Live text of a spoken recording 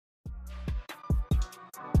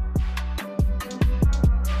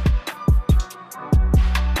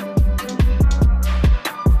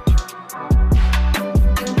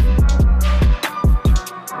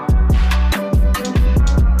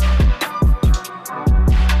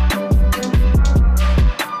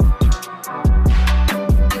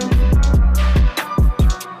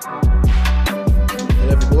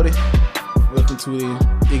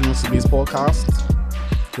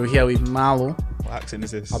podcast. We're here with Malo. What accent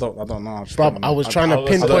is this? I don't know. Bruv, I was trying to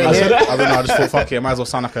pinpoint I it. don't know. I just thought, fuck it. It might as well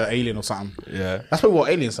sound like an alien or something. Yeah. That's probably what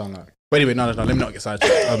aliens sound like. But anyway, no. Let me not get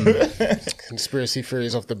sidetracked. Conspiracy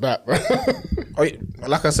theories off the bat, bro.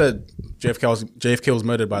 Like I said, JFK was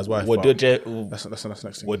murdered by his wife. We'll but do that's the next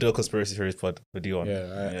thing. We'll do a conspiracy theories pod with you on.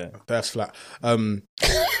 Yeah. That's flat.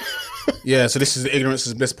 Yeah. So this is the Ignorance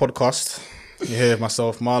is Bliss podcast. You're here with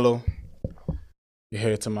myself, Marlo. You're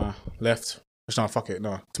here to my left. No, fuck it.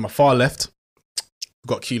 No, to my far left. We've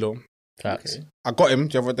got Kilo. Facts. Okay. I got him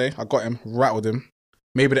the other day. Rattled him.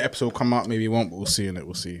 Maybe the episode will come out, maybe it won't, but we'll see in it.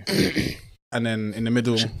 We'll see. And then in the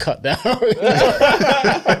middle, Cut down.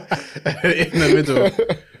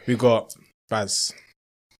 we got Baz.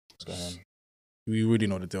 What's going on? We really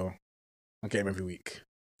know the deal. I get him every week.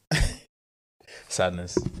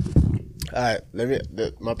 Sadness. Alright,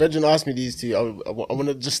 my bedroom asked me these two. I want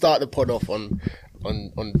to just start the pod off on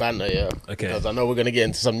banter, yeah. Okay. Because I know we're gonna get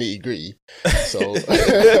into some nitty gritty. So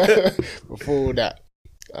before that,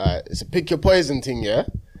 it's a pick your poison thing, yeah.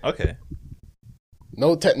 Okay.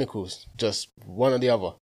 No technicals, just one or the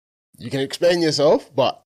other. You can explain yourself,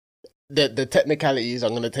 but the technicalities,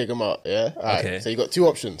 I'm gonna take them out, yeah. Alright. Okay. So you got two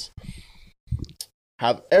options.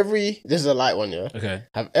 This is a light one, yeah. Okay.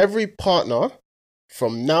 Have every partner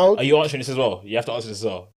from now. Are you answering this as well? You have to answer this as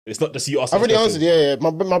well. It's not just you answering. I've already answered, yeah. My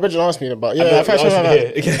bedroom asked me about, yeah. I've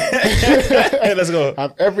Let's go.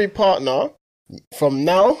 Have every partner from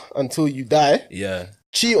now until you die Yeah.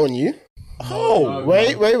 cheat on you. Oh.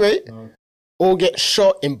 Wait. Or get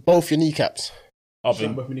shot in both your kneecaps. I'll Shot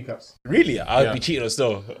be, both my kneecaps. really? I'd Yeah. be cheating on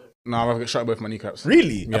still. No, I'd rather get shot in both my kneecaps.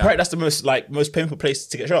 Really? Yeah. Apparently that's the most painful place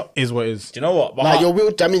to get shot. Is what it is. Do you know what? But Like you're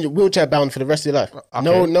wheelchair bound for the rest of your life.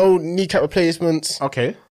 Okay. No kneecap replacements.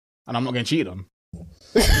 Okay. And I'm not getting cheated on.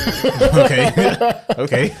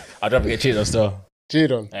 Okay. I'd rather get cheated on still.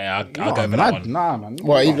 Cheat on. Yeah, I'll Nah, go for that mad. one. Nah, man.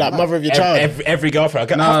 What, even like mother of your child? Every girlfriend.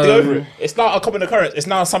 I have to go over it. It's not a common occurrence. It's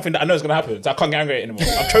now something that I know is going to happen. So I can't get angry anymore.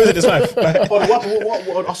 I've chosen this life.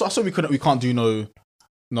 What? I saw we can't do no.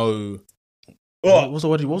 What? What's the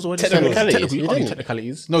word? Technicalities. Technical. You You can't do didn't.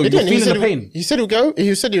 technicalities. No, He you're didn't. feeling the pain. He said he'll go.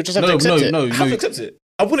 He said he'll just have to accept it. No. I have to accept it.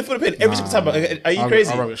 I wouldn't feel the pain every single time. But are you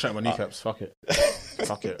crazy? I'd rather get shot in my kneecaps. Fuck it.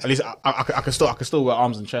 Fuck it. At least I can still wear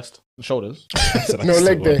arms and chest and shoulders. No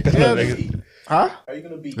leg day. Huh? Are you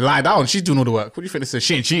gonna be? Lie down. She's doing all the work. What do you think this is?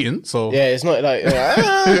 She ain't cheating. So Yeah, it's not like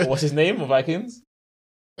What's his name of Vikings?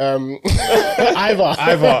 Ivor.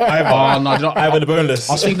 Oh no, you know, Ivan the Boneless.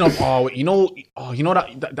 I was thinking of you know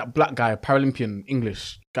that black guy, Paralympian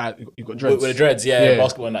English guy, you got dreads. With the dreads, yeah.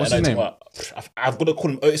 Basketball and that. What's I his know name? what. I've got to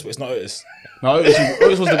call him Otis, but it's not Otis. No,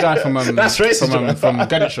 Otis was the guy from That's racist, from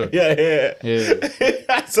Gadget Show. Yeah.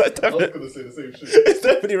 Yeah. So it's I was definitely, gonna say the same shit. it's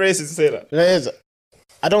definitely racist to say that. It is.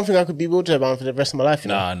 I don't think I could be wheelchair bound for the rest of my life. You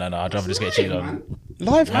know? No. I'd rather just get cheated on.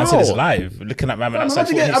 Live Man how? said it's live. Looking at man outside.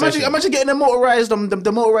 Imagine getting the motorized,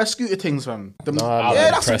 the motorized scooter things, fam. Nah, Yeah,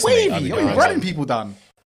 man, that's impressed me. wavy. I'd be You're impressed. running people down.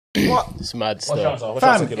 What? It's mad What's stuff. your answer?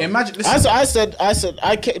 Fam, imagine. Listen, I said, do you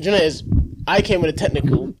know what it is? I came with a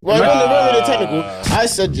technical. Well, not with a technical. I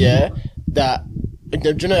said, yeah, that.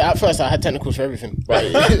 Do you know? At first, I had technicals for everything. Right?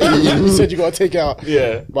 You said you gotta take it out.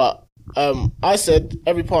 Yeah. But I said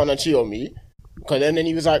every partner cheat on me. Cause then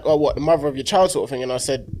he was like, "Oh, what the mother of your child sort of thing?" And I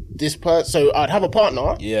said, "This person." So I'd have a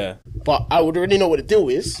partner, Yeah. but I would already know what the deal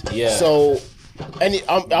is. Yeah. So.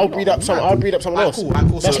 I'll breed up someone else. Cool.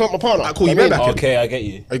 That's not my partner. Cool. You I bear mean, back. Okay, I get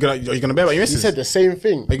you. Are you gonna bear about your you missus? said the same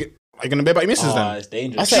thing. Are you gonna bear about your missus then? It's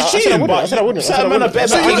dangerous. I said I wouldn't. I said I wouldn't. Certain man are bare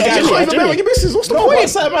So back you in can't Gad. even bear about your missus. What's the No, but point?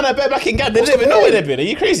 certain man are bare back in Gad. They don't even know where they've been. Are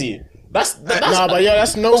you crazy? That's Nah, but yeah,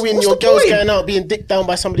 that's knowing what's your the girl's point? going out being dicked down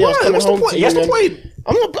by somebody else Why? coming What's the home point? to you. That's the and- point.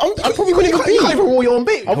 I probably wouldn't even be. You can't even roll your own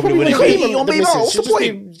bait. I probably wouldn't wouldn't even be your own the baby. missus. What's the She'll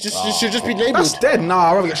point? just be That's labelled. dead. Nah,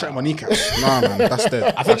 I'd rather get shot in my kneecaps. Nah, man, that's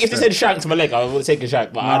dead. I think if they said shank to my leg, I would take a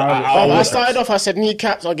shank. But I started off, I said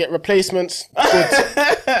kneecaps, I'll get replacements.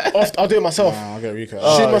 Good. I'll do it myself. I'll get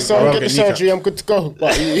recap. Shoot myself, I'll get the surgery, I'm good to go.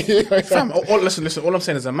 But Fam, listen. All I'm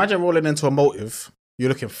saying is, imagine rolling into a motive. You're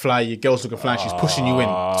looking fly. Your girl's looking fly. And she's pushing you in.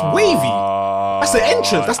 It's wavy. That's the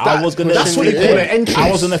entrance. That's I was gonna. That's what you call an entrance. I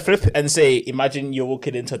was gonna flip it and say, imagine you're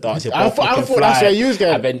walking into a dance. You're I both thought looking that's fly, where you was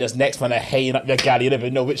going. and then this next one are haying up your gal. You never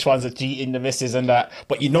know which one's a cheating, the missus, and that.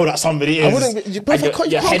 But you know that somebody is. I wouldn't. You can't go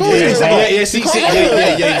Yeah. See.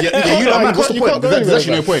 Yeah. You lot are mad. What's the You point? can't go There's anywhere,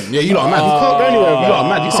 actually no bro. point. Yeah, you lot are mad. You can't go anywhere. You lot are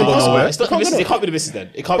mad. You can't go nowhere. It's not the missus. It can't be the missus then.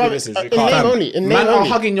 It can't be the missus. It In name can't. only. In name Man are only.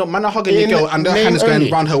 hugging your girl, and their name hand is going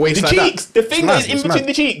only. round her waist The like that. cheeks. The finger is in It's between mad.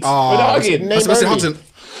 the cheeks. Oh, When they're it's- hugging. Name That's only. Hudson.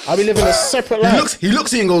 I'll be living a separate He life.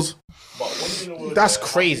 looks at you and goes, What "That's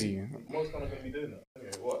crazy." Most kind of gonna be doing that.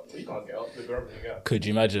 Okay, what? You can't get up to the ground. Could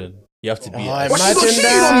you imagine? You have to be. Oh, But she's not Imagine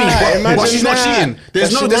cheating on me. that. But she's not Imagine cheating. that.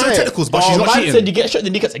 There's But no she might. technicals, but she's not man cheating. said you get shot in the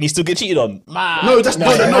kneecaps and you still get cheated on. Man. No, that wasn't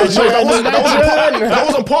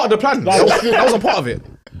part of the plan. That wasn't part of it.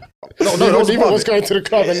 No, that wasn't part of was it. going to the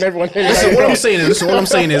club and everyone. Listen, all I'm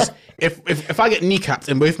saying is, if I get kneecapped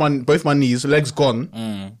and both my knees, legs gone,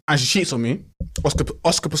 and she cheats on me, Oscar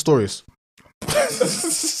Pistorius.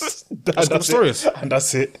 Oscar Pistorius. And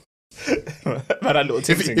that's it. Man, that little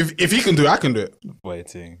ting. If he can do it, I can do it.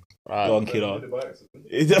 Waiting. Go on, kiddo.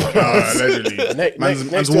 Allegedly.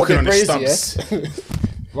 Man's walking on his stumps.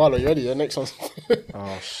 Marlo, you ready? Yeah? Next one.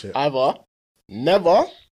 Oh shit. Either never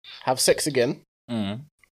have sex again, Mm.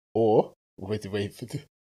 or wait,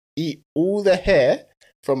 eat all the hair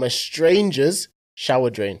from a stranger's shower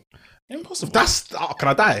drain. Impossible. Can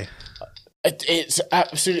I die? It's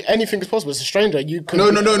absolutely anything is possible. It's a stranger. You can No.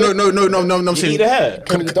 I'm You saying, eat the hair.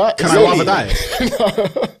 Can you die? can I rather die?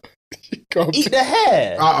 You can't Eat the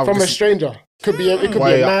hair. from a stranger. Could be it could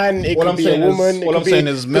Why, be a man. It all could I'm be a saying is- woman. All I'm saying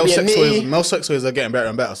is male could be a sex toys are getting better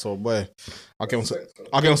and better. So boy, I'll get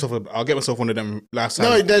myself one of them last time.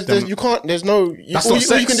 No, there's you can't. There's no. That's all not you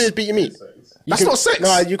can sex. do is beat your meat. That's not sex.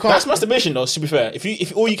 No, you can't. That's masturbation, though. To be fair,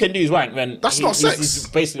 if all you can do is wank, then That's not sex. He's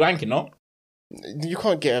basically wanking, no? You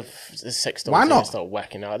can't get a sex doll. Why and not? start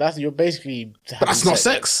whacking out. You're basically. But that's not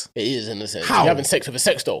sex. It is in a sense. How? You're having sex with a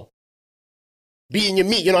sex doll. Beating your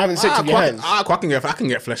meat. You're not having sex with your hands. I can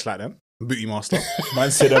get flesh like them. Booty master.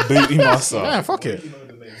 Man said a booty master. Yeah, fuck it.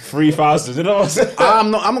 3,000, you know what I'm saying?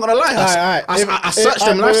 I'm not gonna lie. Alright. I searched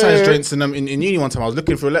them life size joints in uni one time. I was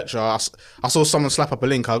looking for a lecture. I saw someone slap up a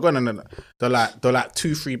link. I go and they're like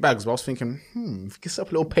 2-3 bags. But I was thinking, if you can set up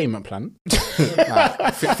a little payment plan, like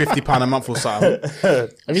 £50 a month or something.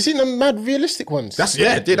 Have you seen the mad realistic ones? That's the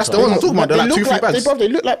one I'm talking about. They're like 2-3 bags. They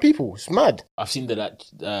look like people. It's mad. I've seen the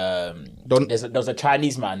Don't- there was a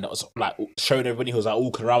Chinese man that was like showing everybody who was like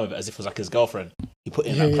walking around with it as if it was like his girlfriend. He put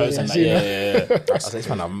in like clothes and like, yeah. I was like, this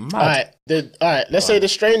man are mad. Alright. Let's say the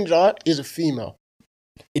stranger is a female.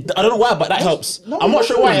 I don't know why, but that helps. I'm not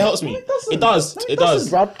sure why it helps me. It does. It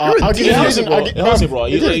does. Bruv, I'll give you It a helps me, reason. bro. It helps me, bro.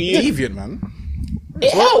 You Deviant, man.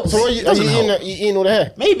 it helps. So what are you eating all the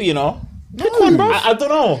hair? Maybe, you know. Pick one, bro. I don't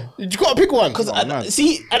know. You gotta pick one. Because at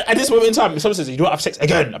this moment in time, if someone says you don't have sex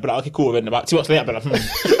again, I'd be like, okay, cool. Then about 2 months later, I'd be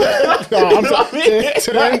like, No, I'm You know what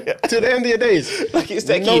I mean? to the end of your days. Like it's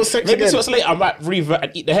No techie. sex Maybe again. 2 months later, I might revert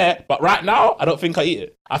and eat the hair. But right now, I don't think I eat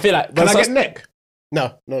it. I feel like Can I get neck?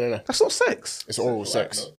 No. That's not sex. It's oral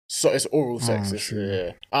sex. So it's oral sex. It's,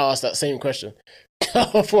 yeah. I asked that same question. I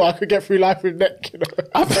thought I could get through life with neck. You know?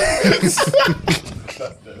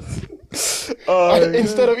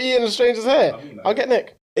 Instead of eating a stranger's hair, I'll get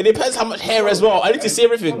neck. It depends how much hair as well. I need to see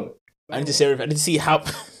everything. I need to see how.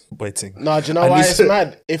 Waiting. No, do you know I why need it's to-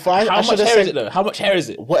 mad? If I How much should have hair is it said though? How much hair is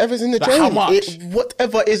it? whatever's in the Like, drain. how much?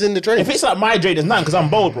 Whatever is in the drain. If it's like my drain, it's none because I'm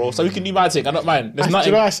bold, bro. So we can do my thing. I don't mind. There's Do you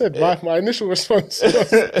nothing. know what I said? My initial response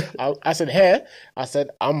was, I said hair. I said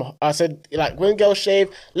like when girls shave,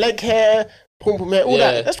 leg hair, pom pom hair, all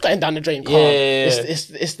Yeah. that. That's going down the drain. Calm. Yeah. It's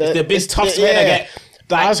the The big tough yeah. hair that get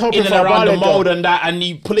like I was hoping in and for a around the ballet mold girl. and that, and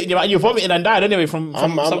you pull it in your mouth, and you're vomiting and died anyway from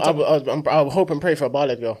I'm some. hope and pray for a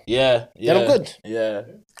ballet girl. Yeah, Then I'm good. Yeah,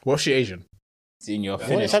 What's she Asian? it's in your What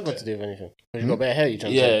finish. has that got to do with anything? You got bare hair. You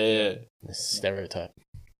trying to say? Yeah. It's stereotype.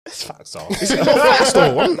 It's facts, though. It's not facts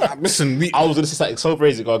though. Listen, I was gonna say something so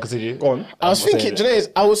crazy. Go on, continue. go on. I was I'm not thinking, saying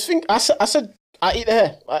Janae, I said I eat the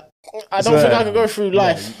hair. I don't think I could go through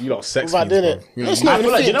life You lot sex without fiends, doing bro. it. You know, It's you- not I even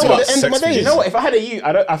feel like, a you thing know till what? the end of my Sex fiends. days. You know what? If I had a you,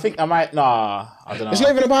 I think I might. Nah, I don't know. It's not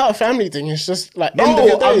even about a family thing. It's just like No, end of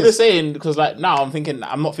your I'm days. just saying because like now I'm thinking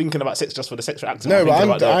I'm not thinking about sex just for the sexual act. No, thinking but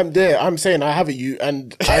about the- I'm there. I'm saying I have a you,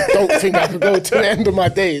 and I don't think I could go to the end of my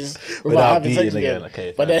days without having sex beating again. again,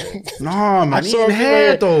 okay, But fair. then Nah, man, I saw eating a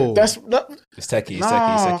hair video- though. That's not. It's techie. It's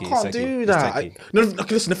Nah, techie. I can't do that. No,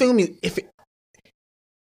 okay, listen. The thing with me,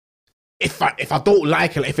 if I don't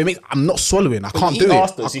like it, if it makes, I'm not swallowing. I can't do it.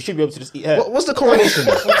 After, so you should be able to just eat hair. What's the correlation?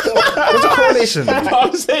 What's the correlation?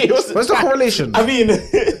 I'm saying, What's the correlation? I mean,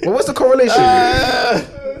 Well, what's the correlation?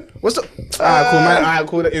 What's the? Alright, cool, man. Alright,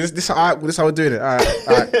 cool. Is this how we're doing it?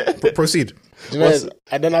 Alright. Proceed. You know,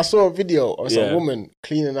 and then I saw a video of some Yeah. woman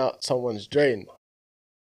cleaning out someone's drain.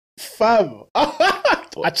 Fam,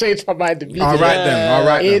 I changed my mind immediately. All right then. All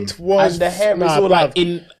right then. It was and the hair was all like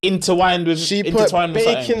intertwined with. She put intertwined with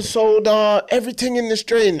something. baking soda, everything in this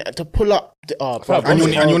drain to pull up. Fam, And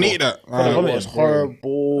Vomit. you'll need that. It Alright. was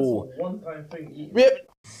horrible. One-time thing. Eating Yep.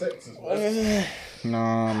 sex is worth.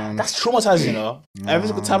 No. That's traumatizing, you know. Every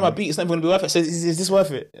single time I beat, it's not even gonna be worth it. So is this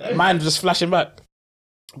worth it? Mine just flashing back.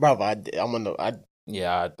 Brother, I'm on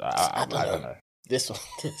Yeah, I don't know. this one.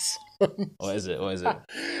 What is it?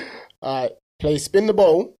 Alright, play spin the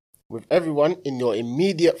ball with everyone in your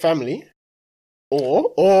immediate family,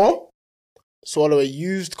 or swallow a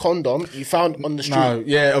used condom you found on the street. No,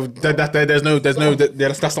 yeah, there's no,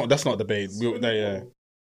 that's not debate. Yeah.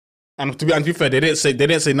 And to be fair, they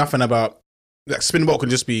didn't say nothing about like spin the bottle could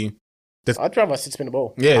just be. I'd rather spin the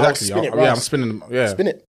ball. Yeah, I'll exactly. spin it, Yeah, I'm bruv. spinning. Yeah, Spin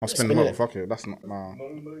it. I'm spinning the bottle. Fuck it. That's not. Nah.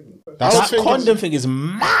 That condom thing is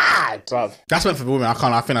mad. Bruv. That's meant for women.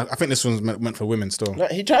 I think this one's meant for women still. No,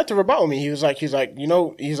 he tried to rebuttal me. He was like,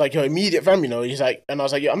 your immediate family, He's like, and I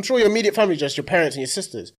was like, yeah, I'm sure your immediate family is just your parents and your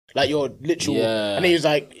sisters, like your literal. Yeah. And he was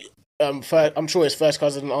like, I'm sure it's first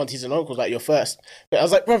cousins and aunties and uncles, like your first. But I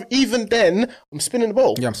was like, bruv, even then, I'm spinning the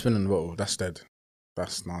ball. Yeah, I'm spinning the bottle. That's dead.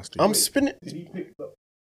 That's nasty. I'm spinning. Did he pick up?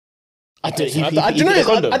 I didn't. He I picked didn't the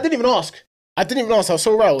condom. I didn't even ask. I I was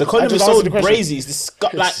so riled. The condom I is just so answered the question. brazy. It's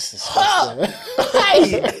disgusting. Like, It's disgusting.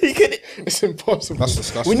 hey, you can, It's impossible. That's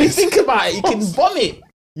disgusting. when you think about it, you can vomit.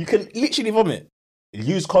 You can literally vomit.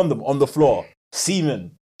 Use condom on the floor.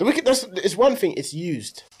 Semen. The wicked. It's one thing. It's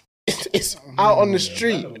used. It's out on the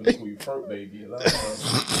street.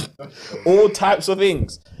 All types of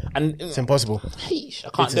things. And It's impossible, Sheesh, I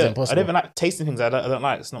can't It is do it. I impossible. don't even like tasting things I don't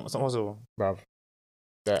like. It's not possible. bruv.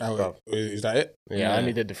 Oh, wait, is that it? Yeah, I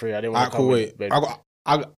only did the three. I didn't want Alright, to cool. cover Wait, it, babe.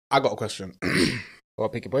 I got a question. Or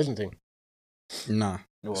pick a poison thing. Nah,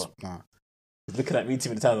 What? nah. He's looking at me too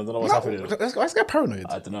many times. I don't know what's happening. Let's get paranoid.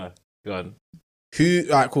 I don't know. Go on. Who?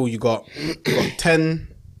 Alright, cool. You got 10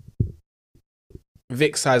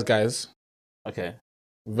 Vic-sized guys Okay.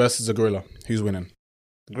 versus a gorilla. Who's winning?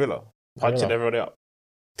 Gorilla. Punching Gorilla. everybody up.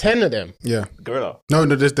 10 of them Yeah. Gorilla. No,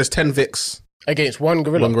 there's 10 Vics. against one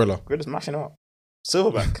gorilla. One gorilla. Gorilla's mashing them up.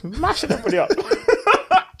 Silverback. mashing everybody up.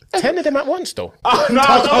 10 of them at once, though. Oh, no,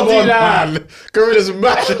 Come don't do on, that. man. Gorilla's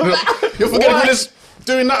mashing them. You're forgetting gorillas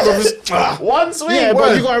doing that, bro. One swing. Yeah, but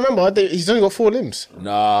word. you gotta remember, he's only got 4 limbs.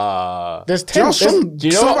 Nah. There's Do you 10. know how strong Do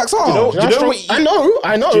you know what- silverbacks are? do you know- Do you know how strong- what you-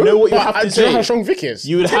 I know. do you know what you but have to do you know say? how strong Vic is?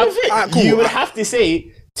 You would 10 have Vic. Alright, cool. you would have to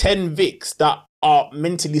say 10 Vics that are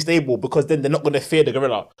mentally stable, because then they're not going to fear the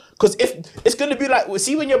gorilla. Because if it's going to be like,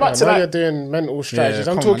 see, when you're about to Now you're like, doing mental strategies.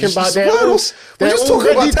 Yeah, I'm come on, talking it's about just- their we're own- just they're talking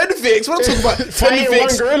about already 10 Vics. We're not talking about 10 fighting one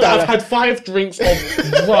Vics. gorilla. I've had 5 drinks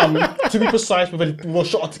of rum, to be precise, with a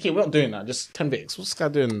shot of tequila. We're not doing that. Just 10 Vics. What's this guy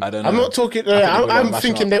doing? I don't know. I'm not talking. think I'm they're gonna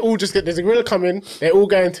thinking mash they all just get. There's a gorilla coming. They're all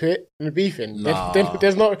going to it and beefing. Nah.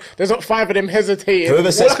 There's not 5 of them hesitating.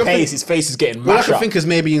 Whoever sets I can pace, his face is getting All I mashed can up. think is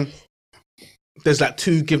maybe there's like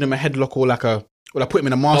 2 giving him a headlock or like put him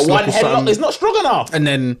in a mask But lock one or headlock something. is not strong enough. And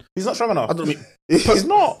then He's not strong enough. I don't mean. He's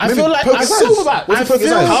not. I feel like poke I his eyes. Silverback. What's I the poke his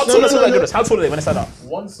feel- eyes? How No, tall no, are no, no. Silverback? How tall are they when they stand up?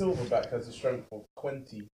 One silverback has a strength of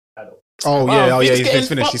 20 adults. Oh yeah, Vic's he's getting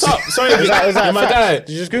finished. fucked up. Sorry, Is that you're my fact? guy. Did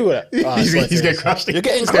you just Google that? He's getting crushed. You're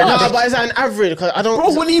getting No, crushed. but is that an average? Because I don't.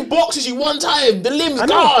 Bro, when he boxes you one time, the limb's I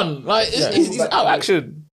know. gone. Like, he's out of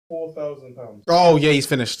action. £4,000. Oh yeah, he's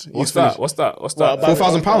finished. He's What's finished. that? What's that? What's What that?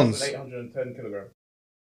 about- £4,000. 810 kilograms.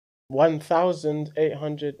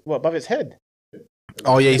 1,800. What above its head?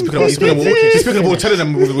 Oh yeah, he's picking up the ball, telling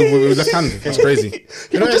them with his left hand. That's crazy.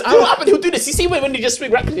 You know, just do what happened. He'll do this. You see when they just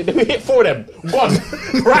swing rapidly, they hit 4 of them. Gone.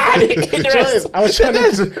 Right. Hit the Do you know what it rest. is?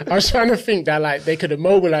 I was trying to think that like they could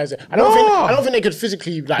immobilize it. I don't think they could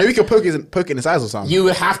physically like. Maybe we could poke it in his eyes or something. You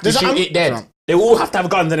would have to shoot it dead. They all have to have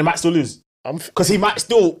guns and they might still lose. I'm Because he might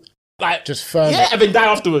still, like, just firm. yeah, and then die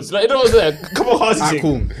afterwards. Like, you know what I'm saying? Come on, hard Alright,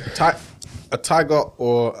 cool. A tiger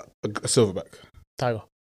or a silverback? Tiger.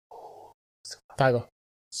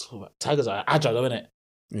 Tigers are agile, though, innit?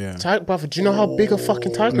 Yeah. Tiger, brother. Do you know how big a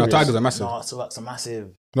fucking tiger No, is? tigers are massive. No, silverbacks are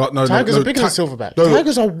massive. No, Tigers are bigger than silverback. no.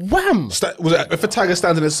 Tigers are wham. Was it, if a tiger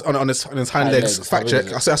stands on his hind legs, legs, fact how check.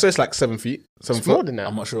 big I is say it's like 7 feet. 7 It's more foot. than that.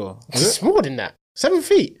 I'm not sure. It's more than that. 7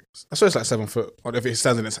 feet. I swear it's like 7 foot. Or if it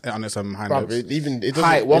stands on its hind Bruv, legs. it doesn't.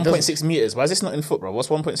 Height, it doesn't- 1.6 meters. Why is this not in foot, bro? What's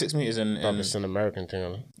 1.6 meters in It's an American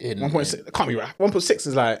thing. Isn't it? 1.6. It can't be right. 1.6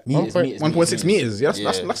 is like meters? 1.6 meters. Yeah,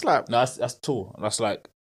 that's like No, that's tall. That's like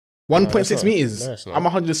 1.6 not. meters. No, it's not. I'm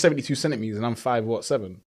 172 centimeters and I'm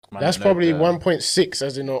 5'7". That's probably 1.6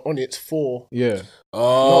 as in on its 4. Yeah.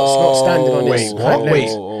 Oh, not standing on Wait, its what? hind Wait.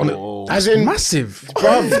 legs. On As in, massive.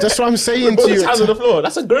 bruv, that's what I'm saying Put to his you. hands on the floor.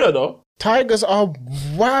 That's a gorilla, though. Tigers are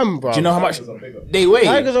wham, bruv. Do you know how much Tigers are bigger. they weigh?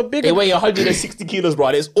 Tigers are bigger. They weigh 160 kilos, bro.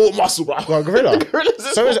 It's all muscle, bro. Well, gorilla. Gorillas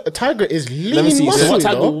is So a tiger is lean Let me see. muscle, So what you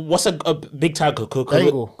tiger? know? What's a big tiger?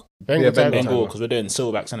 Bengal. Bengal Yeah, tiger. Bengal. Because we're doing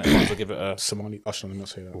silverbacks, innit? Might as well give it a Somebody, I should not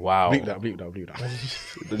say that. wow. Bleep that.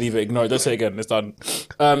 Leave it. Ignore it. Don't say it again. It's done.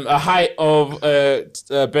 A height of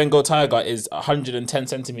Bengal tiger is 110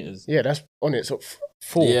 centimeters. Yeah, that's on its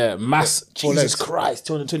 4. Yeah, mass. Four Jesus legs. Christ,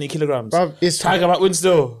 220 kilograms. Bruv, Tiger might win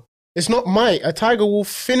still. it's not might. A tiger will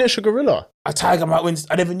finish a gorilla. A tiger might win.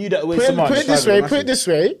 I never knew that it weighed so much. Put it this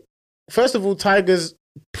way. first of all, tigers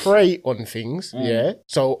prey on things. Yeah.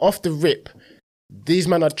 So off the rip, these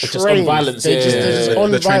men are just on trained. violence, They're just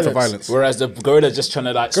on They're trained for violence. violence. Whereas the gorilla's just trying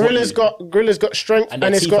to like. swat Gorilla's you. got strength and,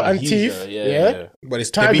 their it's got are and huge, teeth. though. Yeah.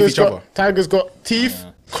 But they beef each other. Tigers got teeth,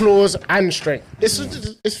 claws, and strength.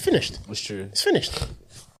 It's finished. It's true. It's finished.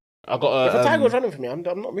 I got If a tiger was running for me, I'm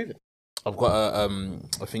not moving. I've got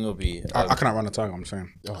a thing will be. I cannot run a tiger. I'm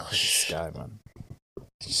saying. Oh, this guy, man.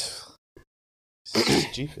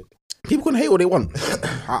 Stupid. People can hate what they want.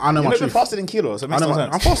 I know my You're truth. faster than Kilo, so it I makes know no my,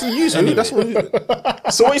 sense. I'm faster than you. So that's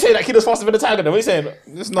what. So what are you saying? That Kilo's faster than the Tiger? Then what are you saying?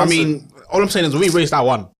 This I nonsense. mean, all I'm saying is when we raced, I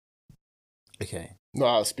won. Okay. Not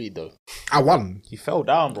out of speed though. I won. he fell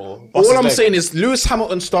down, bro. All I'm saying is Lewis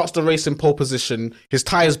Hamilton starts the race in pole position. His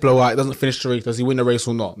tires blow out. He doesn't finish the race. Does he win the race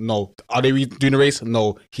or not? No. Are they doing the race?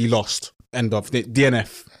 No. He lost. End of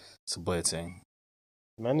DNF. It's a boy thing.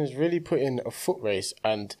 Man is really putting a foot race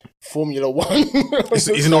and Formula One.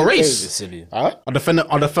 It's not a race. It's silly. Huh? Are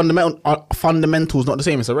the fundamentals not the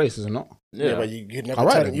same? It's a race, is it not? Yeah, but you could never All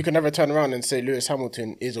right, turn, then. you can never turn around and say Lewis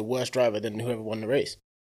Hamilton is a worse driver than whoever won the race.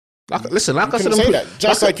 Listen, like I said, couldn't say that.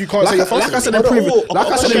 Just like you can't say you're faster like I said than in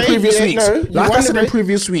me. previous Okay, weeks. no, you Like I won said the in race.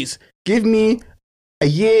 previous weeks, give me a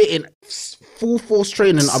year in full force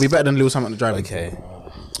training. I'll be better than Lewis Hamilton driving. Okay.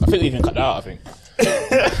 I think we even cut that out. I think. You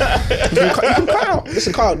can cut out.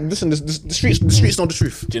 Listen, cut out. Listen, the streets know the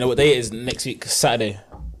truth. Do you know what day it is next week? Saturday.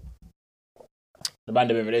 The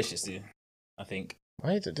band of relationships, do you? I think.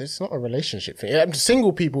 Why is it? It's not a relationship thing. Yeah,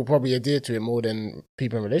 single people probably adhere to it more than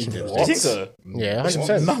people in relationships. Do you think so? Yeah,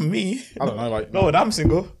 100%. Not me. I don't know. Like, No, I'm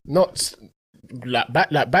single. Not like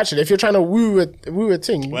bachelor. If you're trying to woo a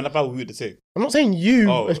thing, When about woo the thing? I'm not saying you.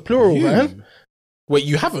 Oh, it's plural, you. man. wait,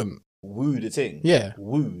 you haven't? Woo the thing. Yeah,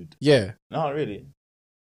 Wooed. yeah. No, really.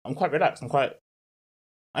 I'm quite relaxed.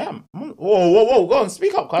 I am. Whoa. Go on,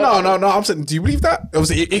 speak up. No. I'm saying, do you believe that?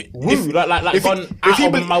 Obviously, Woo, like if gone he- out he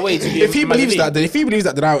of be- my way to be. if he believes that,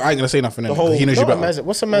 then I ain't gonna say nothing. Then, whole- 'cause he knows you No, better.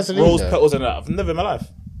 what's a Mazzoline? rose though? petals and that, I've never in my life.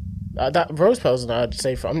 That rose petals, and I'd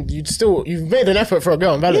say you've made an effort for a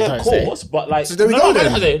girl on Yeah, Valentine's of Day. course, but like, So there we go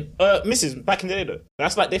then. Mrs. Back in the day though,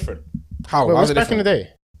 that's like different. How? Wait, How's what's it back in the different?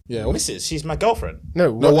 day? Yeah. Mrs. She's my girlfriend.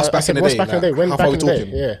 No, what's I back said in the what's day? back in the day? Like, When how back far in we the day?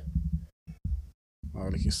 talking? Yeah. Oh,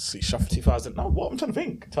 look, see, shuffle. 2000. No, what I'm trying to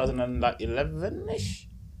think. 2011 ish.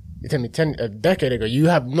 You tell me a decade ago, you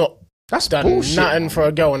have not That's done bullshit. nothing for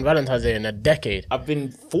a girl on Valentine's Day in a decade. I've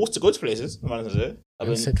been forced to go to places on Valentine's Day. I've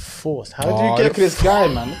I been. said forced. How Oh, do you look get? at this guy,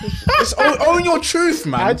 man. Just own your truth,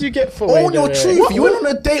 man. How do you get forced? Own your truth. You went on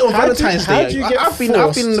a date on How do- Valentine's how Day. do you get I've been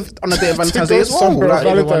forced on a date on Valentine's go Day as well. somewhere Like, on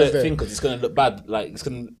I don't want Valentine's to Day. think because it's gonna look bad. Like it's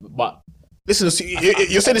gonna. But listen,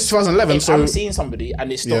 you said it's 2011, if so I'm seeing somebody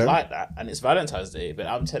and it's not Yeah. like that, and it's Valentine's Day, but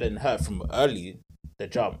I'm telling her from early the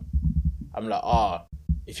jump, I'm like,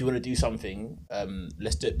 if you want to do something,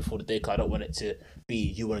 let's do it before the day. Cause I don't want it to be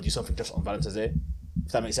you want to do something just on Valentine's Day.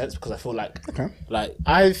 If that makes sense, because I feel like,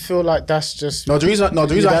 I feel like that's just the reason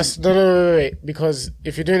that's wait, because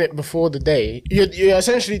if you're doing it before the day, you're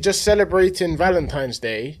essentially just celebrating Valentine's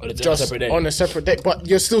Day On a just separate day. on a separate day, but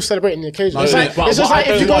you're still celebrating the occasion. No, It's no, like, but- it's just but like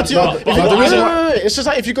I if you don't go to want- your, but- if you but go- the reason wait. It's just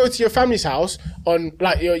like if you go to your family's house on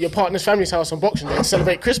like your partner's family's house on Boxing Day and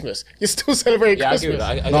celebrate Christmas. You're still celebrating yeah, I agree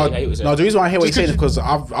Christmas. with that. I get what you're saying. No, the reason why I hear what you're saying is because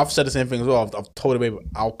I've said the same thing as well. I've told the baby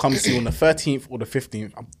I'll come see you on the 13th or the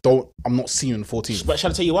 15th. I'm not seeing you on the 14th. But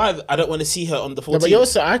shall I tell you why I don't want to see her on the 14th? No,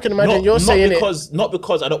 but I can imagine you're saying not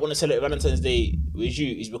because I don't want to celebrate Valentine's Day with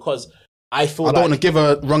you. It's because I feel I don't want to give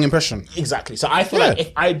a wrong impression. exactly. So I feel Yeah. like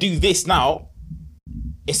if I do this now,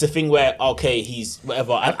 it's a thing where okay, he's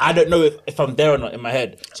whatever, and I don't know if I'm there or not in my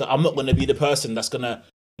head. So I'm not going to be the person that's going to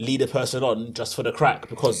lead a person on just for the crack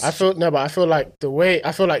because I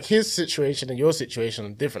feel like his situation and your situation are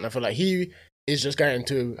different. I feel like he is just going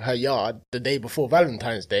to her yard the day before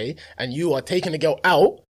Valentine's Day, and you are taking the girl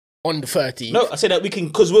out on the 13th. no, I say that we can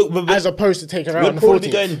because we're as opposed to taking her out we'll on the probably 14th.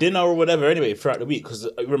 be going dinner or whatever anyway throughout the week because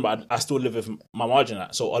remember I still live with my margin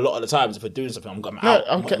at, so a lot of the times if we're doing something I'm No, out.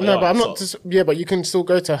 okay, no, but I'm not. But you can still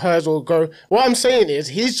go to hers or go. What I'm saying is,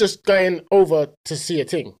 he's just going over to see a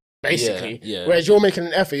thing, basically. Yeah. Whereas you're making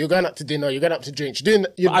an effort. You're going out to dinner. You're going out to drinks. You're doing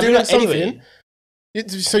I do that something. anyway.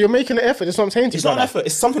 So you're making an effort. That's what I'm saying to It's you. not an brother. effort.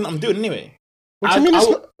 It's something I'm doing anyway. What do you mean it's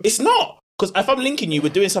not? It's not because if I'm linking you, we're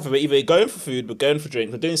doing something. We're either going for food, we're going for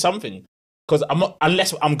drink, we're doing something. Because I'm not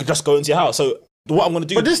unless I'm just going to your house. So what I'm going to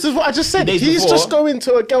do? But this is what I just said. days He's before- just going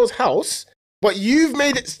to a girl's house. But you've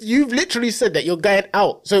made it. You've literally said that you're going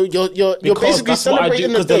out. So you're because basically that's what I do.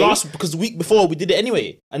 celebrating the Because day. because the week before we did it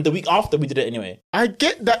anyway, and the week after we did it anyway. I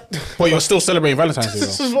get that. But you're still celebrating Valentine's Day.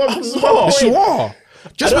 This though. is what. This is No. my Yes, you point. are.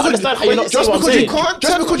 Just don't understand how you're not just seeing what I'm because you saying. can't,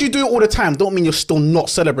 just because you do it all the time, don't mean you're still not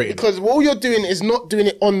celebrating. Because all you're doing is not doing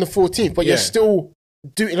it on the 14th, but you're Yeah. still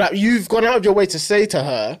doing, like, you've gone out of your way to say to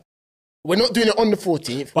her, we're not doing it on the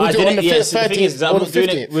 14th. But We'll I do it on didn't. the Yeah, so the thing 13th is, I'm or the not doing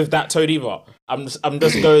 15th. it with that tone either. I'm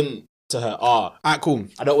just going to her. Alright, cool.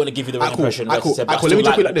 I don't want to give you the wrong Alright, cool. impression. Alright, like you cool. said, but Alright, cool. I Let me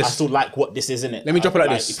still drop it like this. I still like what this is, innit? Let me drop it like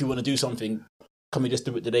Like, this. If you want to do something, can we just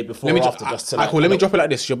do it the day before Let me or just, after? Just to, cool. Let me drop it like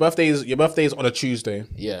this. Your birthday is on a Tuesday.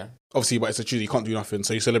 Yeah. Obviously, but it's a Tuesday. You can't do nothing,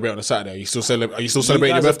 so you celebrate on a Saturday. Are you still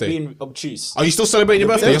celebrating your birthday? Being obtuse. Are you still celebrating your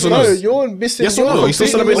birthday? Yes or No, no? you're missing. Yes or you're no? You still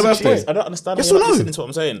completely celebrating your missing birthday? the I don't understand. Yes Yes or no? Listening to what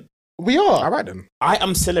I'm saying. point. We are. All right then. I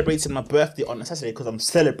am celebrating my birthday on a Saturday because I'm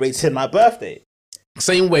celebrating my birthday.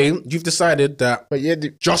 Same way, you've decided that But yeah,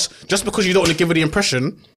 just because you don't want to give her the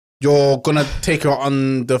impression, you're gonna take her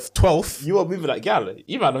on the 12th. You are moving like gal.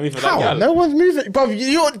 You man are moving How? like gal. no one's moving. Bruv,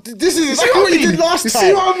 this is See exactly what you did last You time.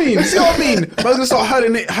 see what I mean? You see what I mean? Man's gonna start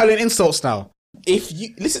hurling insults now. If you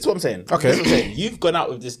listen to what I'm saying, Okay. Listen to what I'm saying. You've gone out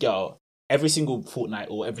with this girl every single fortnight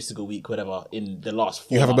or every single week, whatever, in the last 4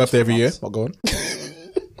 You have a months, birthday every 4 year. months. What, go on.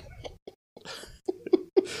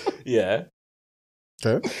 Yeah.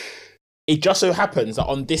 Okay. It just so happens that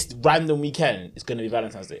on this random weekend, it's going to be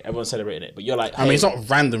Valentine's Day. Everyone's celebrating it, but you're like, I mean, hey, it's not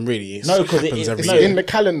random, really. It No, 'cause it happens is- every no, year. In the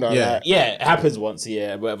calendar. Yeah. Like, yeah, it happens once a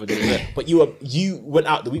year, whatever. But you went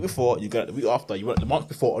out the week before, you go out the week after, you went the month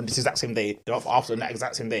before on this exact same day, the month after on that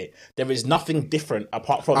exact same day. There is nothing different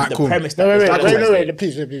apart from Alright, the cool. premise. No, that wait, it's wait,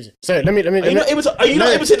 Valentine's Day. please. Sorry, let me. Are you not able to? Are you not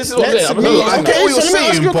able to? This is what I'm saying. I'm me- not- I get what you're so let me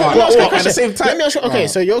ask saying, you a but question, let me ask you a at the question. same time- Let me ask you. Okay, Oh.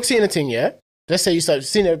 so you're seeing a thing, yeah? Let's say you start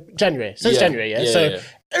seeing it January. Since Yeah. January, yeah? Yeah, So yeah.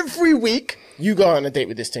 every week you go on a date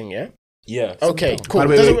with this thing, yeah? Yeah. Okay, cool. By the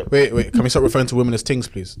way, Doesn't- wait. Can we start referring to women as things,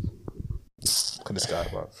 please? Can this guy,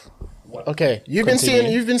 bro? Okay, you've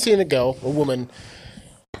Continue. been seeing a girl, a woman,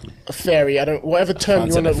 a fairy. I don't whatever term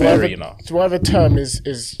you Fancy want a to fairy, whatever, you know. whatever term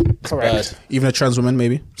is correct. Even a trans woman,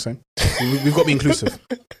 maybe. Same. We've got to be inclusive.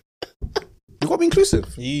 We've got to be inclusive.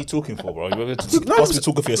 Who are you talking for, bro? You No, must be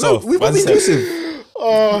talking for No, yourself. we've got to be Man said- inclusive.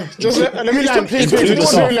 Oh, just let me land, please. Include Let me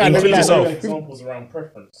yourself, land, let me include land. yourself. Examples around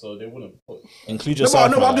preference, so they wouldn't put. Include No,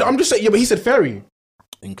 yourself. but man. I'm just saying. Yeah, but he said fairy.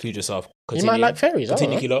 Include yourself. You Continue. might like fairies. I don't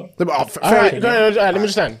Continue, know. Kilo. No, but, All fairy. right, go ahead, all right, let me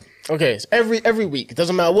understand. Okay, so every week, it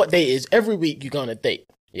doesn't matter what day it is, every week you go on a date.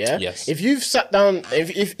 Yeah? Yes. If you've sat down,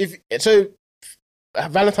 if so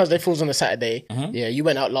Valentine's Day falls on a Saturday, Mm-hmm. yeah, you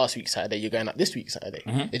went out last week Saturday, you're going out this week Saturday.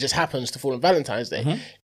 Mhm. It just happens to fall on Valentine's Day. Mhm.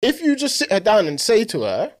 If you just sit her down and say to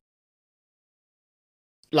her,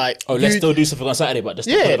 like, Oh, let's still do something on Saturday, but just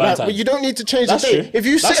yeah, like, Valentine's. but you don't need to change That's the date. true. If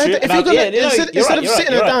you That's sit, true. if Now, you're gonna yeah, no, instead you're of right,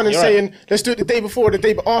 sitting you're her down right, and you're saying, let's do it the day before, or the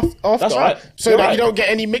day after, That's right. so You're that right. you don't get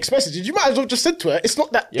any mixed messages, you might as well just said to her, it's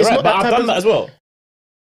not that. You're it's right, not but that I've type done of- that as well.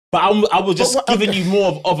 But I was just what- giving you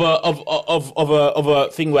more of a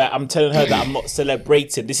thing where I'm telling her that I'm not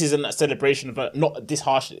celebrating. This isn't a celebration of a, not this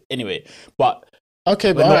harsh anyway. But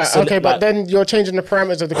Okay, but We're not alright, but like- then you're changing the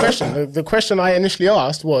parameters of the question. The question I initially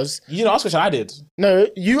asked was, you didn't ask what I did. no,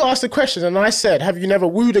 you asked the question and I said, have you never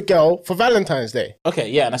wooed a girl for Valentine's Day Okay,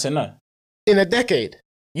 yeah, and I said no. in a decade?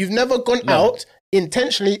 You've never gone No. out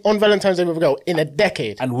intentionally on Valentine's Day with a girl in a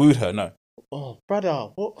decade. And wooed her, no. Oh, brother,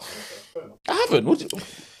 what? I haven't. What,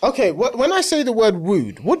 Okay, when I say the word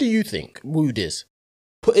wooed, what do you think wooed is?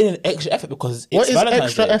 put in an extra effort because it's What is Valentine's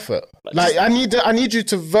extra Day. effort? Like, I need you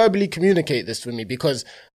to verbally communicate this with me, because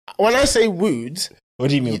when I say wooed,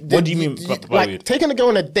 What do you mean? What do you mean by like wooed? taking a girl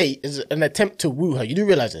on a date is an attempt to woo her. You do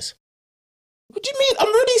realize this? What do you mean? I'm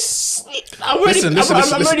already. I'm already. Listen, I'm, listen, I'm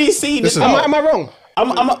listen, already seeing this. listen. out. Am I wrong?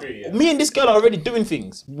 Me and this girl are already doing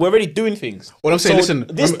things. We're already doing things. What I'm saying, So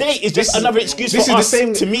listen, this remember- date is just this is- another excuse this for is the us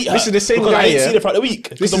same- to meet her. this is the same because guy, I ain't yeah? seen her throughout the week.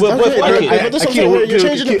 Because is- we're both okay, working. But this is what I'm saying, you're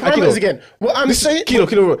changing the parameters again. What I'm saying,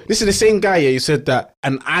 This is the same guy here. You said that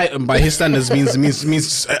an item by his standards means a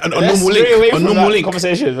normal Let's link. stray away A from normal that link.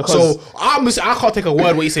 conversation because So I can't take a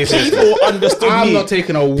word what you say. seriously. people understood I'm me. not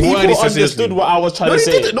taking a word People he said seriously. understood what I was trying No, to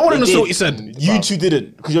they say. didn't. No one They understood did. what you said. You two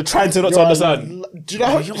didn't because you're trying to not to understand. do you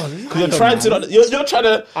know? Because you're trying to not. You're trying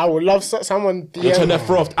to. I would love someone. You're trying to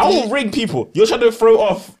throw off. I will ring people. You're trying to throw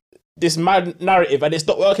off this mad narrative, and it's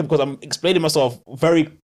not working because I'm explaining myself very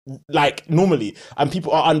like normally, and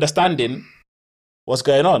people are understanding what's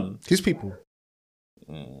going on. Who's people?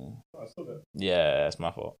 Yeah, it's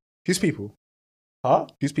my fault. Who's people? Huh?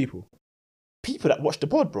 Who's people? People that watch the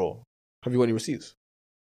pod, bro. Have you got any receipts?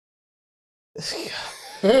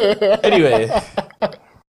 Anyway,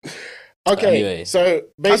 Okay, Anyway. so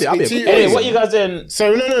basically, I'll be to you, anyway, what you guys doing?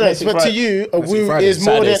 so no. Next week But to Friday. you, a Next week woo Friday. is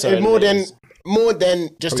Saturday, more than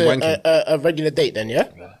just Probably a regular date. Then, yeah.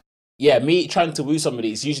 Yeah, me trying to woo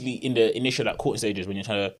somebody is usually in the initial like court stages when you're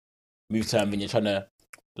trying to move to them, when you're trying to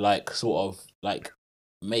like sort of like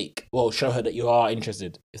show her that you are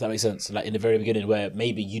interested, if that makes sense. Like in the very beginning, where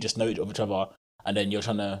maybe you just know of each other, and then you're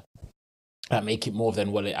trying to make it more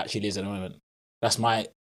than what it actually is at the moment. That's my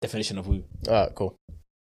definition of woo. Alright, cool.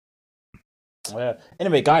 Yeah.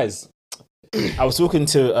 Anyway, guys, I was talking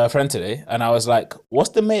to a friend today, and I was like, "What's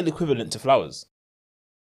the male equivalent to flowers?"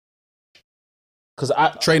 Because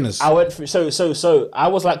Trainers. I went through. So I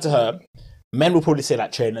was like to her, men will probably say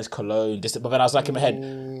like trainers, cologne, this, but then I was like in my head,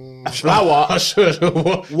 a flower.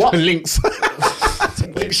 What links?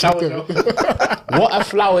 What a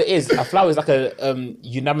flower is? A flower is like a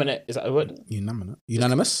unanimate. Is that a word?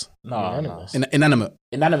 Unanimous? No. Inanimate.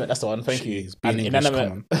 Inanimate. That's the one. Thank you. Jeez, An being English,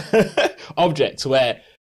 inanimate object where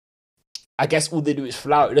I guess all they do is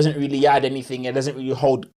flower. It doesn't really add anything. It doesn't really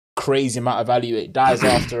hold crazy amount of value. It dies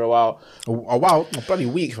after a while. Oh wow, a bloody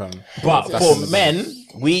week, fam. But for men,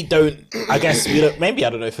 we don't. I guess we don't. Maybe I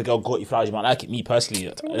don't know if a girl got you flowers, you might like it. Me personally,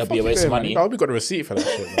 it'll be a waste of money. No, we got a receipt for that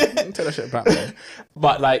shit. Man. Take that shit back, man.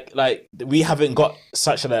 But like we haven't got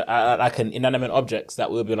such like an inanimate objects that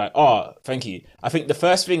we'll be like, oh, thank you. I think the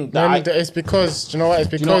first thing that It's because, do you know what? It's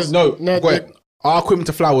because no. Our equipment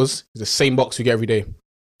to flowers is the same box we get every day.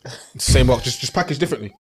 It's the same box, just packaged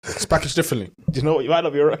differently. It's packaged differently. do you know what? You might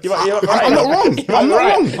not be right. You might be right. I'm not wrong. I'm not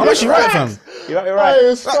wrong. I'm actually right, fam. You might be right.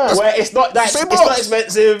 Where it's not that. Same It's box. not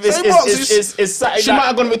expensive. She It's something might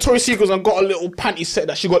have gone to Victoria's Secrets and got a little panty set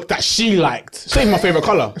that she liked. It's not even my favorite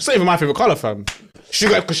color. It's not even my favorite color, fam. She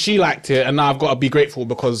got it because she liked it, and now I've got to be grateful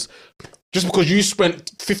because just because you spent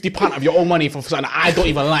 £50 of your own money for something I don't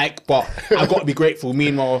even like, but I've got to be grateful.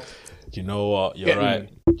 Meanwhile, You know what? You're get right.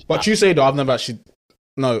 me. But you say though, I've never actually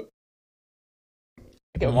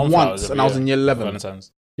I get one once, and I was in year 11.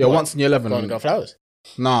 Valentine's. Yeah, once in year 11. Go and got flowers.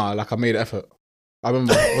 Nah, like I made an effort. I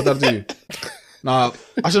remember. What did I do? Nah,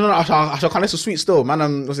 I should kind of sweet still,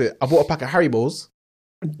 man. What's it? I bought a pack of Haribos.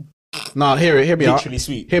 Nah, hear me out. Literally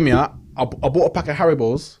sweet. Hear me out. I bought a pack of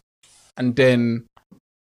Haribos, and then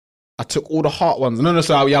I took all the heart ones. No,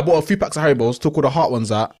 sorry. Yeah, I bought a few packs of Haribos, took all the heart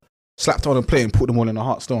ones out, slapped on a plate, and put them all in the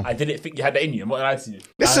heart still. I didn't think you had that in you. I'm not lying to you.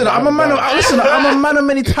 Listen, I'm a man of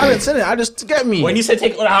many talents, innit? I just get me. When you said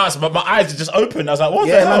take it all the house, but my eyes were just open. I was like, what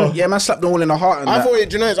the yeah, hell? man, slapped them all in the heart. And I that. thought,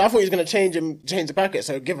 do you know, I thought he was gonna change the packet,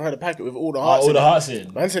 so give her the packet with all the hearts. all in the it. hearts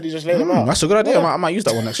in. Man said he just laid them out. That's a good idea. I might use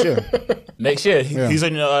that one next year. Next year? Yeah. Who's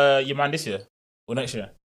on your mind this year? Or next year?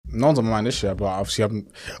 No one's on my mind this year, but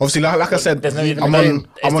obviously, like I said, There's no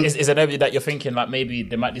Is there nobody that you're thinking like maybe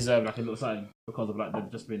they might deserve like a little sign because of like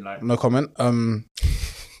they've just been like no comment.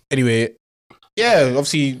 Anyway, yeah,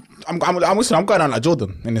 obviously, I'm going out like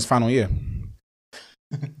Jordan in his final year.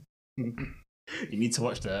 you need to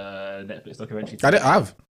watch the Netflix documentary. I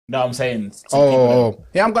have. No, I'm saying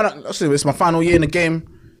Yeah, I'm gonna. It's my final year in the game.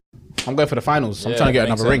 I'm going for the finals. I'm trying to get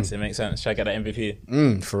another ring. It makes sense. Should I get that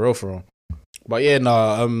MVP? For real. But yeah,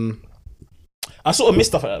 no. I sort of miss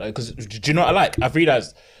stuff like that though, because do you know what I like? I've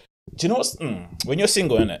realized. Do you know what's when you're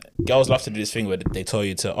single, innit? Girls love to do this thing where they tell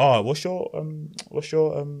you to what's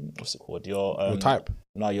it called? Your type.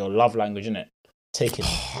 No, your love language, innit? Taking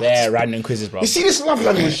their random quizzes, bro. You see this love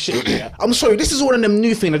language shit? Yeah? I'm sorry, this is one of them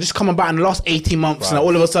new things that just come about in the last 18 months, and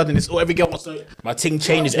all of a sudden, every girl wants to. My thing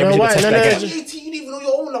changes every single test I get. 18, you didn't even know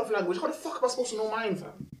your own love language. How the fuck am I supposed to know mine, fam?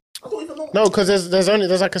 I don't even know. No, because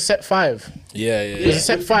there's like a set 5. Yeah. There's a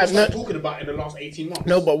set 5. No, Talking about in the last 18 months.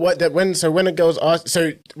 no, but when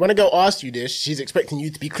a girl asks you this, she's expecting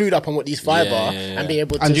you to be clued up on what these 5 are and be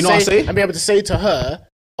able to And you know what I say? and be able to say to her,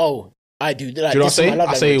 "Oh, I do." Like, Do you know what this is my I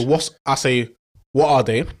love say? language. I say, what are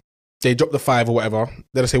they? They drop the 5 or whatever.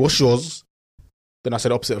 Then I say, what's yours? Then I say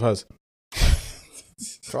the opposite of hers.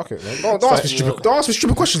 Fuck it, man. Don't ask me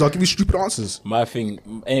stupid questions. I'll give you stupid answers. My thing,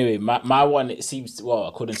 anyway, my one, it seems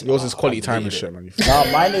according to Yours is quality time and believe shit, it. man.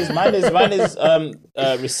 No, mine is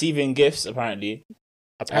receiving gifts apparently.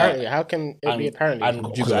 Apparently, how can it be apparently? And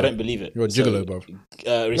because I don't believe it. You're a gigolo, bro. No,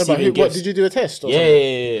 but Receiving what gifts. did you do a test? Or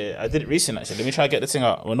Yeah. I did it recently actually. Let me try to get the thing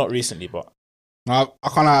out. Well, not recently, but No, I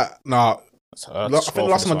can't. No, so I think the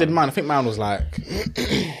last time I did mine, I think mine was like.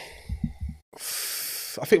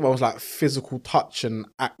 I think mine was like physical touch and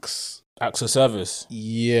acts. acts of service.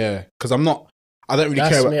 Yeah, because I don't really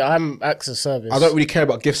That's care. me. I'm acts of service. I don't really care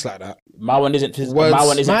about gifts like that. My one isn't physical. Words- My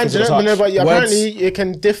one isn't Mine, physical touch. no, but Words- apparently it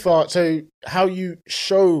can differ. So how you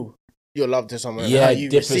show your love to someone, and Yeah, how you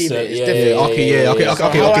differs, receive it is yeah, different. Okay. So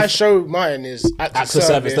how I show mine is acts of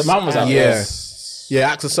service. The man was like, Yeah.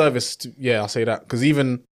 Yeah, acts of service. I'll say that because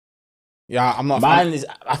even. Yeah, I'm not. Mine is.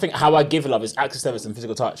 I think how I give love is acts of service and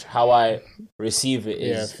physical touch. How I receive it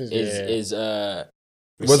is Words of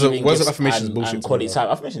receiving gifts affirmation is and- bullshit and to quality me, time.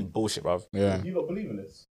 Affirmation is bullshit, bro. Yeah. You not believe in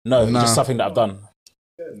this? No, it's Nah. just something that I've done.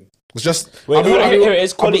 It's just Wait, I'll be- I'll be- here it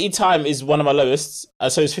is. Quality time is one of my lowest.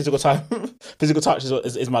 So is physical time. Physical touch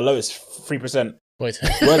is my lowest, 3%. Wait.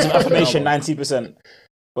 Words of affirmation, 90%.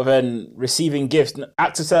 But then receiving gifts,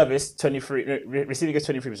 acts of service, 23. Receiving gifts,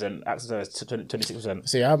 23%. Acts of service, 26%.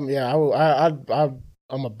 See,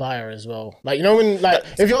 I'm a buyer as well. Like, you know, when like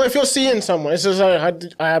if you're seeing someone, it's just like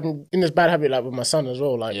I'm in this bad habit like with my son as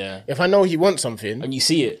well. Like, Yeah. if I know he wants something And you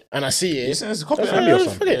see it. and I see it, It's a copy. Can be your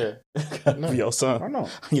son. Be your son. I know.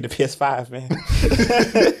 I need a PS5, man.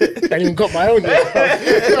 I ain't even got my own yet.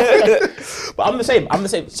 But I'm the same.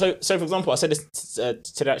 So for example, I said this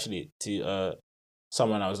today actually to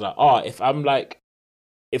someone. I was like,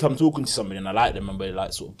 if I'm talking to somebody and I like them and we're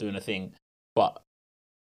like sort of doing a thing, but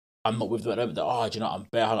I'm not with them at the moment, do you know, I'm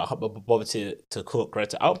bare hungry, I can't bother to cook,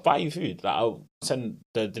 right? I'll buy you food. Like, I'll send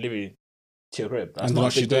the delivery to your crib. That's And not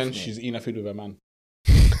what a big she's deal doing, for me. she's eating her food with her man.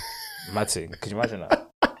 Mad thing. Could you imagine that?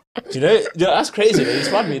 Do you know, that's crazy. You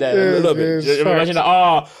spun me there a little bit. Yeah, Imagine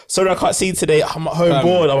that. Sorry, I can't see today. I'm at home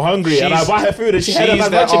bored. I'm hungry, and I buy her food, and she's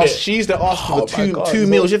watching it. She's the asked for my God, two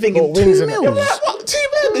meals. You're thinking got wings two in it. meals. What? 2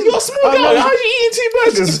 burgers? You're a small girl. How are you eating 2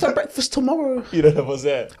 It's burgers? for breakfast tomorrow. You know what's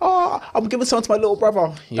there. Oh, I'm giving some to my little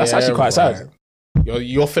brother. That's actually quite sad.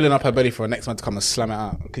 You're filling up her belly for her next man to come and slam it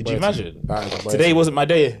out. Could you imagine? That is a boy. Today wasn't my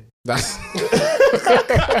day. That's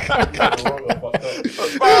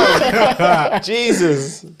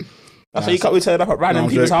Jesus. That's why you can't be turning up at random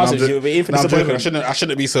people's houses. You'll be in for I'm joking. disappointment. I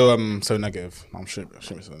shouldn't be so negative. I shouldn't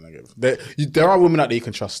be so negative. There are women out there you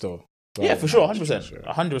can trust still. Yeah, for sure, 100%.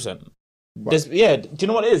 100%. Do you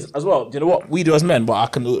know what it is as well? Do you know what we do as men? But I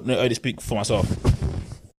can only speak for myself.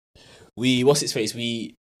 What's his face?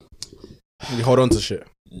 You hold on to shit.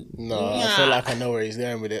 No, I feel like I know where he's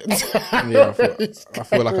going with it. Yeah, I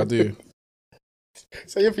feel like I do.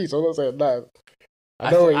 Say your piece. I'm not saying that.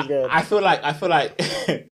 I know where he's going. I feel like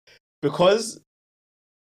because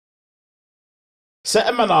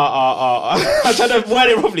certain men are I'm trying to word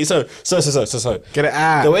it properly. So. Get it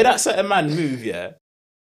out. The way that certain men move, yeah,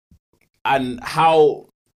 and how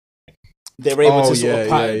they're able to sort of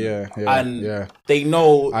pattern, and they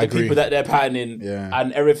know I the people agree. that they're patterning Yeah.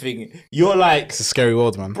 and everything. You're like, It's a scary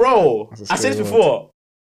world, man. bro, That's a I said this scary before.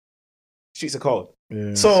 Streets are cold. Yeah,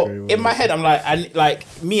 it's a So scary world. in my head, I'm like, and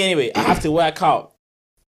like me anyway, I have to work out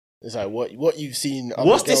It's like what you've seen other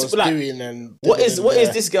What's this, girls like, doing and what is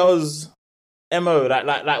this girl's MO?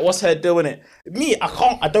 Like what's her doing it? Me,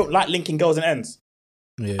 I don't like linking girls and ends.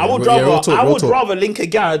 Yeah, I would real talk, I real would talk. rather link a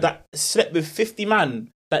guy that slept with 50 man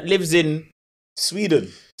that lives in Sweden.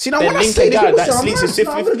 See now, Then when I link say a this, guy people that say I'm sleeps mad. with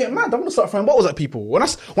Nah, I'm gonna get mad. I'm gonna start throwing bottles at people. When I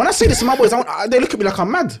say this to my boys, they look at me like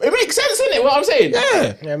I'm mad. It makes sense, isn't it? What I'm saying?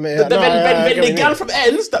 Yeah. Yeah, man, Then the girl girl from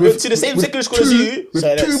ends that went to the same secondary school as you. With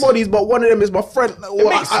So two that's- bodies, but one of them is my friend. Well,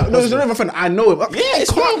 makes no, it's not even a friend. I know him. Yeah,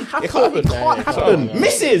 it's wrong. happen. It can't It happen. can't happen.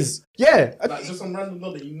 Mrs. Yeah, Like just some random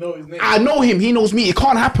number, you know his name. I know him. He knows me. It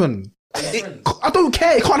can't happen. I don't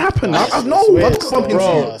care. It can't happen. I know. swear, I can't bump into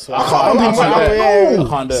bro, you. I swear. I can't bump into I you. can't- No. I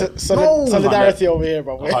can't do it. No. Solidarity over here,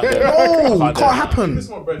 bro. I can't do it. No, I it can't can't happen. This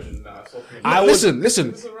one, brethren, nah, it's okay. I would Listen. It's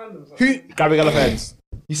a random. Who? grab a girl of ends.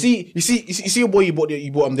 You see your boy you bought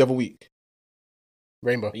him the other week.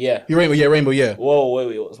 Rainbow. Yeah. You Rainbow, yeah. Whoa,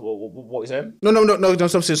 wait, what you saying? No.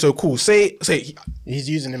 Something so cool. Say. He's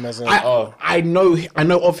using him as a. I know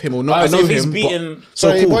of him or not. I so know if he's him. beaten- So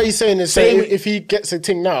So cool. what he's saying is, Say- say if he gets a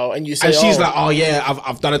thing now and you say, And she's like, oh yeah,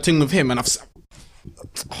 I've done a thing with him, and it's long,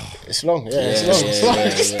 it's yeah, long, yeah, it's long. yeah,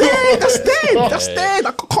 it's dead. That's dead.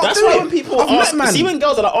 I can't That's do why it. when people I've met man. see when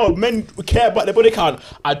girls are like, "Oh, men care about their body count."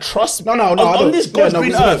 I trust. No, I on don't. this Yeah, God's no,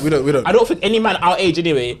 green we don't, earth. we don't. I don't think any man our age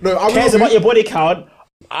anyway No, I cares will- about your body count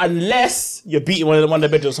unless you're beating one of the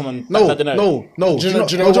bedrooms. Someone. No, I don't know. no. Do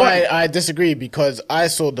you know why I disagree? Because I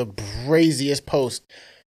saw the braziest post.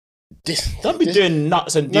 Don't be doing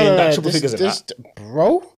nuts and doing that triple figures in that.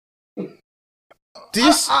 Bro.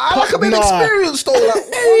 This I like a bit of nah, experience though. Like,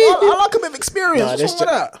 I like a bit of experience. Nah, What's this wrong with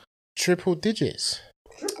that? triple digits.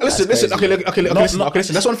 Listen. crazy. Okay, listen.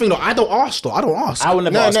 That's one thing though. I don't ask though. I don't ask. I would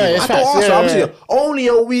never No, ask no, you. it's I facts. don't ask. Yeah, Obviously, yeah.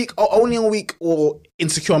 only a week or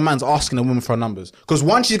insecure man's asking a woman for her numbers. Because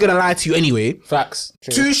one, she's gonna lie to you anyway. Facts.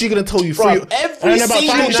 Two, she's gonna tell you Bro, three. every know about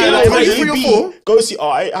single finding chick out, that like, you three or beat, four. go see. Oh,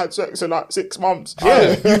 I ain't had sex in like 6 months.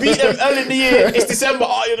 Yeah. You beat them early in the year. It's December.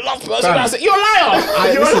 Oh, you're the last person. Fam. I said, you're a liar.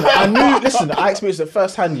 You're a liar. I experienced it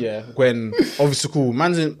firsthand, yeah, when obviously cool,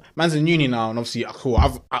 man's in uni now, and obviously cool.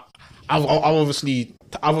 I've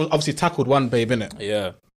obviously tackled one babe in it,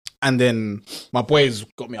 Yeah. and then my boys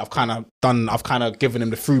got me. I've kind of given him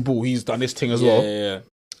the through ball. He's done this thing as well. Yeah.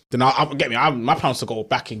 Then my plans to go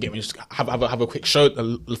back and get me just have a quick show,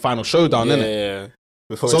 the final showdown, innit? Yeah.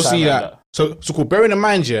 Before So we see time that. So cool. Bearing in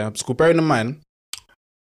mind,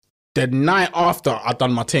 the night after I'd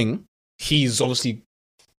done my thing, he's obviously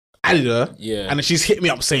added her. Yeah. And then she's hit me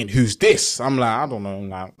up saying, "Who's this?" I'm like, I don't know. I'm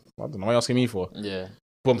like, I don't know. What you asking me for? Yeah.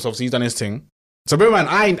 Boom. So obviously he's done his thing. So, bro, man,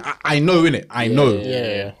 I know, innit? I know.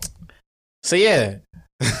 Yeah. So, yeah.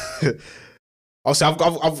 Obviously,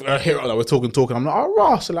 I've heard that we're talking. I'm like, oh,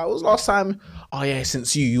 Ross. So, like, what was the last time? Oh, yeah,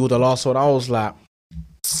 since you were the last one. I was like,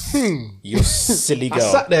 You silly I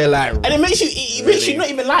girl. sat there like, And it makes you not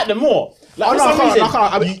even like them more. Like, oh, for no, some reason,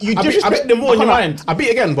 I can't. you disrespect them more in your mind. I beat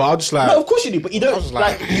again, but I'll just like. No, of course you do, but you don't was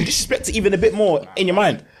like, like- you disrespect it even a bit more in your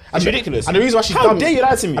mind. It's ridiculous. And the reason why she's How done dare you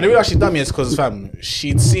lie to me? And the reason why she's done me is because, fam,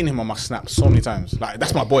 she'd seen him on my snap so many times. Like,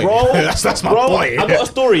 that's my boy. Bro, that's my bro, boy. I got a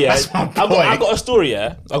story, yeah. That's my I boy. got a story,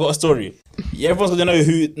 yeah. I got a story. Yeah, everyone's gonna know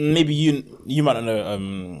who. Maybe you might not know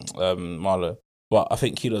Marlo, but I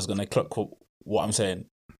think Kilo's gonna clock what I'm saying.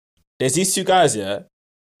 There's these two guys, yeah.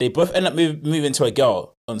 They both end up moving to a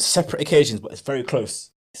girl on separate occasions, but it's very close.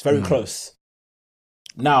 It's very close.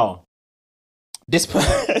 Now, this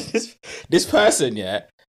person, yeah.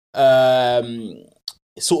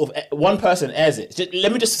 Sort of one person airs it.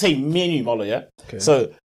 Let me just say me and you, Marlo, yeah. Okay.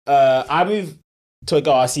 So I move to a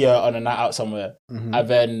girl. I see her on a night out somewhere, and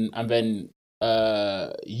then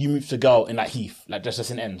you move to a girl in like Heath, like just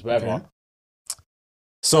in ends, wherever. Okay.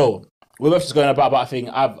 So we're both just going about a thing.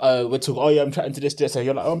 We're talking. Oh yeah, I'm chatting to this. And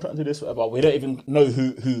you're like, oh, I'm chatting to this. Whatever. We don't even know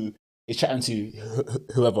who is chatting to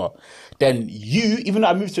whoever. Then you, even though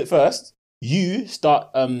I moved to it first, you start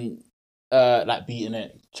like beating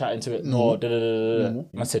it, chatting to it. No,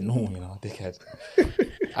 I said no, dickhead.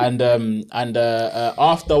 and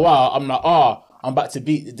after a while, I'm like, I'm about to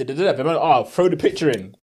beat. Throw the picture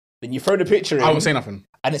in. Then you throw the picture in. I won't say nothing.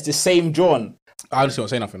 And it's the same John. I just won't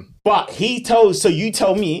say nothing. But so you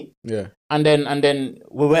tell me, Yeah. and then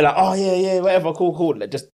we're like, oh yeah, whatever, cool. Like,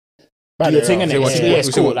 just do your thing, innit? What, Yeah, it's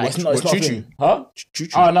cool. what, Like, it's not a choo-choo? thing. Huh?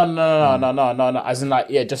 Choo-choo. Oh no. As in, like,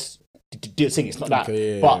 yeah, just do your thing. It's not that.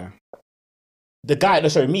 Okay, yeah, but yeah. the guy,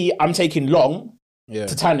 me, I'm taking long Yeah.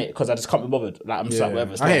 to tan it because I just can't be bothered. Like, I'm just like,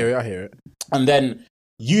 whatever. it's I not. hear it. And then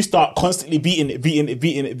you start constantly beating it, Yeah.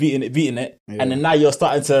 and then now you're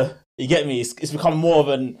starting to. You get me? It's become more of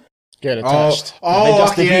an. Get attached. Than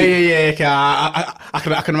just the yeah. Okay.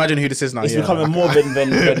 I can imagine who this is now. It's yeah. becoming more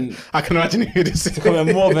than I can imagine who this is.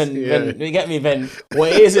 becoming more than you get me, than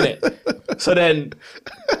what it is, isn't it? So then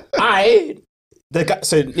I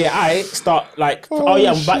start like, oh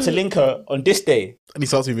yeah, I'm about to link her on this day. And he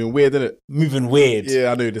starts moving weird, isn't it? Moving weird.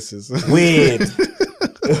 Yeah, I know who this is. Weird.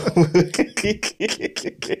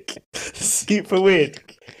 Super weird.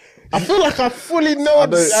 I feel like I fully know. I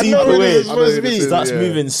know super who weird. this is supposed to I know who be. this Starts yeah.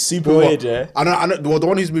 moving super weird, yeah. I know. Well, the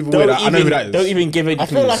one who's moving weird. I know who that is. Don't even give any clues.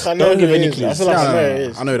 I feel like I know Don't who give it any is. clues. I feel like I know who it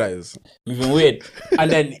is. I know who that is. Moving weird. And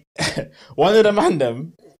then one of the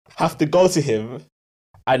mandem have to go to him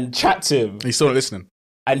and chat to him. He's still not listening.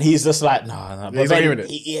 And he's just like, no. But He's not then hearing it.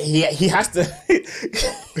 he has to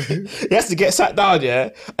he has to get sat down, yeah.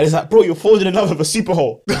 And it's like, bro, you're falling in love with a super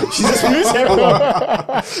hole. She just moves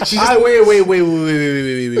everyone. She's wait.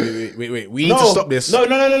 We need to stop this. No.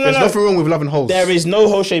 There's nothing wrong with loving holes. There is no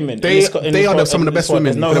hoe shaming. They are some of the best women.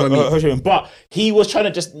 There's you know no what I mean? hoe shaming. But he was trying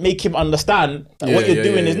to just make him understand that what you're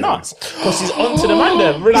doing is nuts. Because she's onto the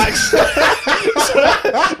mandem. Relax.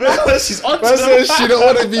 Because she's onto the mandem. She don't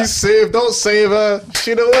want to be saved. Don't save her.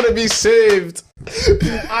 She don't want to be saved.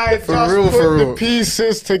 For real.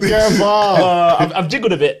 Pieces together. I've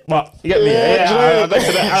jiggled a bit, but you get me. Yeah, back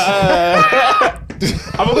to that.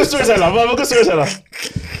 I'm a good storyteller.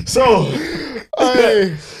 So,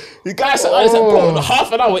 Hey. the guy said, I was like, bro,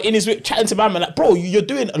 half an hour in his whip chatting to my man, like, bro, you're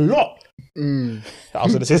doing a lot. I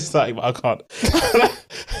was gonna say something, but I can't.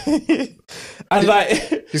 And like,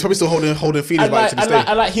 He's probably still holding feelings and about it to this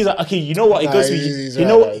day. like, he's like, okay, you know what? He goes, he's you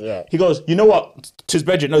know right, what? right. He goes, you know what? To his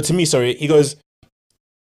brethren, no, to me, sorry. He goes,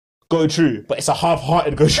 go true, but it's a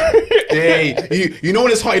half-hearted go true. Hey, you know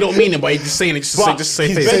when it's hot, you don't mean it, but you're just saying it. But Just say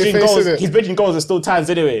his face. face, innit? his bedroom goals are still tans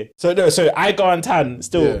anyway. So I go on tan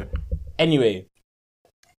still Yeah. anyway.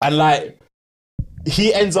 And like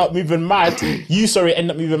he ends up moving mad. You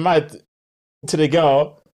end up moving mad to the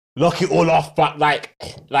girl, lock it all off, but like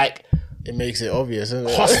It makes it obvious, isn't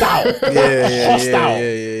it? hostile. Hostile.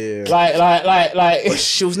 Yeah. Like But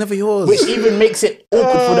she was never yours. which even makes it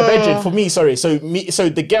awkward for the bedroom for me. Sorry. So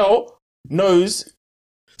the girl knows.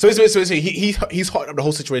 So he's hotting up the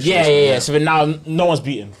whole situation. Yeah. So then now no one's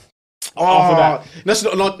beaten. Oh, After that. that's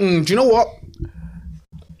not. Do you know what?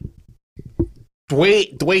 The way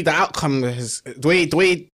the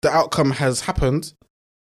outcome has happened,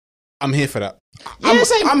 I'm here for that. Yeah,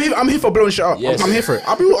 same. I'm here for blowing shit up. Yes. I'm here for it.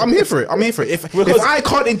 I'm here for it. I'm here for it. If I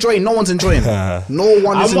can't enjoy it, no one's enjoying. No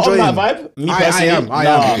one is I'm not enjoying. on that vibe. Me personally,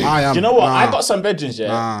 I am. Do you know what? Nah. I got some bedrooms,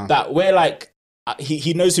 that we're like,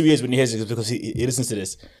 he knows who he is when he hears this because he listens to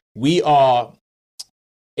this. We are.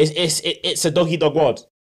 It's a doggy dog world.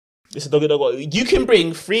 It's a doggy dog world. You can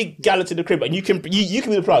bring 3 gallons to the crib, and you can be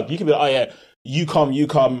the plug. You can be like, oh yeah, you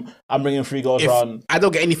come. I'm bringing 3 girls around. I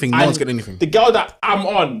don't get anything. No one's getting anything. The girl that I'm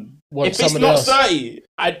on, if it's not 30,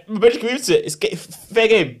 my bedroom can move to it. It's fair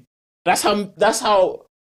game. That's how.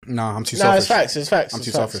 Nah, I'm too No, selfish. it's facts. I'm too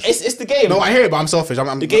selfish. It's the game. No, I hear it, but I'm selfish.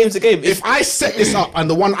 The game's the game. If I set this up and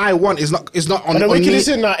the one I want is not on, But on we can me,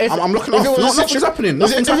 listen now. I'm looking off. Nothing's happening.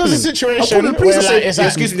 Nothing's If it was happening. a situation I'll call the police where, and say, like, it's yeah, like-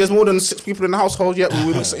 excuse me, there's more than 6 people in the household. Yeah,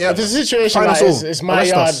 If it's a situation Find like us all. it's my Arrest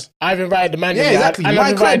yard, us. I've invited the man Yeah, in the yard, exactly. and My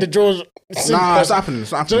I've invited crib. the Jaws. Nah, it's happening.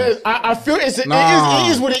 It's not So happening. I feel it Nah.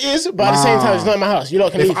 is what it is, but at the same time, it's not in my house. You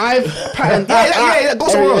lot can If leave. I've patterned, yeah, go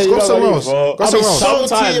somewhere else. Go somewhere else. Well, Go I mean, somewhere else.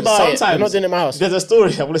 so tea about it. You're not doing it in my house. There's a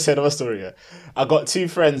story. I want to say another story. Yeah. I got 2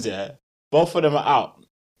 friends. Yeah, both of them are out.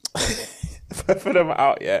 Both of them are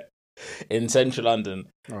out. Yeah, in central London.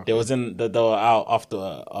 Oh. They were out after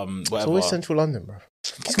whatever. It's always central London, bro.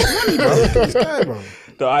 This guy, bro.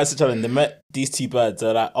 The I used to tell them they met these 2 birds.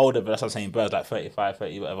 They're like older, but that's what I'm saying. Birds like 35,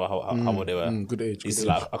 30, whatever. How old they were. Good age. This good is age.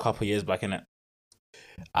 like a couple of years back in it.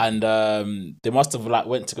 And they must have like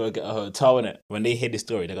went to go get a hotel in it. When they hear this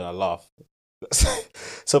story, they're gonna laugh.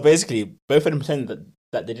 So basically, both of them pretend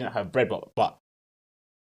that they didn't have bread, but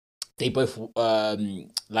they both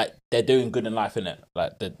like they're doing good in life,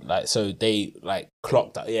 innit? So they like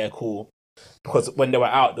clocked that, yeah, cool. Because when they were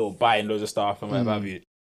out, they were buying loads of stuff and whatever have you.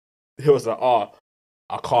 He was like, oh,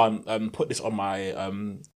 I can't put this on my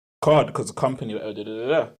card because the company.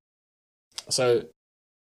 So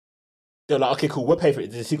they're like, okay, cool, we'll pay for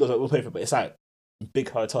it. The goes like, we'll pay for it, but it's like a big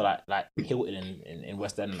hotel, like Hilton in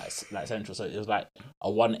West End, like Central. So it was like a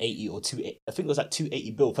 180 or 280. I think it was like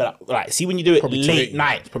 280 bill for that. Like, see when you do it Probably late 280.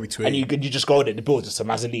 night, It's probably and 280. you just go there, the bill's just a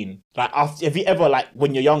Mazzoline. Like, have you ever like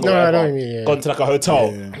when you're younger, No, I whatever, know what you mean, yeah. gone to like a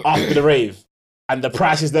hotel Yeah. after the rave, and the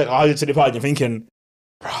price is like 120 pounds, you're thinking,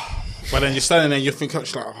 But then you're standing there and you think, like,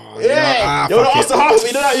 oh, yeah, you you know, don't ask the half.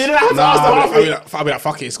 You don't have to ask the half. I'll be like,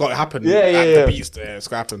 fuck it, it's got to happen. Yeah, At yeah. The beats there, it's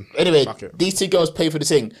got to happen. Anyway, Fuck it. these 2 girls pay for the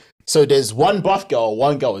thing. So there's one buff girl,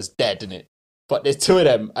 one girl is dead in it. But there's 2 of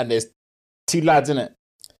them, and there's 2 lads in it.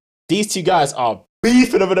 These 2 guys are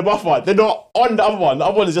beefing over the buff one. They're not on the other one. The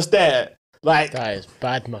other one is just there. Like, That is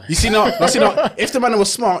bad, man. You see now, if the man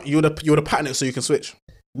was smart, you would have patterned it so you can switch.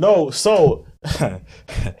 no, so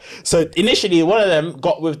initially one of them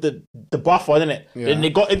got with the buff one, innit? Yeah. Then they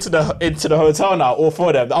got into the hotel now, all 4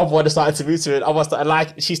 of them. The other one started to move to it. The other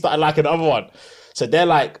one she started liking the other one. So they're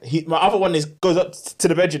like, my other one goes up to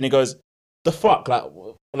the bedroom and he goes, the fuck?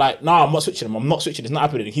 Like, nah, I'm not switching him. I'm not switching. It's not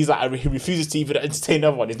happening. He's like, he refuses to even entertain the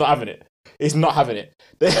other one. He's not having it. He's not having it.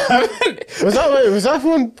 Was that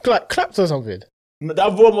one like clapped or something? The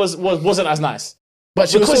other one wasn't as nice. But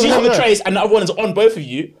she was Because still you have the there. trace and the other one is on both of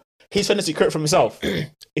you, he's trying to secret from himself.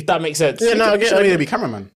 If that makes sense. Yeah, no, I You get should it. only be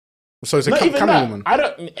cameraman. So it's a Not even camera that. woman. I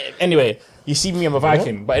don't. Anyway, you see me, I'm a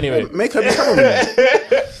Viking. But anyway, Make her be cameraman.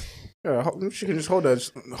 Yeah, she can just hold a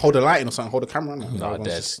lighting or something, hold a camera. On her. no, Everyone's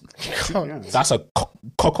there's just- that's a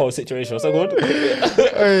cockhole situation. What's that good?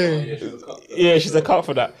 Yeah, she's a cock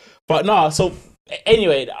for that. But no, so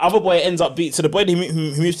anyway, the other boy ends up so the boy who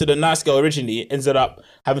moved to the nice girl originally ended up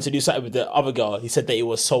having to do something with the other girl. He said that it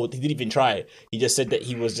was sold. He didn't even try. He just said that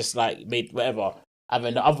he was just like made whatever. And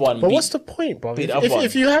then the other one. But what's the point, bro? beat the other one.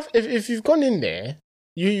 If you've gone in there,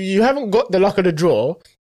 you haven't got the luck of the draw.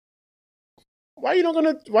 Why are you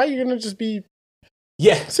gonna just be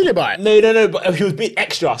Yeah. silly about it? No, but he was being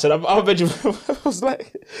extra. So the other bedroom was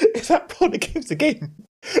like, is that bro, the game's the game?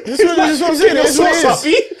 This is what I'm saying. This is what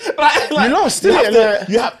it is. Like, You lost, you didn't have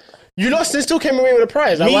you? to, You lost and still came away with a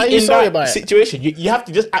prize. Like, me why are you in sorry that about it? situation, you have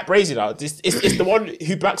to just act brazen now. It's the one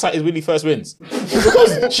who backs out his Willie first wins.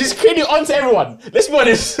 Because she's clearly onto everyone. Let's be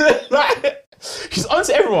honest. Like, she's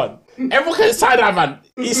onto everyone. Everyone can side eye, man.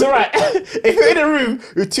 It's alright. If you're in a room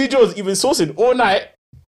with 2 jaws, you've been sourcing all night.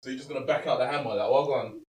 So you're just gonna back out the hammer, like, well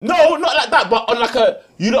gone. No, not like that, but on like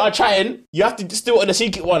you lot are trying, you have to just do it on a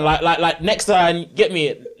secret one, like next time, get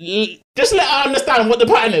me, just let her understand what the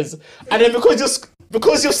pattern is. And then because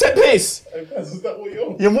you're set pace, Is that what you're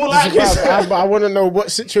on? you're more likely I want to know what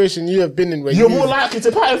situation you have been in where you're more likely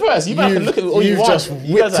to pattern first. You might have to look at it all you you've want. just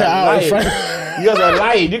You whipped guys it are out in lying. front. You guys are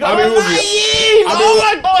lying. You guys are lying.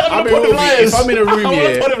 Oh my god! I'll be real with you. If I'm in a room, I'm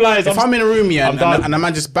yeah. put him lies. If I'm in a room, yeah, I'm done. and the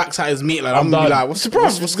man just backs out his meat, like I'm gonna done. be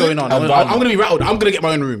like, what's going on? I'm I'm done. gonna be rattled. I'm gonna get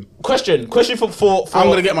my own room. Question for I'm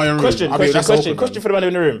gonna get my own room. Question I'll be- that's awkward, for the man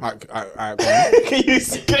in the room. Alright, go on. Can you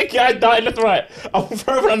click your eye down left or right? I'm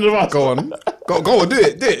throwing under the bus. Go on, go on, do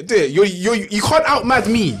it. You can't out mad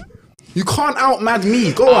me. You can't out mad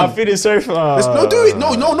me. Go on. I'm feeling sorry for. No, do it.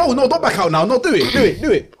 No, don't back out now. No, do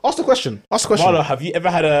it. Ask the question. Marlo, have you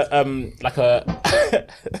ever had a like a?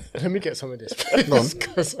 Let me get some of this. Go on.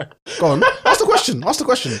 Go on. Ask the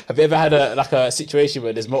question. Have you ever had a situation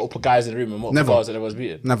where there's multiple guys in the room and multiple Never. girls and everyone's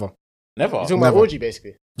beaten? Never. Never. Talking about orgy,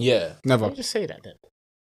 basically. Yeah. Never. Why just say that then?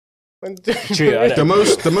 True. I The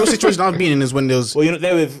most situation I've been in is when there was. Well, you're not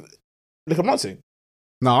there with. Look, I'm not saying.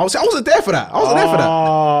 No, I wasn't there for that. I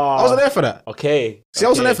wasn't there for that. Okay. See, I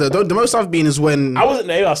wasn't there for that. The most I've been is when. I wasn't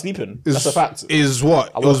there. I was sleeping. That's a fact. Is what?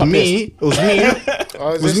 It woke was up me. It was me.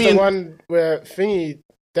 Oh, is Was this me the and- one where Thingy,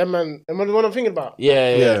 that man, am I the one I'm thinking about?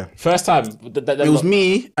 Yeah. First time. It was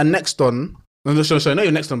me and next Don. No, sorry, not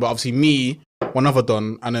your next Don, but obviously me, one other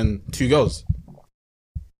Don, and then two girls.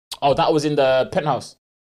 Oh, that was in the penthouse.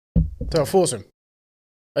 To a foursome.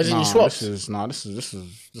 As in you Nah, swapped. this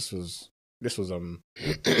was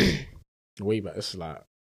way back. This is like.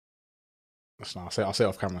 I'll say it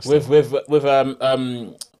off camera. still. With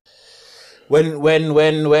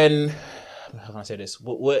when how can I say this?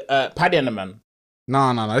 Paddy and the man.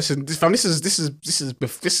 No. This is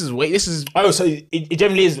Oh, so it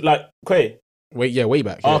generally is like Quay. way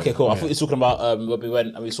back. Oh, yeah. okay, cool. I Yeah. thought you were talking about when we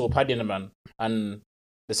went and we saw Paddy and the man, and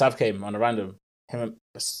the Sav came on a random. Him and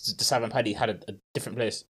the Sav and Paddy had a different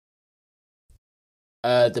place.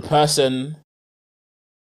 The person.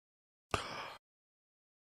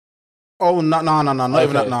 Oh no! Not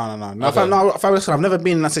even Okay. that. No. Okay. I've never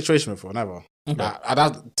been in that situation before. Never. Okay.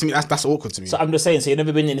 To me, that's awkward to me. So I'm just saying. So you've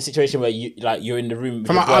never been in a situation where you're in the room.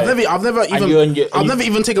 With your I've boy, never and you and your- I've never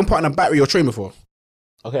even taken part in a battery or train before.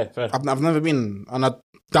 Okay, fair. I've never been, and I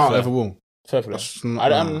doubt I Fair. ever will. Fair play. That's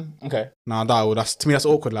not- Okay. Nah, that's to me that's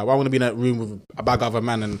awkward. Like, why want to be in a room with a bag of a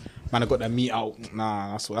man and man have got their meat out?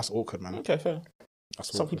 Nah, that's awkward, man. Okay, fair. That's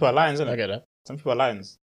Some awkward. people are lions, isn't I it? get that. Some people are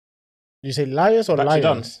lions. You say liars or Battery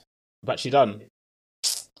done. lions? But she done.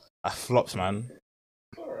 I flopped, man.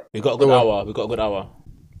 We got a good hour.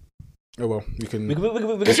 Oh well, you can. We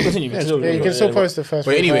can still continue. Yeah, you can still post the first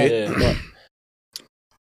But one. anyway, Yeah.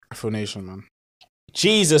 Afro Nation, man.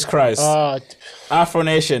 Jesus Christ. Afro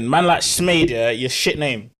Nation. Man like Smade, yeah, your shit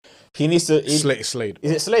name. He needs to. Slade.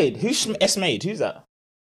 Is it Slade? Who's S Made? Who's that?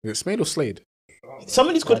 Is it Smade or Slade?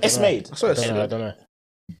 Somebody's called S Made. I swear it's I Slade. don't know.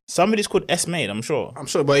 Somebody's called S Made, I'm sure. I'm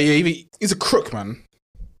sure, but yeah, he's a crook, man.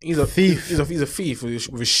 He's a thief. He's a thief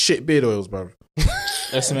with his shit beard oils, bro.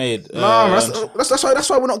 S Made. Nah, that's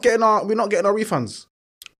why we're not getting our refunds.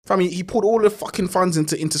 Fam, he poured all the fucking funds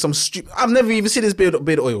into some stupid. I've never even seen his beard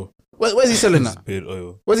oil. Where's he selling that? Beard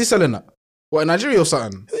oil. Where's he selling that? What, in Nigeria or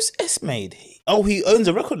something? Who's S Made? Oh, he owns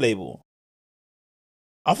a record label.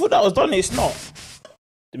 I thought that was done. It's not.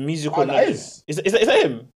 The musical. that is. Is that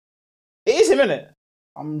him? It is him, isn't it?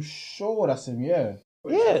 I'm sure that's him. Yeah.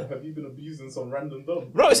 Yeah. Have you been abusing some random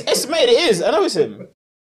dog? Bro, it's S Made. It is. I know it's him.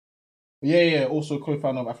 Yeah. Also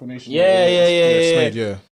co-founder of Afro Nation. Yeah. Slade,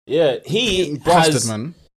 yeah. Yeah, he Bastard, has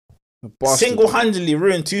man. A bastard. single-handedly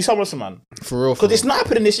ruined 2 summers, man. For real. Because it's not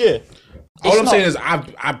happening this year. All It's I'm not. saying is,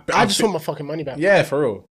 I just want my fucking money back. yeah, for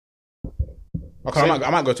real. Okay, I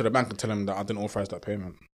might go to the bank and tell him that I didn't authorize that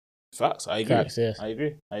payment. Facts. I agree. Facts, yes. I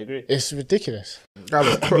agree. It's ridiculous.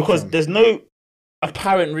 Because there's no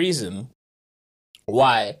apparent reason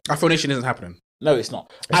why. Afro Nation isn't happening. No, it's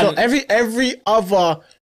not. It's not every other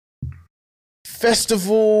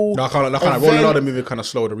festival. No, I can't. Event- Rolling Loud movie kind of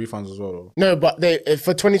slowed the refunds as well. Though. No, but they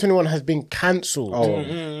for 2021 has been cancelled.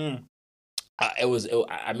 Oh,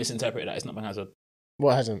 I misinterpreted that. It's not been cancelled.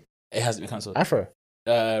 What hasn't? It hasn't been cancelled. Afro.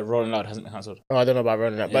 Rolling Loud hasn't been cancelled. Oh, I don't know about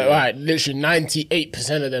running that, but Yeah. right, literally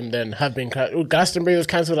 98% of them then have been cancelled. Glastonbury was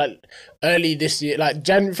cancelled like early this year, like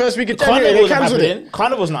first week of January. Carnival They wasn't cancelled it. happening.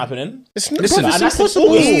 Carnival's not happening. It's listen, it's and that's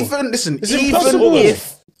impossible. impossible. It's even impossible.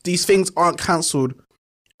 if these things aren't cancelled,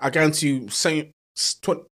 I guarantee you, I'll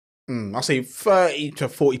say 30 to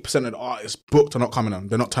 40% of the artists booked are not coming on.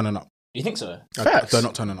 They're not turning up. You think so? Facts. They're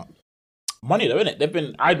not turning up. Money though, innit? They've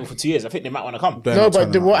been idle for 2 years. I think they might want to come. They're No, not but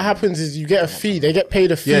turning what up. happens is you get a fee. They get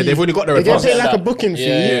paid a fee. Yeah, they've already got their They get advance. paid like a Yeah. booking fee,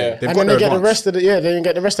 Yeah. They've and got then they their get the advance. rest of the they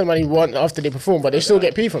get the rest of the money one after they perform, but they still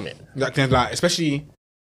get paid from it. Like, especially,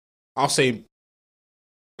 I'll say,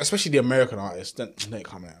 especially the American artists, they're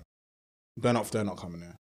coming out. They're not coming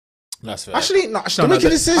there. That's fair. Actually, no. The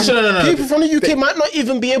wickedest is people from the UK might not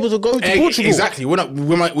even be able to go to Portugal. Exactly. We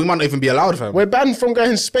might not even be allowed, fam. We're banned from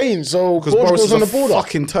going to Spain, so Because Portugal's Boris is on the a border.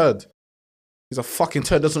 fucking turd. He's a fucking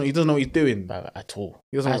turd. He doesn't know what he's doing. At all.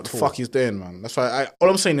 He doesn't know what the fuck he's doing, man. That's why. All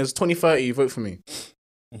I'm saying is 2030. Vote for me.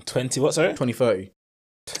 20 what, sorry? 2030.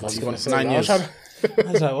 I was gonna say, 9 years. I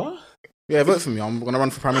was like, what? Yeah, vote for me. I'm gonna run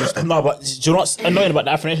for prime minister. No, but do you know what's annoying about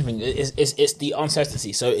the affirmation thing? It's the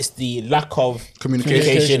uncertainty. So it's the lack of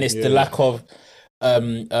communication. It's the lack of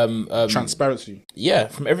Transparency. yeah,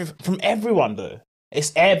 from everyone though.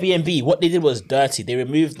 It's Airbnb. What they did was dirty. They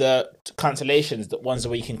removed the cancellations, the ones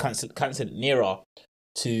where you can cancel nearer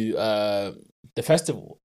to the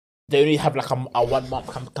festival. They only have like a 1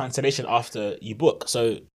 month cancellation after you book.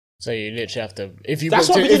 So you literally have to. If you That's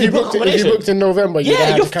booked what it, we did, if you book booked it, if you accommodation. booked in November, you yeah,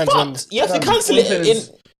 have you're to cancel. fucked. You have to cancel it in.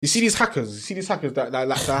 You see these hackers.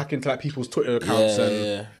 that hack into like people's Twitter accounts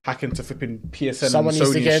Yeah. hack into flipping PSN. Someone and needs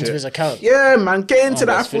Sony to and get into shit. his account. Yeah, man, get into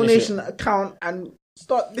the let's Afro finish Nation account and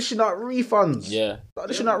start dishing out refunds. Yeah. Start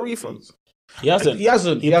dishing out refunds. He hasn't. He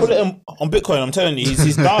hasn't. He put it on Bitcoin. I'm telling you,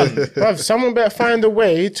 he's done. Bruv, someone better find a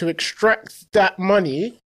way to extract that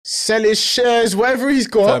money, sell his shares, whatever he's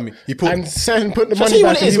got, Tell me. He put- and put the Shall I money tell you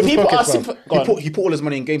what back it is? in When people's people pockets. ask him, bruv. He put all his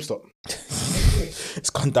money in GameStop. it's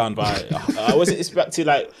gone down by. It's back to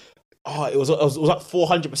like. Oh, it was up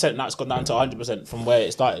 400%. Now it's gone down to 100% from where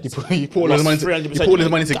it started. He put all his money. He put all his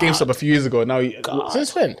money into God. GameStop a few years ago. Now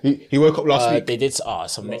Since when? he woke up last week. They did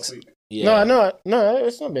some next. Yeah, No,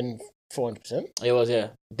 it's not been 400%. it was. Yeah,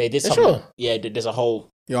 they did You something. sure? Yeah, there's a whole.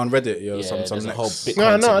 You're on Reddit. Yeah, Some there's a next. whole Bitcoin. No,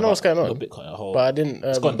 I thing know about- what's going on. a Bitcoin, a whole. But I didn't.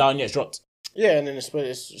 It's gone down. Yeah, it's dropped. Yeah, and then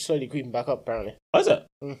it's slowly creeping back up. Apparently, Oh, is it?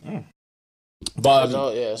 Mm. But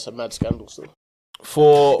it's a mad scandal still.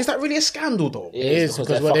 for Is that really a scandal though? It is because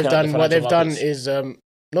they're what they've fucking up done. the What they've financial done markets. is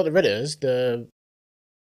not the Redditors,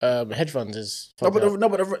 the hedge funds is. No, fucked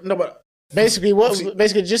up. but Basically,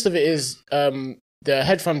 Obviously- the gist of it is the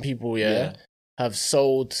hedge fund people have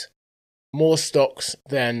sold more stocks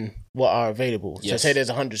than what are available. Yes. So say there's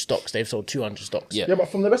 100 stocks, they've sold 200 stocks. Yeah. yeah, but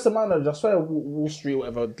from the best of my knowledge, I swear Wall Street,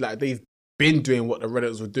 whatever, like they've been doing what the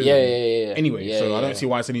Redditors were doing. yeah. Anyway, Yeah, so I yeah. don't see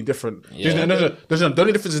why it's any different. Yeah. The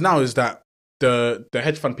only difference is now is that the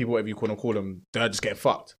hedge fund people, whatever you want to call them, they're just getting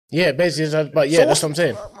fucked. Yeah, basically, but yeah, So that's what I'm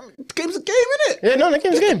saying. The game's a game, innit? Yeah, no, the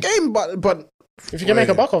game's a game. Game, but If you can make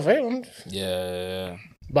a buck off it. Yeah,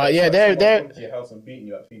 But yeah, Someone they're come to your house and beating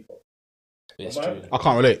you at FIFA. it's Am I? true. I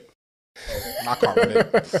can't relate. I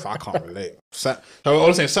can't relate. So all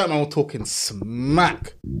I'm saying, certain man were talking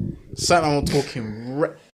smack. Certain man were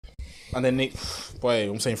talking and then I'm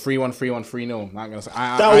saying 3-1, 3-1, 3-0. I'm not gonna say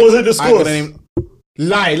That wasn't the score.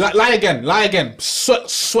 Lie again.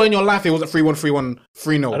 Swear in your life it wasn't 3-1, 3-1,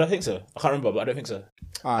 3-0. I don't think so. I can't remember, but I don't think so.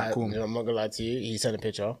 Alright, cool. You know, I'm not gonna lie to you. He sent a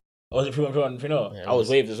picture. Was it 3-1, 3-0? Yeah, I was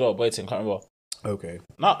waved as well. Waiting, can't remember. Okay.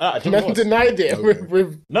 No, I think it Man was. denied it Okay.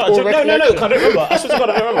 with No, poor I don't remember. I swear to God,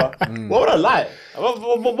 I don't remember. Mm. What would I lie? What have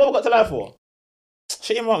I got to lie for?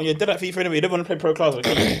 Shit your mum, you're dead at FIFA anyway. You don't want to play pro class.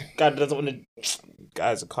 God doesn't want to.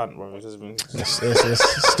 Guys, I can't, bro.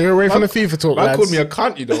 Stay away from the FIFA talk, Man lads. called me a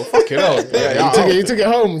cunt, you know. Fuck it out. He took it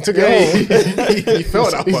home. He took it home. He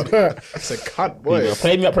felt that one. That's a cunt, boy.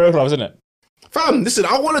 Play me at pro clubs, isn't it? Fam, listen,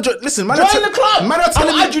 I want to join. Listen, man. Join the club. Man, are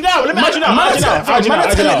telling I'll me. add you now. Let me add you now. Man, Add you now. Add you now.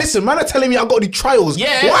 Add you now. listen, man, are telling me I got to do trials.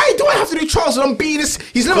 Yeah. Why do I have to do trials when I'm beating this?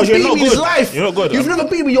 He's never 'Cause you're beat not me in his good. life. You're not good. You've never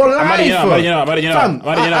beat me in your life. I'm adding you now. I'm adding you now. I'm adding you now. Fam, I'm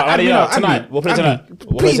adding you now. I'm adding you now. Tonight. We'll play tonight. We'll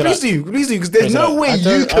play Please tonight. do, because there's Play no tonight. way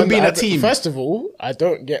you can be in a team. First of all, I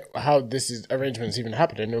don't get how this is arrangements even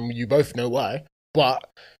happening, and you both know why. But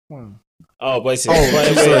Oh, wait.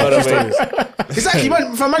 Exactly,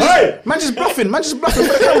 man. Man just bluffing. Man just bluffing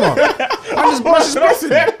for the camera.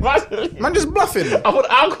 Man just bluffing. I put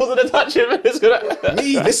ankles on the touch him. It's gonna.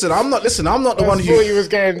 Me, listen, I'm not the one I who. thought he was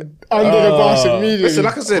going under the bus immediately. Listen,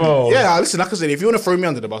 like I said, Bro. if you want to throw me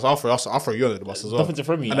under the bus, I'll throw you under the bus as well. Nothing to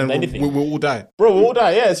throw me and under then anything. we'll all die. Bro, we'll all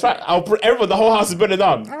die. Yeah, it's right. I'll put everyone. The whole house is burning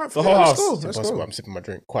down. The whole house. Let's Possible. go. I'm sipping my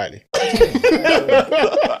drink quietly.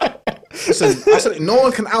 Listen, I said no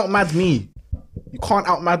one can outmad me. You can't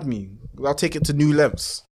outmad me. I'll take it to new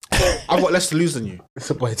levels. I've got less to lose than you. It's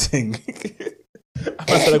a boy thing.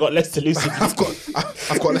 I said I got less to lose. I've got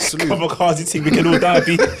less to lose. Come on, cars, you think we can all die?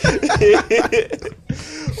 B?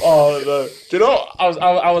 Oh no! Do you know what? I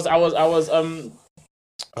was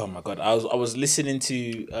oh my god! I was listening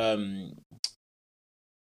to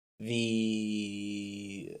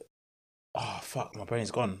the fuck, my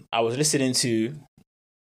brain's gone. I was listening to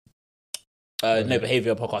No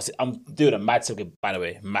Behavior podcast. I'm doing a mad segue, by the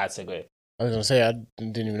way. Mad segue. I was gonna say I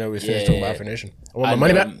didn't even know we was finished Yeah, talking yeah. about Afro Nation. I want my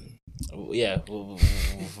money back. Yeah, we'll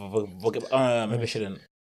get, maybe I shouldn't.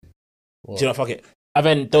 What? Do you know, fuck it. And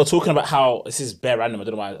then they were talking about how this is bare random. I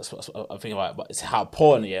don't know why that's what I'm thinking about, it, but it's how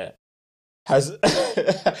porn, has.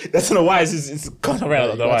 I don't know why it's kind of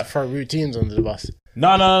random. I don't know why. Throw routines under the bus.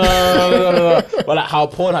 No. But like how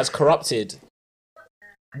porn has corrupted.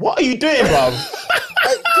 What are you doing, bro?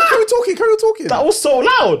 Carry on talking. That was so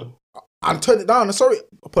loud. I'm turning it down. Sorry.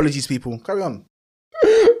 Apologies, people. Carry on.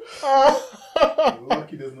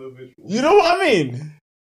 Lucky there's no visual. You know what I mean?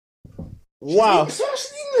 Wow. It's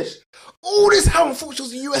actually English. Oh, this how I thought she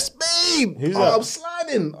was a US babe. Who's oh, that? I'm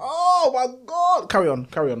sliding. Oh my god. Carry on.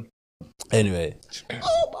 Anyway.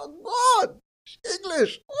 Oh my god.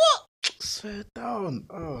 English. What? Swear down.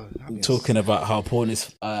 Oh, Talking about how porn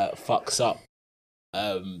is fucks up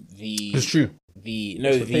It's true.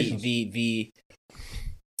 the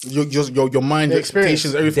Your mind, The your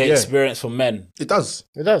expectations, everything. Yeah. experience for men. It does.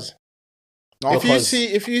 It does. No, If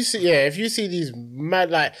you see these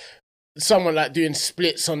mad like someone like doing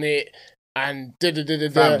splits on it and Fam, and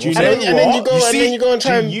do you then know you go what? and then you go and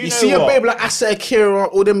try and You see a babe like Asa Akira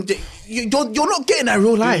or them. You're not getting that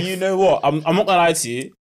real life. You know what? I'm not gonna lie to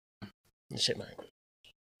you. shit, man.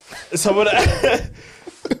 Some of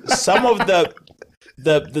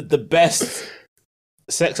the best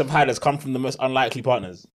sex I've had has come from the most unlikely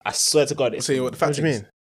partners. I swear to God. So what the What fact do you is? mean?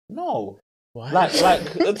 No. What? Like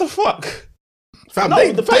what the fuck? Fam, No,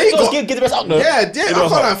 they the fact got. girls get the best out though. Yeah, I They can't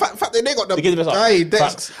got lie. Fact, they got the. They get the best out. Aye,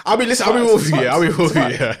 Facts. I'll be listen. I'll be with you. Yeah, I'll be with you.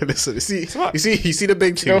 Yeah, listen. You see the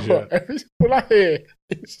big You know things. Yeah. what?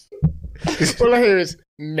 All I hear is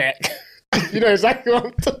neck. You know exactly what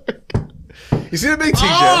I'm talking. You see the big things.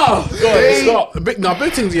 Oh, Yeah. God, stop.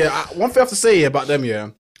 Big things. Yeah. One thing I have to say about them. Yeah,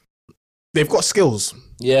 they've got skills.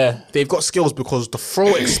 Yeah. They've got skills because the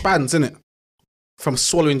throat expands, innit? From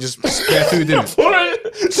swallowing just bare food, innit?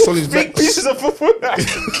 Swallowing Big pieces of food.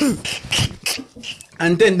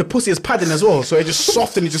 And then the pussy is padding as well, so it just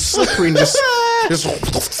soft and it's just slippery and just.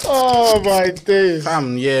 Oh my days.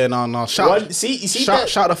 Yeah, no. Shout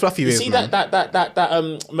the fluffy You babes, see man.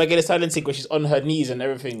 that Megan Thee Stallion thing where she's on her knees and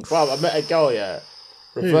everything, bro. I met a girl,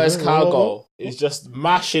 reverse cowgirl is just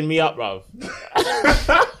mashing me up, bro.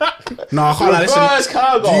 No, I can't lie, listen. Reverse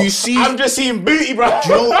cowgirl. Do you see? I'm just seeing booty, bro.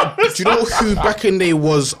 Do you know who back in the day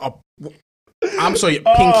was a? I'm sorry,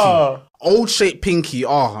 Pinky. Oh. Old shape Pinky.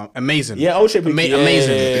 Oh, amazing. Yeah, old shape Pinky.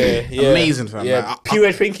 Amazing. Yeah. Amazing, fam. Yeah, Like,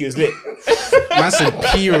 P-Red Pinky was lit. Man said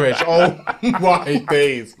peerage. Oh my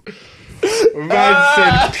days. Man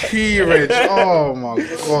said peerage. Oh my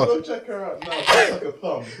god. Go check her out now. She's like a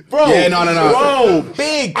thumb. Bro. Yeah, no. Bro,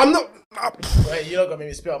 big. I'm not. Wait, you're not gonna make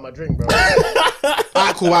me spit out my drink, bro.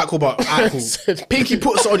 Alright, cool. Pinky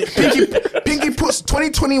puts on. Pinky puts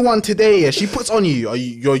 2021 today. Yeah, she puts on you.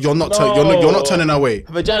 You're not. You're not turning away.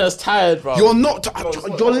 Her vagina's tired, bro. You're not.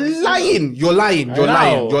 You're lying. You're lying. You're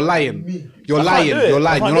lying. You're lying. You're lying. do it. You're I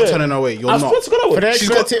lying. can't You're not do it. turning away. You're I not. swear to God, I would. For the, She's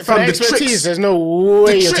got- for fam, the the expertise, tricks. there's no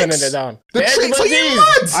way you're tricks. turning it down. The tricks are you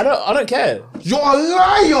mad? I don't care. You're a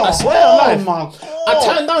liar. I swear on life. my god. I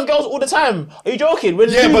turn down girls all the time. Are you joking? When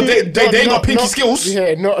Yeah, but they ain't Not- got pinky not- skills.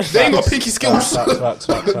 Yeah, not. They ain't got pinky skills. Facts.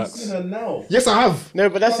 Seen her now. Yes, I have. No,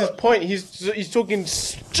 but that's his point. He's talking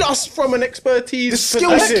just from an expertise. The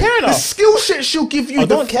skills, don't care the enough. skill shit she'll give you. I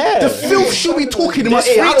don't care. The filth she'll be talking in my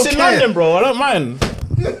There's ear. I freaks don't in care. London, bro. I don't mind.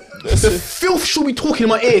 The filth she'll be talking in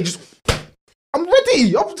my ear. Just, I'm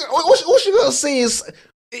ready. All she gotta say is,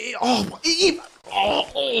 I'm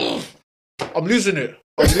losing it.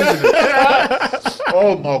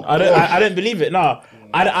 Oh my god. I don't believe it. No,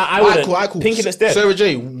 I wouldn't. Cool. Pinky looks dead. Sarah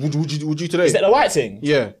J, would you today? Is that the white thing?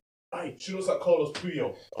 Yeah. Aye, she looks like Carlos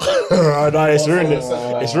Puyo. No, it's ruined it.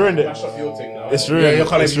 It's ruined it. Mash up your thing now. It's Yeah,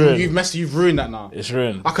 ruined. It's ruined. you've ruined that now. It's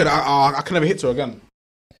ruined. I can never hit her again.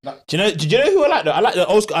 Do you know who I like though? I like the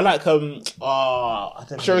old school. I like I don't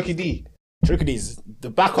know. Cherokee D. Cherokee D's. The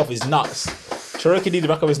back off is nuts. Cherokee D. The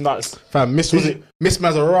back off is nuts. Fam, Miss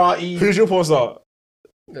Maserati. Who's your porn star?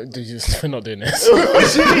 Dude, we're not doing this. You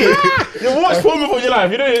watch porn before your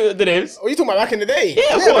life. You know the names. Are you talking about back in the day?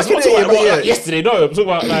 Yeah, of course. I'm not back in the talking day, about but yeah. like yesterday. No, I'm talking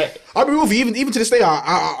about like. I'll be with you. Even to this day,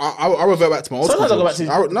 I revert back to my old Sometimes I go back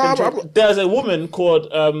school. to. There's a woman called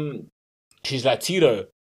she's like Tito.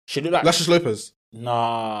 She looked like Luscious Lopez.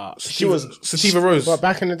 nah. She was Sativa Rose. But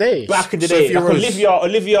back in the day. back in the day. Sophia Like Rose.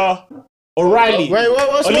 Olivia O'Reilly. Wait,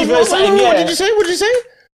 what Olivia Satin, what yeah. did you say? What did you say?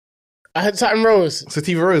 I had Satin Rose.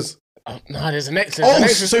 Sativa Rose. Oh, no, there's a next. Oh,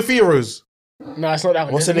 Sophia Rose. No, it's not that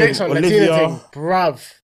one. What's There's her the next name? one. Olivia- Latina thing.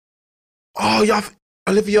 Bruv. Oh yeah,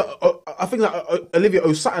 Olivia. I think that Olivia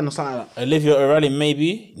O'Satin or something like that. Olivia O'Reilly,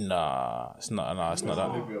 maybe. Nah, it's not. Nah, it's not that.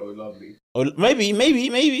 Oh, lovely. Or maybe.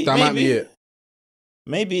 That might be it.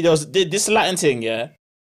 Maybe there was this Latin thing, yeah.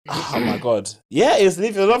 Oh my god. Yeah, it's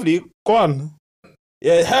Olivia Lovely. Go on.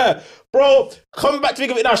 Yeah, her. Bro, coming back to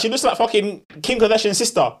think of it now, she looks like fucking Kim Kardashian's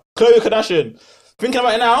sister, Khloe Kardashian. Thinking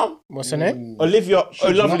about it now, What's her name? Olivia,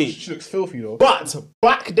 lovely. She looks filthy though. But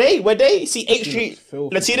back day, where they see 8th Street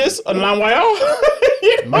filthy. Latinas on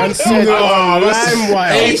LimeWire. Man said,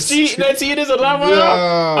 LimeWire. 8th Street Latinas on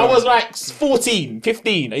LimeWire. I was like 14,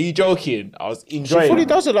 15. Are you joking? I was She enjoying fully it.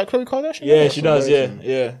 does it like Khloe Kardashian. Yeah, she does.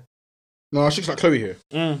 Yeah. No, she looks like Chloe here.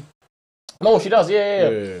 No, she does.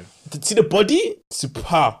 Yeah. See the body?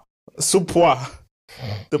 Super.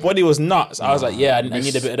 The body was nuts. I was like, yeah, I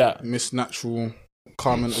need a bit of that. Miss Natural,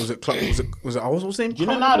 Carmen. Was it? What's his name? You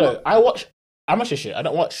know now though, I watch amateur shit. I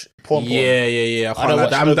don't watch porn. Yeah. I can't. don't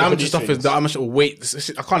Like, watch the local amateur stuff is productions. the amateur.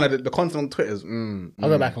 Wait, I can't. Like, the content on Twitter is. I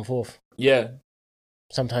go back and forth. Yeah.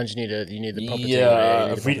 Sometimes you need the proper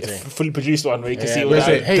Yeah, thing. Yeah, fully produced one where you can Yeah, see all where's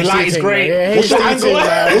that. it? The light is thing, great. yeah, What's your HD thing,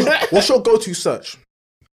 angle? man. What's your go-to search?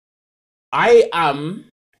 I am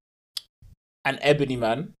an ebony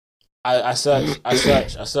man. I search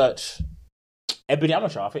ebony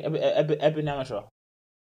amateur. I think ebony amateur.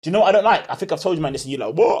 Do you know what I don't like? I think I've told you, man, this, and you're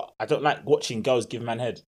like, what? I don't like watching girls give man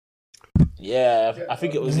head. Yeah, I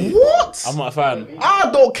think it was it. What? I'm not a fan. I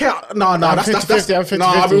don't care. No, that's 50-50, I'm 50-50. no.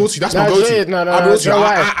 I'll be real to you. That's my No, go-to. say it. No, I'll be real to you. no,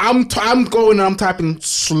 why? I'm going and I'm typing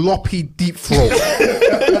sloppy deep throat.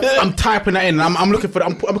 I'm typing that in. And I'm looking for the,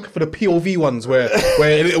 I'm looking for the POV ones where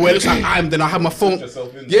it looks like then I have my phone.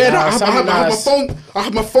 Yeah, no, I have my phone. I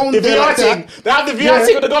have my phone. The there VR like that. thing. They have the VR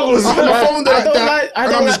thing with the goggles. I have my phone there I like don't that. like- I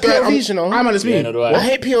and don't I'm like just going. POVs, you know. I'm it's me. Yeah, no, do I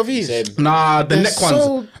hate POVs. Same. Nah, the They're neck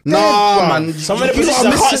so ones. dead, Nah, bruv. man. Some of the You positions are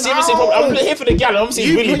I can't missing see missing. out. I'm here for the gal. I'm seeing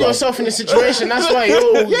You really, put bro. yourself in a situation. That's why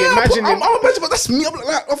you're Yeah, imagining. I'm imagining, but that's me. I'm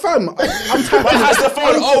like, oh, fam. I'm typing. Man has the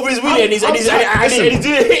phone over his willy and he's doing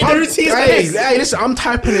the routines. Hey, listen, I'm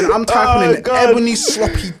typing in God. ebony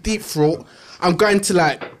sloppy deep throat. I'm going to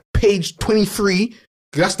like page 23.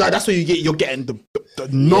 That's where you're getting the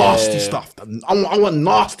nasty stuff. I want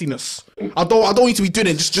nastiness. I don't need to be doing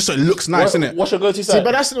it just so it looks nice, innit? What's your go-to See, site?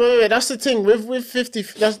 but that's the thing with 50.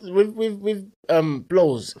 That's with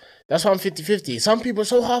blows. That's why I'm 50-50. Some people are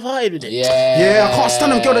so half-hearted with it. Yeah, I can't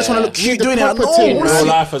stand them girl that's trying to look cute the doing it. proper No, thing, I wanna man. see- Real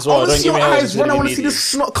life as well, I want to don't see give your me eyes a- run. I want to really see the needy.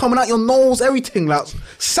 snot coming out your nose, everything. Like,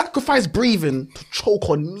 sacrifice breathing to choke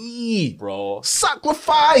on me. Bro.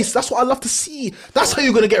 Sacrifice. That's what I love to see. That's how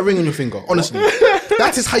you're going to get a ring on your finger. Honestly.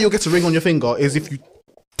 That is how you'll get a ring on your finger, is if you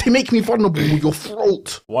to make me vulnerable with your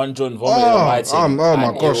throat. One John vomited on my team. oh my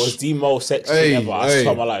and gosh. It was the most sexy Hey, thing ever. I hey.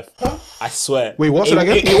 swear on my life. I swear. Wait, what? Say that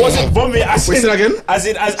again? It wasn't vomit. As Wait, in, say that again? As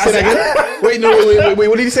in, as Say in, that again? Wait, no, wait.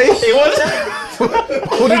 What did he say? It was,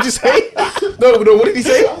 What did you say? No, what did he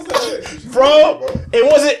say? bro.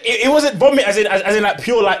 It wasn't vomit as in like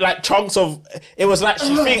pure like chunks of. It was like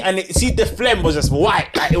thing, and see the phlegm was just white.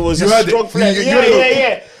 Like, it was You just heard it. strong phlegm. You heard it.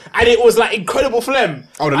 Yeah. And it was like incredible phlegm.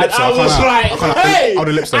 Oh, the and lips, I I can't was lie. like, I can't- hey! oh,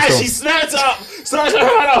 the lips, and still. she snapped up, snatched her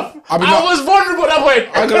hand off. I mean, I no. was vulnerable at that point.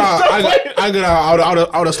 I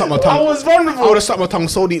would have stuck my tongue. I was vulnerable. I would have stuck my tongue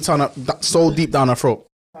so deep down her throat.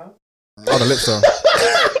 Oh, the lips though.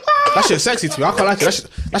 That shit's sexy to me. I can't like it.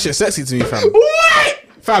 That shit's sexy to me, fam. What?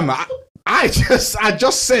 Fam, I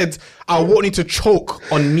just said I want you to choke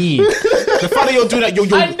on me. The fact that you're doing that, you're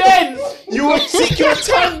And then you would stick your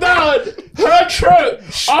tongue down her throat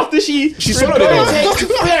after she swallowed it though. takes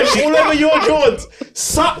phlegm all over your jaws,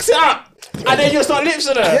 sucks it up, and then you start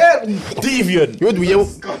lipsing her. Yeah. Deviant.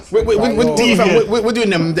 We're doing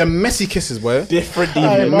them messy kisses, boy. Different Hey,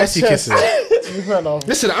 deviant. my Messy chest. kisses.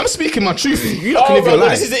 Listen, I'm speaking my truth. You lot Oh can live my your god,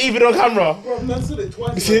 life. this isn't even on camera. Man said it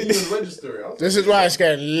twice. I didn't register it. This is why it's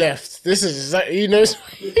getting left. This is exactly, he knows what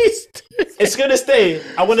he's doing. It's gonna stay.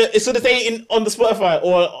 It's gonna stay in on the Spotify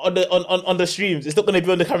or on the streams. It's not gonna be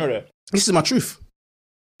on the camera. This is my truth.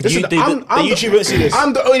 The YouTube won't see this.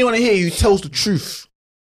 I'm the only one here who tells the truth.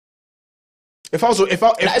 If I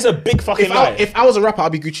was a big fucking lie. if I was a rapper,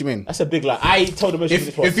 I'd be Gucci Mane. That's a big lie. I told the most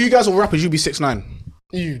If you guys were rappers, you'd be 6ix9ine.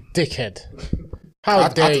 You dickhead. How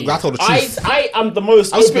dare you? I told the truth. I am the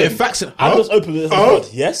most. I'm open. spitting facts. I'm the most open with this. Huh? God.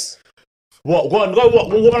 Yes. What? Go on.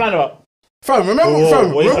 What am I lying about? Fam, remember when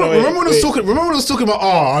I was talking about,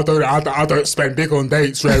 I don't spend big on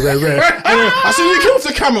dates, rare. I said, you came off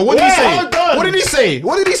the camera. What did he say? hold on. What did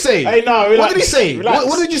he say? Hey, no. Relax. What did he say? Relax.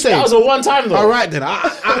 What did you say? That was a one time though. All right then.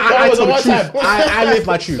 That was a told the one truth. time. I live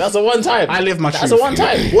my truth. That's a one time. I live my truth. That's a one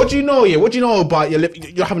time. What do you know? Yeah. What do you know about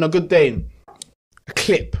you're having a good day? A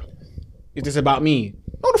clip. Is this about me?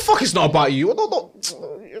 No, the fuck it's not about you. No.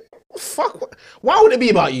 Fuck. Why would it be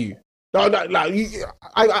about you?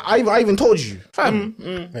 I even told you, fam.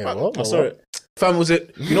 Wait, what? I saw it. Fam, was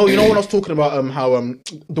it? You know when I was talking about how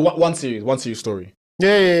the one series story.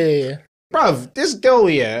 Yeah. bruv, this girl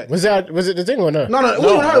here. Was it the thing or no? No, it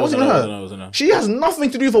wasn't even her. It wasn't even her. No, it wasn't her. She has nothing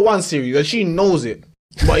to do for one series, and she knows it.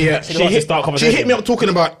 But yeah, She wants to start she conversation. hit me up talking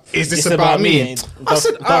about, is this It's about me? I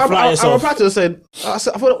said, I replied to her, said,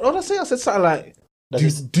 what did I say? I said something like,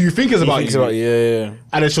 do you think it's about you? Yeah.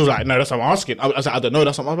 And then she was like, no, that's what I'm asking. I said, I don't know,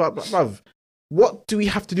 that's what I'm about. Bruv, what do we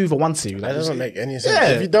have to do for one series? That doesn't make any sense. Yeah.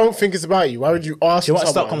 If you don't think it's about you, why would you ask? She wanted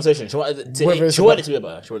to start someone? conversation. She wanted Whether it it's to be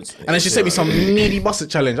about her. And then she sent me some meaty busted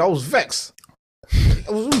challenge. I was vexed. It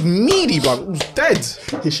was meaty, bro. It was dead.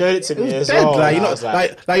 He showed it to It me was as dead. well. Like, you know, I was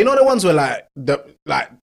like, like you know the ones where like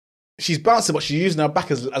she's bouncing, but she's using her back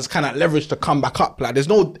as kind of leverage to come back up. Like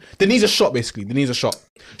the knees are shot basically. The knees are shot.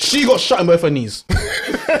 She got shot in both her knees.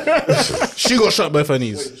 She got shot in both her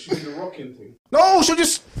knees. She did the rocking thing. No, she'll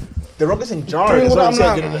just. the rock is in jarring. Doing That's what what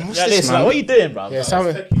I'm I'm saying. like, Yeah, what's this, listen, man? like, what are you doing, bro?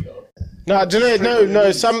 Yeah, no, do you know,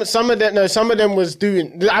 no. Some of them was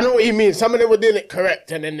doing. I know what you mean. Some of them were doing it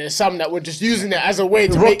correct, and then there's some that were just using it as a way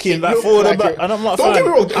to make Rocking it like look forward like and back. it. And I'm not. Don't get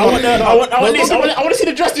me wrong. I want this. I want to see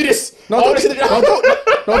the dress do this. No, don't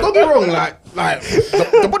get me wrong. Like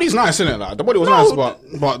the body's nice, isn't it? Like the body was nice,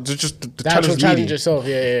 but just the Actual challenge challenge meaty. yourself,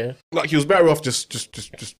 yeah. Like he was better off just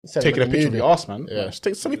taking a picture of your ass, man. Yeah. Just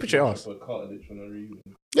take some picture of your ass. So cartilage for no reason.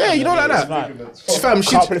 Yeah, you know like that. Fam,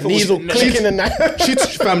 Knees all clicking and that.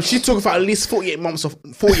 she took about at least 48 months off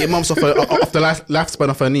her off the lifespan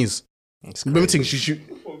of her knees. Remember things she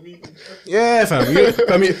yeah, fam. You know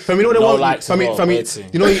the No one. likes Fam, as well, fam, waiting.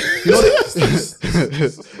 you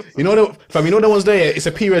know the ones there. It's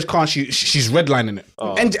a P-Reg car. She's redlining it.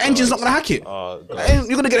 Engine's not gonna hack it. Oh, God.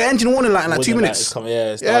 You're gonna get an engine warning light in like 2 minutes.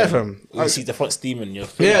 Yeah, Yeah, fam. You see the front steaming.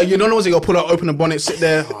 Yeah, you don't know what you gotta pull out, open the bonnet, sit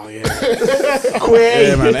there. Oh yeah,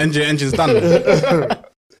 yeah, man. Engine's done.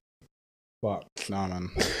 But nah, man.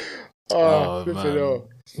 Oh, good man. to know.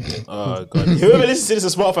 Oh god! Whoever listens to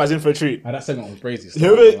this on Spotify is in for a treat. That segment was crazy.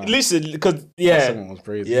 Whoever listen, because That yeah, segment was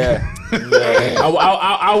crazy. yeah.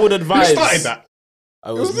 I would Who advise. started that? I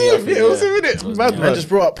It was was me. I him. think, It was yeah. him, innit? It was Mad me. man. I just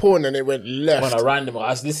brought up porn and it went left. When I random, I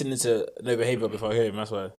was listening to No Behavior before I heard him.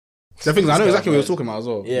 That's why. The things I know exactly what you're talking about as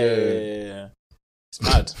well. Yeah. It's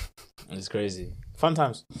mad. It's crazy. Fun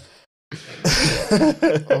times.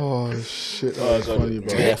 Oh shit! Oh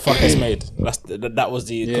god. Yeah, fuck is made. That was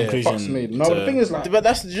the conclusion. Fuck's made. No, but the thing is like. But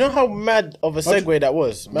do you know how mad of a segue that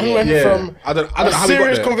was? Man went Yeah. from I don't know a how we got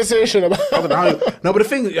serious there. conversation about. I don't know how. No, but the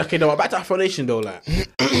thing, okay, no, back to that foundation though, like,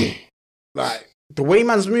 like the way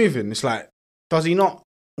man's moving, it's like, does he not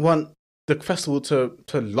want the festival to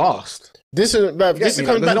last? This is Get this me? is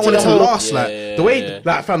coming Does he back not to want the it to whole. last? Like Yeah, the way, yeah.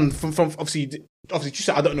 like, from obviously you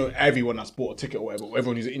said I don't know everyone that's bought a ticket or whatever, or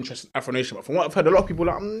everyone who's interested in Afro Nation, but from what I've heard, a lot of people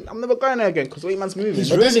are like, I'm never going there again because the way man's moving. He's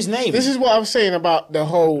But ruined his name. This is what I was saying about the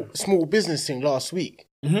whole small business thing last week.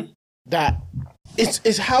 Mhm. That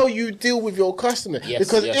it's how you deal with your customer. Yes,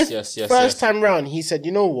 because yes, if first time round he said,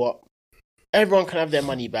 you know what, everyone can have their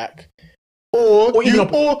money back, or even a you-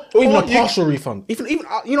 partial refund. Even you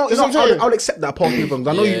know, That's what I'm saying. I'll accept that partial refund.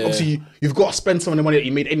 I know you Yeah. obviously you've got to spend some of the money that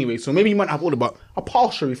you made anyway. So maybe you might have all about a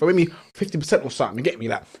partial refund, maybe 50% or something. You get me?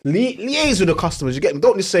 Like liaise with the customers. You get me?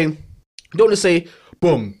 Don't just say,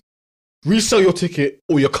 boom, resell your ticket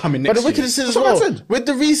or you're coming next But the year. wickedest is as That's what I well said. with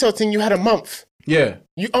the resale thing. You had a month. Yeah.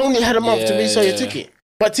 You only had a month to Yeah, resell your yeah. ticket.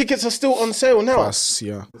 But tickets are still on sale now. Us,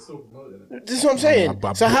 yeah. This is what I'm saying.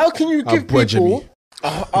 So how can you give people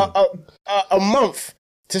a month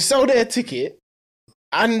to sell their ticket,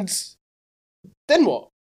 and then what?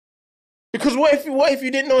 Because what if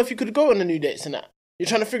you didn't know if you could go on the new dates and that? You're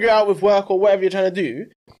trying to figure it out with work or whatever you're trying to do.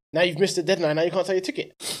 Now you've missed the deadline. Now you can't sell your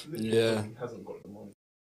ticket. Yeah. He hasn't got the money.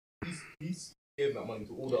 He's gave that money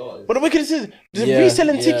to all the artists. But the wickedest is the Yeah,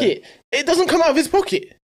 reselling yeah. ticket. It doesn't come out of his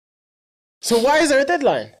pocket. So why is there a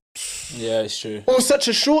deadline? Yeah, it's true. Or such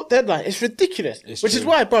a short deadline? It's ridiculous. It's Which is true.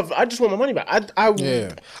 why, bruv, I just want my money back.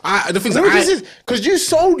 Yeah. The things You know what this that is? Because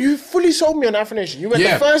you fully sold me on Afro Nation. You went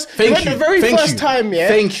Yeah, the very first time, yeah.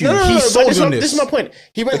 Thank you. No, He but sold this you on one- this. is my point.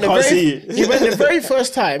 He went can't see. he went the very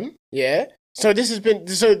first time, yeah. So this year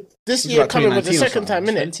like coming was the 2019 or second time,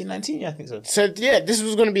 something. innit? 2019, yeah, I think so. So yeah, this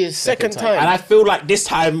was going to be his second time. And I feel like this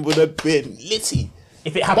time would have been litty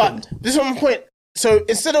if it happened. But this is my point. So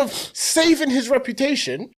instead of saving his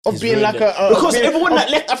reputation of being ruined like it. a because being- everyone that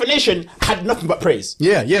left Afro Nation had nothing but praise.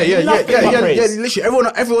 Yeah. Nothing but praise.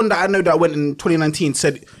 Literally, everyone that I know that went in 2019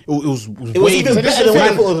 said it was was way even better better than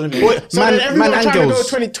than what what it man, was. so man, then everyone man and trying to go girls.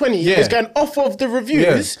 2020 Yeah. was going off of the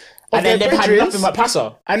reviews of And then their they had bedrooms, nothing but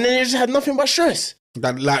passer. and then they just had nothing but stress.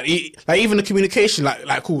 That like even the communication,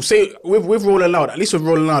 like cool. Say with Rolling Loud, at least with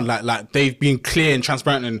Rolling Loud, like they've been clear and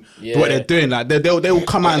transparent in what they're doing. Like they will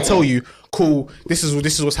come out and tell you, cool, this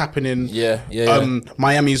is what's happening. Yeah.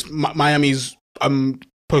 Miami's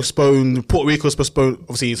postponed. Puerto Rico's postponed.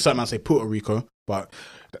 Obviously, certain man say Puerto Rico, but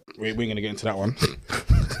we ain't gonna get into that one.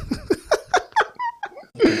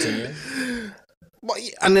 Continue. But,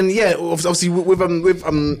 and then obviously with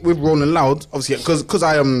Rolling Loud, obviously because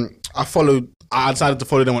I decided to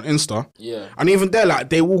follow them on Insta. Yeah. And even there, like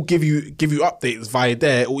they will give you updates via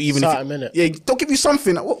there, or even they'll give you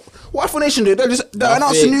something. Like, what Afro Nation do? They're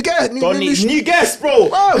announcing new guest, new guest, bro.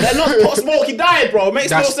 They're not Pop Smoke. He died, bro.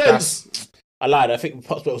 Makes no sense. I lied. I think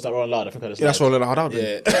Pop Smoke was that Rolling Loud. I think I just that's Rolling Loud.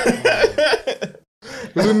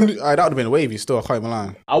 That would have been wavy still. I can't even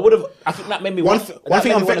lie. I would have. I think that made me one thing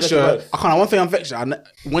I'm vexed. One thing I'm vexed.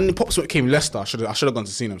 When the Pop Smoke came Leicester, I should have gone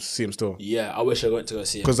to see him still. Yeah, I wish I went to go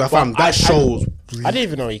see him because I found that shows. I didn't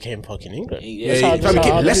even know he came fucking England. He went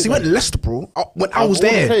to Leicester, bro. When I was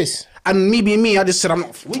there, and me, I just said I'm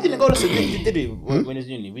not. We didn't go to Leicester, did we? When he was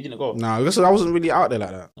uni, we didn't go. No, because I wasn't really out there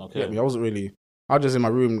like that. Okay, I wasn't really. I was just in my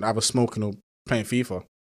room, either smoking or playing FIFA.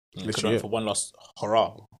 Literally, for one last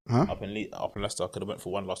hurrah. Huh? Up in Leicester, I could have went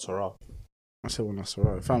for one last hurrah. I said one last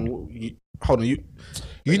hurrah. Fam, hold on, you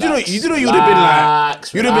didn't know you would have been like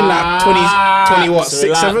 20 what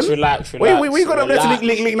 6, 7? Relax. Wait, you got up there to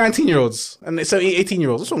link 19-year-olds and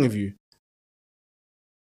 18-year-olds. What's wrong with you?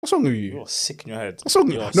 What's wrong with you? You're sick in your head. What's wrong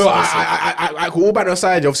with you? No, I all back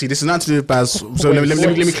aside. Obviously, this is not to do with Baz. So let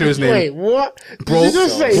me clear his name. Wait, what? Bro, did you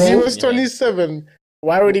just say he was 27?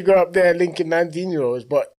 Why would he go up there linking 19-year-olds?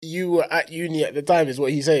 But you were at uni at the time, is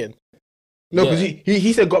what he's saying. No, because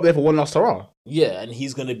he said go up there for one last hurrah. Yeah, and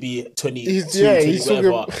he's gonna be 20. He's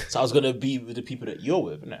whatever. So I was gonna be with the people that you're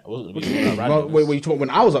with, innit? I wasn't gonna be with random. Wait, you talking when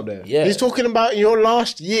I was up there? Yeah, he's talking about your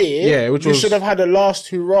last year. Yeah, which you should have had a last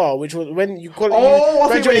hurrah, which was when you called. Oh,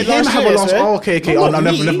 I think him have a last. Oh, okay. Oh, no,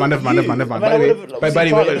 never mind. By the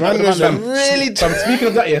way, really.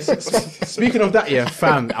 Speaking of that,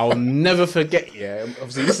 fam, I'll never forget. Yeah,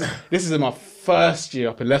 obviously this is my first year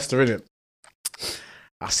up in Leicester, innit?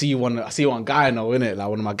 I see one guy now, innit? Like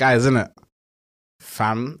one of my guys, innit?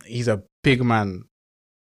 Fam, he's a big man.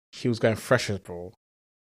 He was going freshers, bro.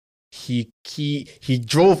 He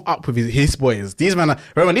drove up with his boys. These men are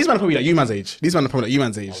probably like you man's age.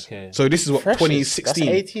 Okay. So this is what freshers. 2016.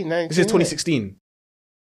 That's 18, 19, this is 2016.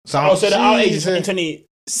 So our age is in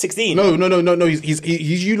 2016. No.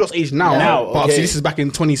 He's you lot's age now. But obviously this is back in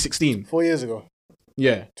 2016. 4 years ago.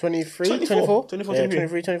 Yeah. 23, 24? 24. Yeah,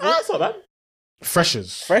 23, 24. That's not bad.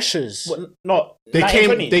 Freshers. What, not they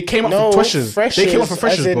came up for freshers. They came up for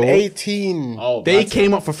freshers, as in bro. 18. Oh, they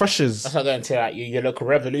came up for freshers. That's not going to like your local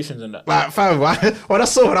revolutions and that. Like, fam, when I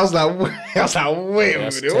saw it, I was like, wait a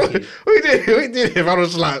minute, what did him? I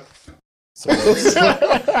was like. I was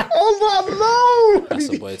like,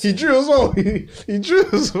 no. He drew as well. He drew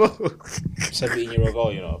as well. 17-year-old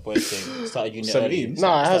goal, you know, boy thing. Started uni 17.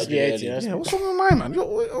 No, it has to be 18. Yeah, what's wrong with my man?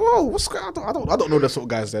 Whoa, what's going on? I don't know the sort of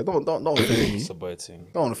guys there. Don't affiliate me. It's a boy thing.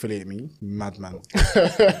 Don't affiliate me, madman.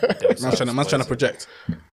 Man's trying to project.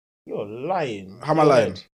 You're lying. How am I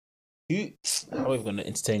lying? I'm not even gonna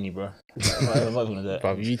entertain you, bro. I'm not even gonna do that.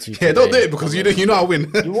 Bro, you two don't do it because you know I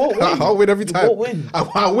win. You won't win. I'll win every time. You won't win.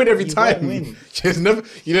 I'll win every time. Win.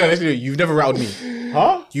 You've never rattled me.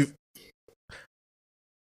 Huh? You've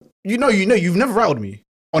never rattled me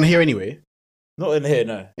on here anyway. Not in here,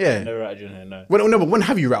 no. Yeah. I've never rattled you in here, no. But when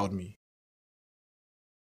have you rattled me?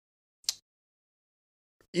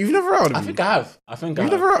 You've never rattled me. I think I have. You've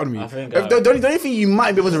never rattled me. I think the only thing you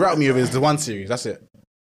might be able to rattle me with is the one series. That's it.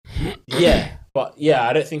 Yeah, but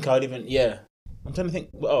I don't think I'd even. Yeah, I'm trying to think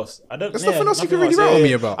what else. There's nothing else you can really rattle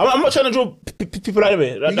me about. I'm not trying to draw people like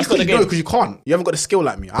me. That's not the game. Because you can't. You haven't got the skill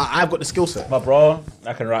like me. I've got the skill set. But bro,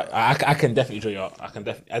 I can write. I can definitely draw you out. I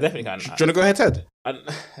definitely can. Do you want to go head to head?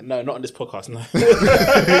 No, not on this podcast. No.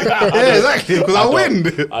 Yeah, exactly. Because I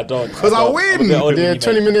win. I don't. Because I win. The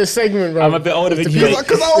 20-minute segment, bro. I'm a bit older than you.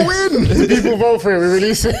 Because I'll win. People vote for it. We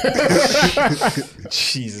release it.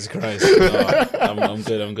 Jesus Christ. No, I'm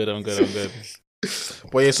good.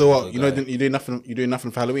 But yeah, so what? You're doing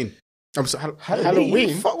nothing for Halloween.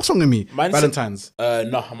 Halloween? Fuck, what's wrong with me? Valentine's.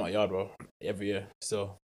 No, I'm at yard, bro. Every year,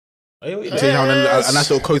 still. A nice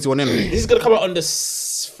little cozy one in. This is gonna come out on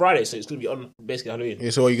this Friday, so it's gonna be on basically Halloween. Yeah,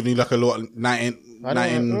 so you're gonna do like a little night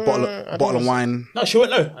in bottle of wine. No, she won't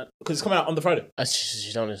know because it's coming out on the Friday.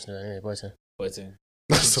 She don't listen to it, boy.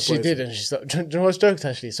 She did, and she stopped. Do you know what's joked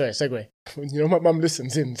actually? Sorry, segue. You know my mum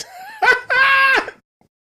listens in.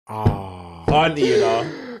 Auntie, you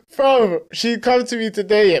know. Bro, she come to me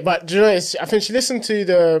today, but do you know? I think she listened to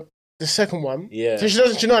the second one. Yeah. So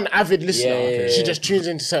she's not an avid listener. Yeah. She just tunes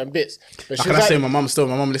into certain bits. But How can I say my mum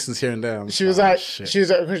listens here and there? She was like,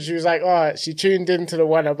 oh, she tuned into the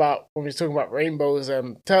one about when we were talking about Rainbow's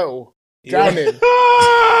turtle drowning.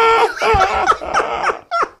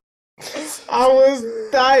 I was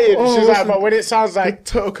dying. Oh, She was like, but when it sounds like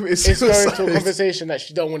Total committed it's going to a suicide. conversation that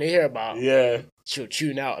she don't want to hear about, Yeah. she'll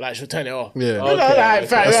tune out. Like she'll turn it off. Yeah. You know, Okay, like, okay. fact,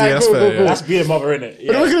 That's- like, that's cool, fair, cool, yeah. cool. That's being a mother, innit?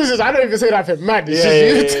 But look at this. I don't even say that for mad. It's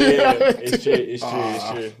just you two. It's true. It's true.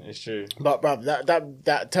 It's true. It's true. But bruv,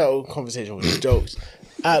 that total conversation was jokes.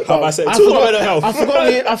 I Bruv, said, talk about mental health.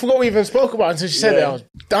 I forgot we even spoke about it until she said it. Yeah. I was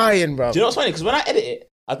dying, bro. Do you know what's funny? Because when I edit it,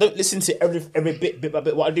 I don't listen to every bit by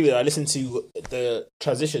bit. What I do is I listen to the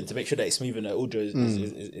transition to make sure that it's smooth and the audio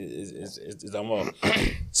is done well.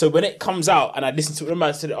 So when it comes out and I listen to it, remember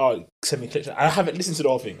I said, "Oh, send me clips." I haven't listened to the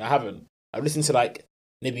whole thing. I haven't. I've listened to like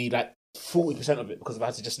maybe like 40% of it because I've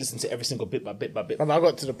had to just listen to every single bit by bit by bit. I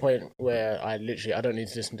got to the point where I don't need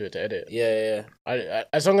to listen to it to edit. Yeah. I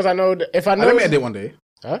as long as I know if I know. Let me edit one day.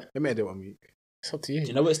 Huh? Let me edit 1 week. It's up to you. Do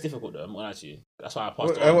you know what? It's difficult though. I'm gonna ask you. That's why I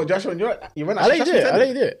passed it What, on. Joshua, you went I'll let you do it. I'll let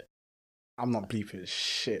you do it. I'm not bleeping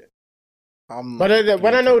shit. I'm But not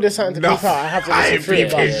when I know there's something to No, bleep out, I have to I listen ain't through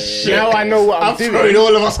it. bleeping But shit. now I know what I'm I'm throwing doing.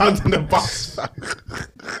 all of us under the bus. Are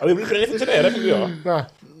we bleeping anything today? I don't think we are. Nah.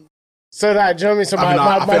 So that, do you know what I mean? So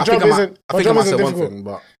I mean, my job isn't I my think I job might isn't say one difficult. thing,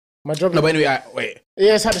 but My job no. is But anyway, wait.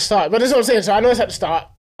 yeah, it's at the start. But that's what I'm saying. So I know it's at the start.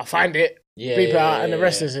 I find it, Yeah, bleep it out, and the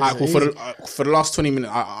rest is Alright, cool. easy. For the last 20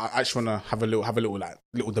 minutes, I actually want to have a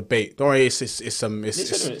little debate. Don't worry, it's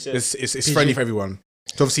friendly for everyone.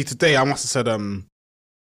 So obviously today I must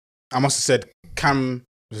have said Cam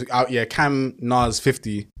out. Yeah, Cam, Nas,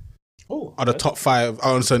 50 Oh, are the top 5.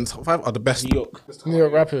 Oh, so top 5 are the best. New York. New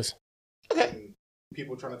York rappers.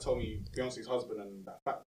 People trying to tell me Beyonce's husband and that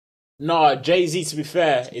fact. No, Jay-Z, to be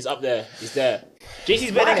fair, is up there. He's there.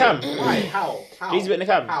 Jay-Z's better than Cam. Why? How? Jay-Z's better than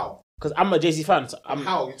Cam. How? Because I'm a Jay-Z fan. So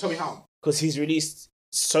How? You tell me how. Because he's released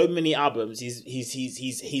so many albums. He's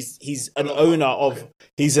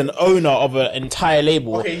an owner of an entire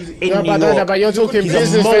label Okay, he's- in No, New York. but you're talking He's a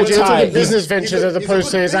business ventures. You're multi- talking business ventures as He's a opposed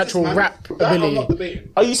to good his actual businessman. rap That I'm ability. not debating.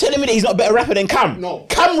 Are you telling me that he's not a better rapper than Cam? No.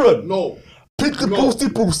 Cameron. No. Put the No.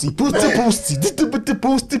 boosty.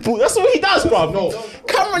 That's what he does, bro. No.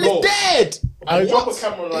 Cameron No. is dead. Drop a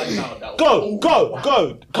camera right now. That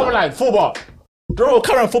Go. Cameron line, 4 bar. Draw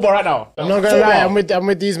Cameron 4 bar right now. I'm not gonna lie. I'm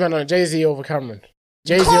with these men on Jay-Z over Cameron.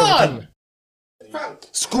 Jay-Z over Come on. Cameron.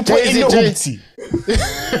 Scoop Jay-Z, it in the Jay-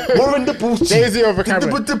 hoopty. More in the boosty. Jay-Z over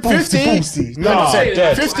Cameron. 50, Nah,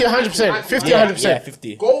 dead. 50, 100%. 50, Yeah, 100%.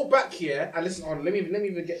 50. Go back here and listen on. Let me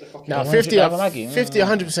even get the fucking. No, 100 50, album Maggie. 50,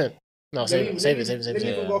 100%. No, Let save me it, save it. Let me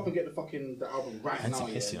Yeah. even go up and get the fucking the album right now.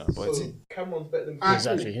 Piss, you Yeah. know, boy, So team. Cameron's better than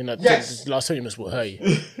Exactly. You know, Yes. the last 20 minutes will hurt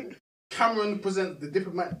you. Cameron presents the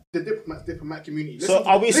diplomat community. So Listen-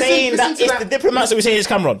 are we listen- saying listen that to it's the diplomats, or are we saying it's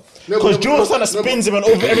Cameron? No, Because no, Jules no, kind of no, spins him on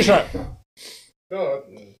over every track. No,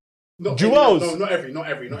 Not Jewels. every, not every. Not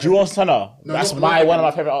every. Jules Santana. No, That's not one every. of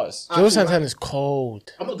my favorite artists. Joe Santana is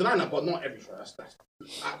cold. I'm not denying that, but not every track. That's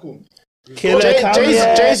cool. Killer Cam.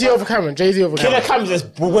 yeah. Jay-Z over Cameron. Jay-Z over Killer Cameron. Cam is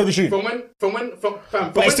where we shoot. But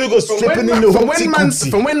it still goes stripping in the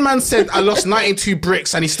hoopty-coopty. From when man said I lost 92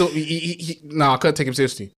 bricks and he still nah, I couldn't take him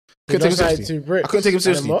seriously. Couldn't take him seriously. 92 bricks. I couldn't take him And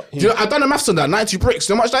seriously. then what? Do you know, I've done the maths on that. 92 bricks.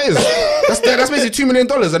 You know how much that is? that's basically $2 million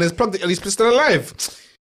and he's plugged it and he's still alive.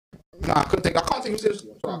 Nah, I can't take him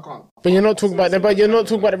seriously. I'm sorry, I can't. But you're not talking about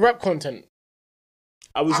the rap content.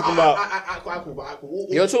 Are we talking about? Cool.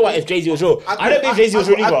 You're talking about if Jay-Z was real. I- I don't think Jay-Z was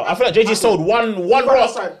real either. I feel like Jay-Z sold one rock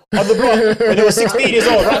aside. on the block when he was 16 years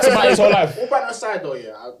old. Right to his whole life. All banter aside though,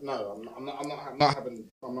 yeah. I'm not having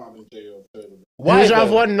Jay or Why? Why have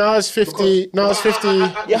though? one Nas 50? Nas 50.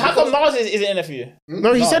 Yeah, how come Nas isn't in there for you?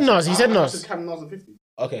 No, he said Nas. He said Nas. Cam Nas and 50.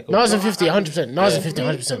 Okay, cool. Nas and 50, 100%. Nas and 50,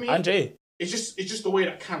 100%. And Jay. It's just the way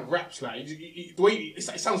that Cam raps, like the way it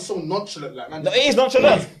sounds so nonchalant, like man. No, it is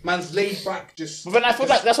nonchalant. Man's laid back, just. But then I feel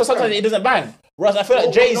like that's why sometimes it doesn't bang. Whereas I feel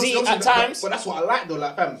like Jay-Z at times. But that's what I like though,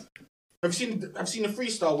 like fam. Have you seen the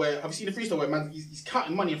freestyle where man he's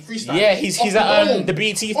counting money and freestyle. Yeah, he's Off at dome. the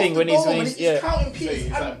BT Off thing the when he's dome, and yeah counting pieces.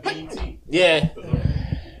 he's at BT. yeah.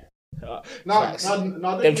 No,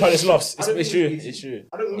 Them Charlie's Lofts. It's true. It's true.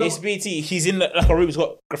 I don't know. It's BT. He's in like a room. He's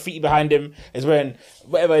got graffiti behind him. He's wearing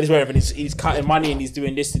whatever he's wearing, and he's cutting money and he's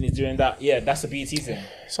doing this and he's doing that. Yeah, that's the BT thing.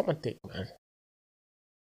 Suck my dick, man.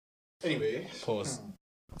 Anyway, Pause.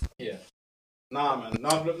 yeah. Nah, man. No,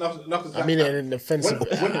 I mean it in an offensive,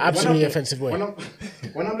 absolutely offensive way.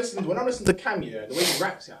 When I'm listening to Cam, yeah, the way he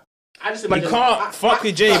raps, yeah, I just imagine can't fuck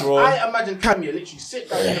with Jay, bro. I imagine Cam, yeah, literally sit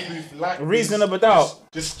down in the booth like Reasonable doubt.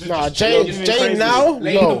 Just Nah, just Jay crazy. now,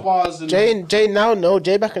 laying the no. bars and Jay now, no.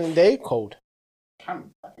 Jay back in the day, cold.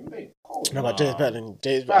 Cam back in the day. Cold. No, but Jay's better than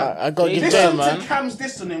Jay's. Fam, I got to give Jay- Jay, Listen man. to Cam's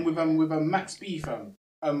dissing him with Max B, fam.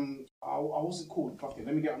 I wasn't called. Fucking,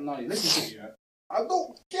 let me get him now. Listen to it, yeah. I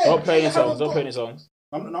don't get. Don't play any I haven't songs. Don't got- play any songs.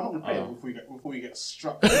 I'm not gonna play it before you get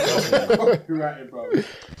struck. Right, bro.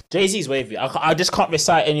 Jay-Z's wavy. I just can't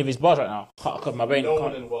recite any of his bars right now. Cause my brain No one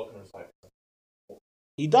can't. in the world can recite.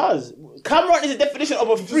 He does. Cameron is a definition of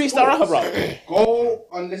a freestyle rapper, bro. Go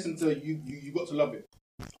and listen to you. You got to love it.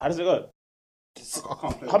 How does it go? I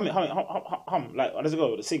can't play. Hum. Like, how does it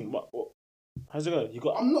go? Sing. What? How does it go? You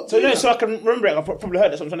got. I'm not So doing no, that. so I can remember it. I probably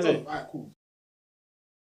heard. That's what I'm trying to say. Alright, cool.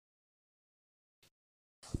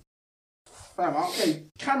 Fam, okay.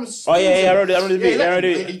 Cam's. Oh yeah, I wrote the beat. I wrote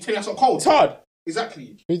it. You tell us not cold. It's hard.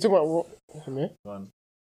 Exactly. You talking about what? Me?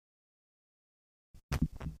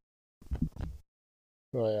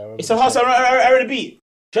 Oh yeah. I remember It's so hard. So I wrote the beat.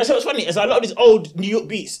 Do you know what's funny? It's like a lot of these old New York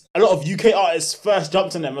beats. A lot of UK artists first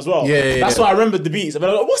jumped on them as well. Yeah. That's why I remembered the beats. I'm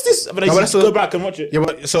like, what's this? But I No, but just that's go back and watch it. Yeah,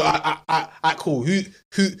 but so I cool.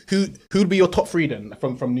 Who'd be your top three then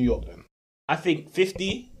from New York then? I think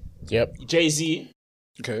 50, Yep. Jay-Z,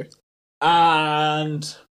 Okay. and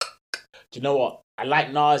do you know what? I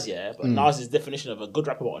like Nas, yeah, but Nas' definition of a good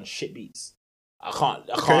rapper on shit beats. I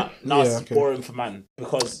can't. Nas is boring for man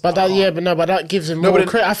because. But that gives him more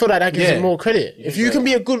credit. I feel like that gives him more credit. If you can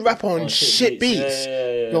be a good rapper on shit beats,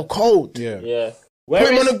 you're cold. Yeah. Put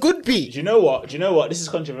him on a good beat. Do you know what? This is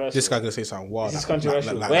controversial. This guy gonna say something wild. This is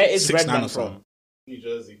controversial. Where is 6ix9ine Redman or something. from? New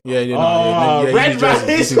Jersey. Redman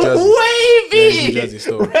is New wavy. Jersey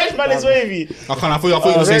still. Redman is wavy. I thought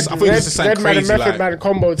you were saying something crazy Method like. Man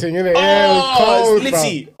combo thing, innit? Oh, Yeah, it's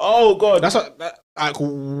litty. Oh god. That's what. Alright,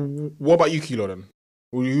 cool. What about you, Kilo? Then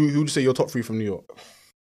who would say your top three from New York?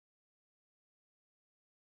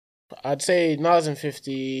 I'd say Nas and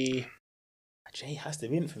 50. Jay has to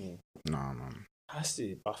win for me. No. Has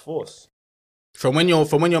to by force. From when you're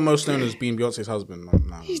most known as being Beyonce's husband, no.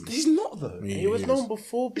 He's not though. He was known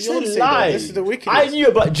before It's a Beyonce. lie. though. This is the wickedness. I knew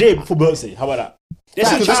about Jay before Beyonce. How about that?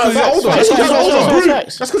 That's because Facts, he's older. facts, That's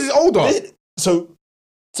facts, because he's older.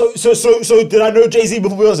 So did I know Jay-Z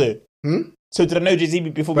before Beyonce? Hmm? So did I know Jay-Z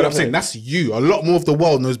before But Beyonce? I'm saying that's you. A lot more of the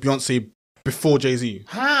world knows Beyonce before Jay-Z.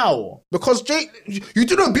 How? Because you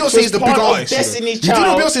do know Beyonce is the big artist. Destiny's You do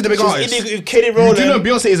know Child. Beyonce is the big She was artist. in it with Kelly You Rowland. do know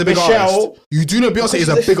Beyonce is a big Michelle. artist. You do know Beyonce is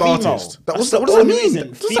a Because big she's female. artist. What That's does the that only mean? reason.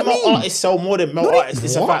 What does that Female mean? artists sell more than male No, they- artists.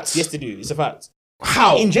 It's a what? fact. Yes, they do. It's a fact.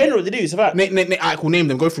 How? In general, they do. It's a fact. I cool. Name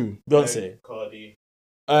them. Go through. Beyonce, Cardi.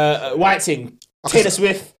 White Thing, Taylor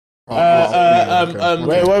Swift. Wait, What's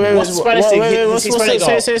Spanish thing? what's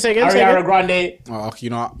say again? Ariana Grande. Oh, okay, you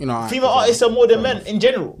know. Female artists are more than men in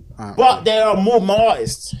general, but there are more male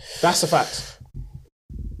artists. That's a fact.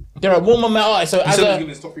 There are more male artists. So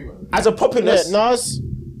as a populace, Nas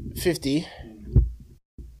 50.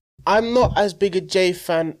 I'm not as big a Jay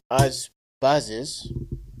fan as Baz is.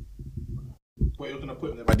 But you're gonna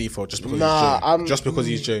put him there by default just because Nah, he's Jay. Just because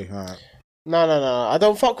he's Jay. Alright. No. I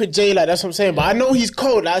don't fuck with Jay like that's what I'm saying. But I know he's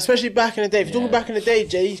cold, like, especially back in the day. If you're talking back in the day,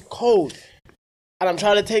 Jay, he's cold. And I'm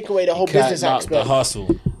trying to take away the whole business the aspect.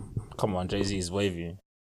 hustle. Come on, Jay-Z is wavy.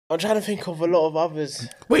 I'm trying to think of a lot of others.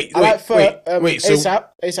 Wait, I like Ferg. wait. So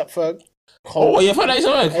ASAP Ferg. Cold. Oh, you found that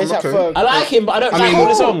song? ASAP okay. Ferg. I like him, but I don't like all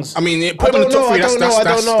the songs. I mean, put him in the top three.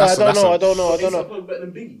 I don't know. Better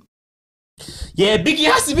than Biggie. Yeah, Biggie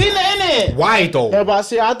has to be in there, innit? Why though? No, but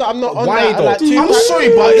see, I'm not on Why that. though? Like, I'm Tupac-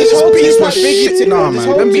 sorry, but this his whole beats were Tupac Biggie shit. thing, Nah, this man,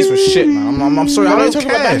 whole them beats were shit, man. I'm sorry, I I'm don't talking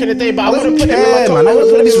about back in the care. day, but I I wouldn't don't put him in my care, top. man. I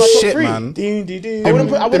wouldn't put him in my top Shit, three. man. I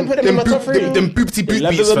wouldn't put him in my top three. Them boopty boot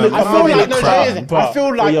Level beats, them fam. in I feel like no, no, crap. Jay, I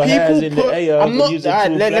feel like Put your hands in people the put. air, I'm not. use it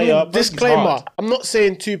Alright, to let play me up. disclaimer. Hard. I'm not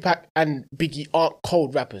saying Tupac and Biggie aren't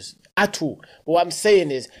cold rappers at all. But what I'm saying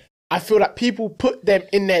is, I feel like people put them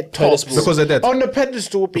in their tops Because they're dead. on the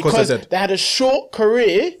pedestal because they're dead. they had a short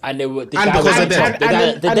career. And they were And because they're dead.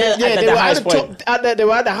 They were at the top. They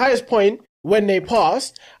were at the highest point when they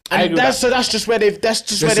passed, I and agree with that's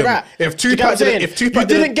just where they're at. If Do you get what I'm Tupac saying? didn't, you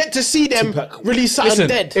didn't get to see them release something Listen,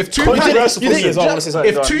 dead. if Tupac Controversial didn't- for me as well, I wanna say something,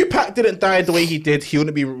 if go on. Tupac didn't die the way he did, he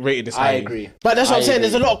wouldn't be rated this high. I agree. But that's what I'm I saying.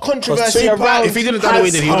 There's a agree. lot of controversy Tupac, around. if he didn't die the way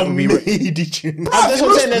he did, he wouldn't be rated. That's what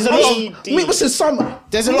I'm saying. There's a lot. Of, Wait, listen, some.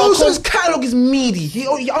 There's a lot of Moses' catalog is meaty.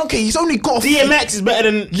 Okay, he's only got. DMX is better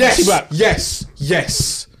than Tupac. Yes.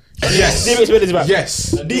 DMX is better than Tupac.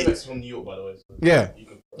 Yes. DMX is from New York, by the way. So Yeah.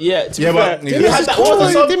 Yeah, to be Yeah, fair, but- he had that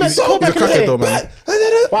one song. DMX He's a crackhead though, man.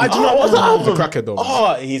 But do you know Oh, what's what? that He's a album? crackhead though. Man.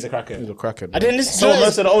 Oh, he's a cracker. He's a crackhead. I didn't listen So to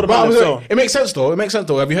most of the older But bands. So. it makes sense though. It makes sense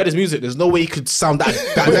though. Have you heard his music? There's no way he could sound that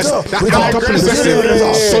amped up and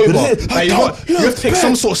aggressive sober. Like, you have to take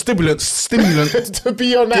some sort of stimulant to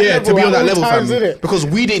be on that yeah, level. to be on at that all level, times, fam. innit? Because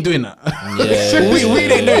weed ain't doing that. Yeah. we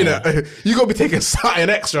ain't doing that. You gotta be taking something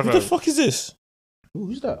extra, fam. What the fuck is this?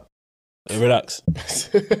 Who's that? Hey, relax.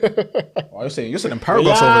 Oh, you're sending Paragos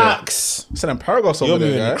over there. Relax. You're sending Paragos You're over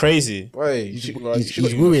moving there, guy. crazy. Boy, you should got He's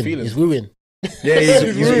your wooing. feelings. He's wooing. Yeah,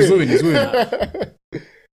 he's ruined.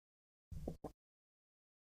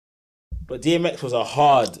 But DMX was a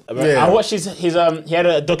hard. I mean, Yeah. I watched his he had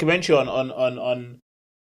a documentary on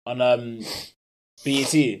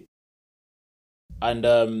BET, and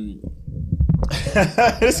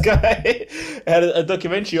this guy had a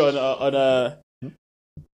documentary on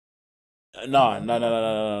no.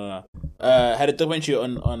 Had a documentary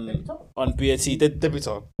on BET.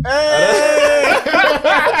 Debutant.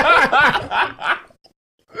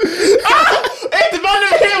 Hey, the man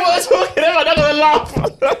over here was talking about. I'm gonna laugh.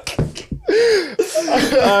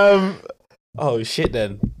 Oh shit!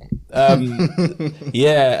 Then,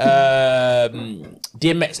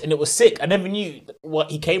 DMX, and it was sick. I never knew what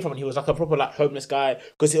he came from. And he was like a proper like homeless guy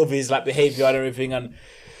because of his like behavior and everything. And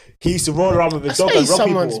he used to roll around with his dog and rock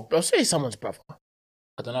people. I'll say someone's brother.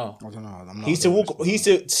 I don't know. I'm not. He used to walk. He used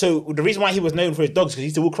to. So the reason why he was known for his dogs because he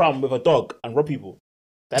used to walk around with a dog and rob people.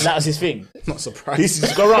 That was his thing. Not surprised. He used to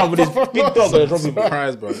just go around with his big dog and rob people.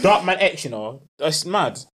 Surprised, bro. Dark Man X, you know, that's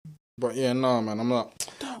mad. But yeah, no, man, I'm not.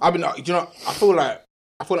 I've been, you know, I feel like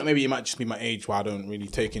maybe it might just be my age why I don't really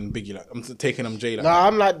take in Biggie like I'm taking him Jay like. No,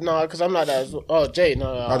 I'm like because I'm like that as well. Oh, Jay,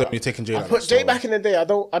 no. I don't really taking Jay. I like put that, Jay so. back in the day. I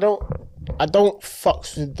don't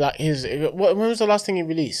fucks with like his. When was the last thing he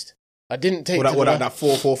released? I didn't take. What that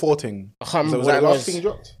 444 thing? I can't remember Was what that it the last was. thing he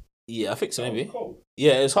dropped? Yeah, I think so. Maybe.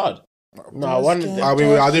 Yeah, it was hard. No, I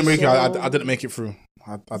didn't make it. I didn't make it through.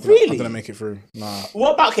 I didn't make it through. Nah.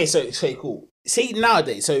 What about so cool. See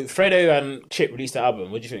nowadays, so Fredo and Chip released the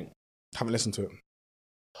album. What do you think? Haven't listened to it.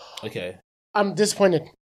 Okay, I'm disappointed.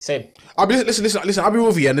 same. I'll be listen. I'll be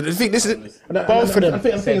with you. And the thing, this is Both of them.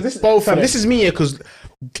 both. This is me here because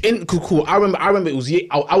cool. I remember it was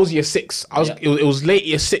I was year 6. It was late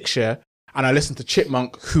year 6 and I listened to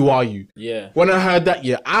Chipmunk. Who are you? Yeah. When I heard that,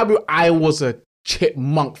 I was a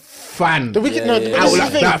Chipmunk fan. The wicked, no, yeah. this is the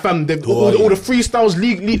Like thing. that fam, all the freestyles,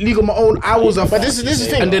 league on my own. I was a. But this is the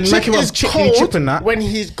thing. And then Chip Mackie was is Chip cold and that. when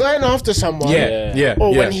he's going after someone. Yeah.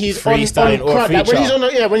 Or when he's Freestyling on or a crowd, like when feature. he's on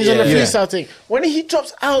the Yeah. freestyle thing. When he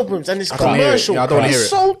drops albums and it's can't hear it. commercial, Yeah, I don't he's hear it.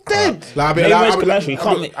 so dead. Like, Maybe it's commercial.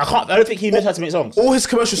 I don't think he knows how to make songs. all his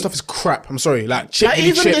commercial stuff is crap. I'm sorry. Like Chip, Like Billy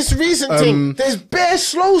even Chip, this recent thing, there's bare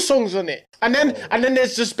slow songs on it, and then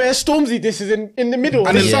there's just bare Stormzy. This is in the middle.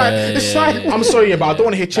 And And it's then- like it's like I'm sorry, but I don't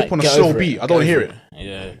want to hear Chip Like, on a get slow over beat. it. I don't want to hear it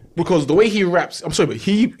Yeah. because the way he raps. I'm sorry, but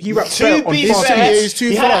he raps To better on be fast fair, beats. he's too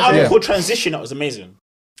He had an fast. album Yeah. called Transition that was amazing.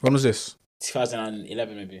 When was this?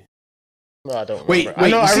 2011 maybe. No, I don't. Wait, remember. I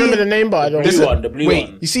you remember see- the name, but I don't. The blue wait,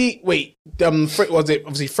 one. you see, was it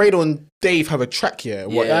obviously Fredo and Dave have a track here?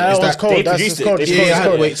 What Yeah. is That was that? cold. They That's produced just it. cold. They It's Yeah, cold.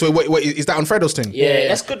 It's cold. wait. So wait, is that on Fredo's thing? Yeah,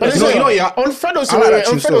 that's good. But That's listen, good. yeah. on Fredo's I like that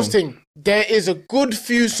on tune Fredo's still. thing, there is a good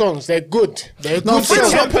few songs. They're good. They're No, good Fredo-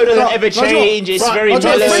 songs. tempo doesn't ever no, change. It's but- very no,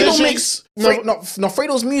 mellow. Fredo Fredo makes- makes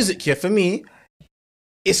Fredo's music here for me.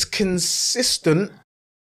 It's consistent,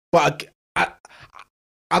 but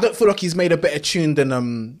I don't feel like he's made a better tune than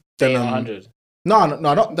 100. No,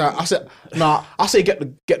 not that. I say get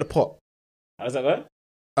the pot. How does that go?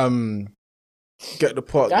 Get the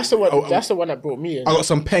pot. That's the one. Oh, That's the one that brought me in. I got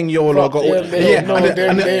some Peng Yola. I got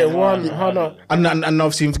and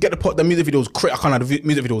obviously to get the pot. The music video was crazy. I can't lie, the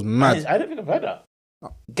music video was mad. I don't think I've heard that.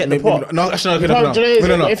 Get Maybe- the pot. No, actually, No, do you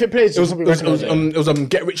know, no. if it plays, It was, you'll it was, probably it was, recognise it. it was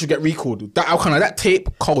Get Rich or Get Recalled. That tape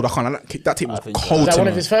cold. That tape was think so. cold. Is that to one me.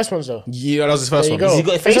 of his first ones though? Yeah, that was his first There you one. go. He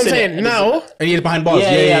got a That's what face I'm in saying. it, and Now, And he had behind bars.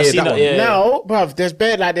 Yeah, Yeah, I've seen that that, one. yeah. now, bruv, there's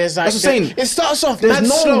bare like there's like. That's what I'm saying. It starts off. There's mad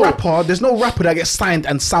no slow. rapper. There's no rapper that gets signed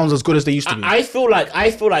and sounds as good as they used to be. I feel like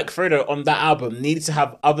Fredo on that album needed to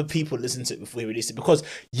have other people listen to it before he released it because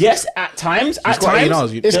yes, at times, got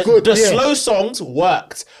A&Rs, It's good, The yeah. slow songs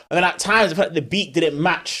worked, and then at times I felt like the beat didn't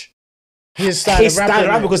match His style his of style of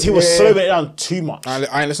rap because he was Yeah. slowing it down too much.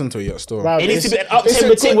 I ain't listened to it yet. Still, Bruv, It needs to it's- be an it's a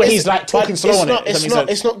up-tempo thing good- where it's- he's like talking but slow it's on not, it. It's not.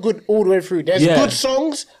 It's not good all the way through. There's Yeah. good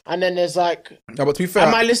songs, and then there's like. yeah, but to be fair,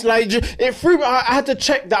 I might listen like it threw me. I had to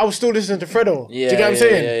check that I was still listening to Fredo. Do you get what I'm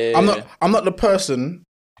saying? I'm not the person.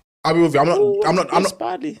 I'll be with you. I'm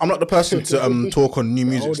not the person to talk on new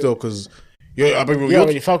music still because You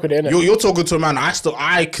already fuck with it, innit? you're talking to a man.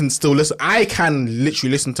 I can still listen. I can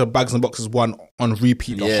literally listen to Bags and Boxes 1 on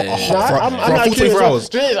repeat for I'm a like full you. 24 hours.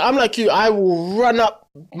 I'm like you. I will run up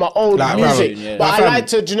my old Like, music, yeah. but Like, I fam. like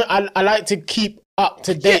to. Do you know, I like to keep up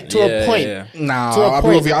to date to a point. Nah, To a I'll be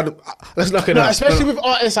point. with you. Let's look at No, that. especially with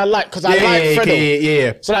artists I like, because I like Fredo.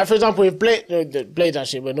 Yeah. So, like, for example, with Blade and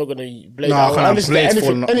shit, we're not gonna Blade. No, I can't. listen to Blades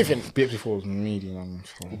anything. fall. Anything. Blades before medium, man.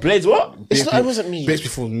 Blades what? It's not. It wasn't me. Blades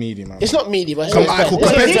before medium, man. It's not meaty, but it's Come- not alright, his cool.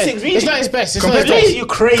 best. Compared It's to- not his best. It's not his best. It's not Compared his to- best. You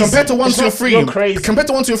crazy. Compared to 1, It's 2, not- 3. You're crazy. Compared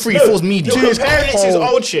to 1, 2, 3, 4 is medium. You're comparing it to his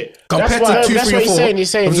old shit. Compared That's what- to 2, that's 3, what and he's 4. saying. He's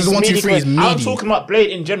saying Because he's 1, 2, 3 is medium. I'm medium. talking about Blade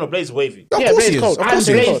in general. Blade's wavy. Of Yeah, course Blade's he is. cold. Of And course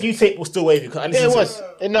he Blade's is. new tape was still wavy. I listened Yeah, it to was.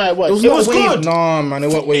 No, it was. It was wavy. good. Nah, man, it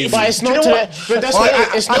wasn't wavy. But it's not know to what? the. But that's Alright,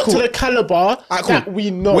 what it's not cool. to the caliber Alright, cool. that we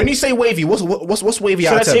know. When you say wavy, what's wavy Should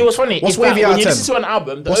out I of 10? tell you what's funny? What's In fact, wavy out when of you 10? listen to an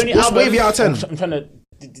album, the What's only what's album wavy out of 10? I'm trying to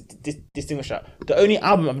distinguish that. The only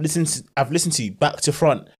album I've listened to back to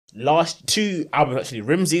front. Last 2 albums actually,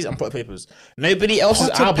 Rimsey's and Pot Papers. Nobody else's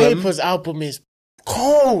Potter album. Paper's album is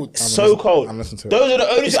cold. So cold. I'm listening to it. Those are the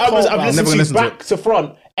only 2 albums cold, I've man. listened Never to listened to back to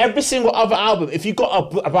front. Every single other album, if you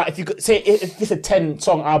got say if it's a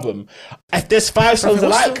 10-song album, if there's 5 songs what's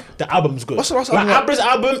alike, the album's good. what's the last like album? Abra's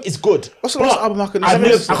album is good. What's the last But album I can I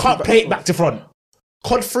listen to? can't play it back to front.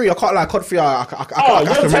 COD 3, I can't lie. COD 3, I you can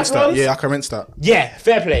know rinse that. Teflons? Yeah, I can rinse that. Yeah,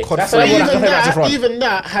 fair play. COD That's free. the But one I can even play back to front. even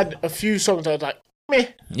that had a few songs that was like meh.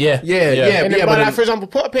 Yeah, Yeah. And then, but but then- like, for example,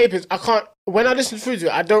 Potter Papers, I can't. When I listen through to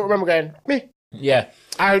it, I don't remember going meh. yeah.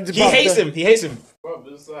 He He hates him. He hates him. Bro,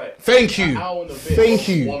 it's like Thank an you. hour and a bit. Thank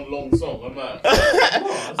you. One long song. I'm like,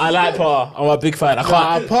 I like Potter. I'm a big fan. I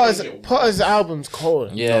can't. Potter's album's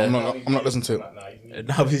cold. Yeah. I'm not listening to it.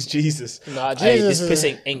 Now it's Jesus. Nah, Hey, Jesus this is-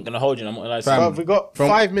 piss ain't gonna hold you. I'm not gonna lie to you. Bruv, we got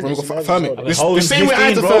 5 minutes. Firm it. Okay, The hold same way I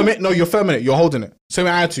had to 15, firm bro. it. No, you're firming it. You're holding it. Same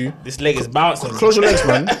way I had to. This leg is bouncing. Close your legs,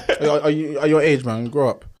 man. Are you at your age, man? Grow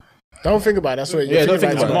up. Don't think about it. That's what Yeah, don't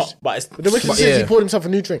think about about it. it. Not, but it's But the wicked But says yeah. he poured himself a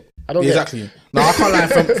new drink. I don't get it. Exactly. No, I can't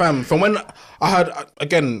lie. Fam, from when I heard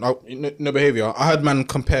again, no behavior. I heard man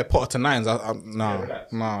compare Potter to Nines. Nah.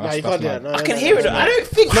 Nah, That's you can't do mad. that. No, I can no, hear no, it. no, I don't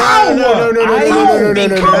think. No, How? no, no, no, no, I no, don't no, no, think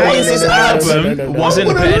no, no, no, Nines' no, no, album no, no, no. wasn't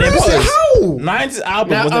Well, better than let me see Potter's. how. Nines'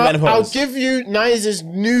 album Now, wasn't better than I'll Potter's. give you Nice's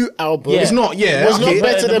new album. Yeah. It's not. Yeah. Was okay. not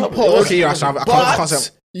better than Potter's. Okay, yeah, I can't say.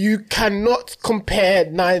 But you cannot compare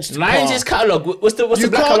Nines to Nines' Potter. catalogue. What's the You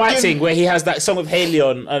black and can't white give- thing where he has that song with Haley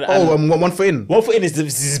on? And, Oh, 1 foot in. One Foot In is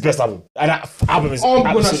his best album, and that album is Oh, I'm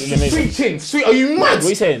gonna absolutely amazing. sweet thing. Sweet. Are you mad? What are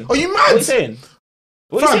you saying? Are you mad? What are you saying?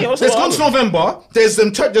 What are you Fam, saying? What's there's the Guns album? November. There's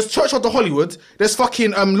there's Church of the Hollywood. There's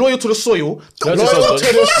fucking Loyal to the Soil. Loyal to the Soul, Loyal to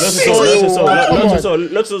the Classics. Soul. Loyal to the Soul, Come Loyal to the on. Soul, Loyal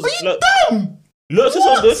to the Are Soul. you dumb? Loyal to the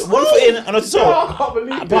Soul is good. One Foot In and Loyal to the Soul. I can't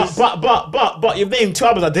believe this. But you've named 2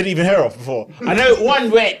 albums I didn't even hear of before. I know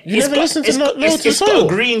one where it's never got, listened to it's, Loyal to the it's got Soul? a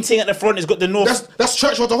green thing at the front. It's got the North. That's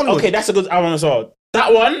Church of the Hollywood. Okay, that's a good album as well.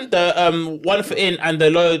 That one, the One Foot In and the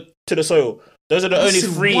Loyal to the Soil. Those are the only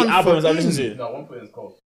Listen, 3 One albums Foot I've listened In. to. no, 1 foot is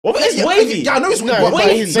cold. What it's Yeah, wavy? Yeah, I know it's No, but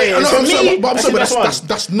but he's saying I'm it's sorry, me, but I'm that's sorry, but his best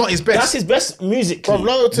that's not his best. That's his best musically. From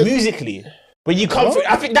Loyal to- musically. When you come through,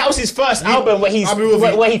 I think that was his first album where he's I'll be with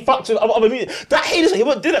you. where he fucked with other music. That he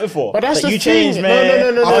wouldn't do that before. But that's Like, the you thing. changed, No, man.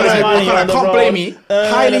 no, no, no, I no, can't- no, I no, can't- no, can't no, blame me.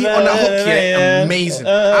 Highly on that hook, yeah, amazing.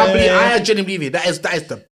 I genuinely believe it. That is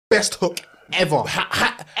the best hook ever.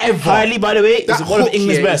 Ever. Highly, by the way, is That one of hook,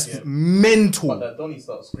 England's yeah, best. is mental. That Donny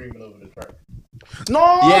starts screaming over the track. No,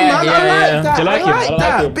 Yeah, man, yeah, I yeah. like that. Do you like I him? like I like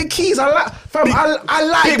that. him. Big keys, I like. Fam, I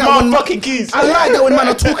like Big that when motherfucking keys. I like that when man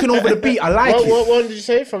are talking over the beat. I like it. What one did you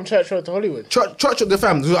say? From Church Road to Hollywood? Church of the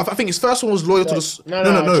Fam. I think his first one was Loyal to the.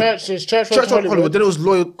 No. Church Road to Hollywood. Then it was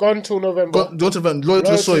Loyal. Gone till November. Loyal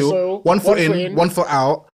to the Soil. 1 foot in, 1 foot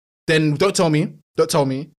out. Then don't tell me.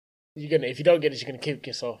 You're gonna, if you don't get it, you're gonna kick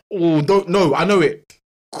yourself. Oh, don't no. I know it.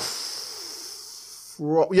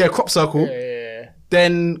 Yeah, crop circle. Yeah.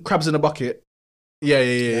 Then crabs in a bucket.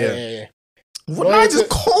 Yeah. What Well, night it's is a-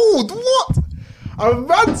 cold? What? A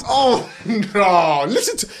man's no.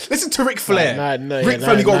 Listen to Ric Flair. No, Ric yeah,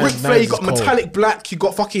 Flair. You got no, Ric Flair. You got no, it's Metallic Black. You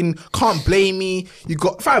got fucking Can't Blame Me. You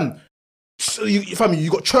got fam. So you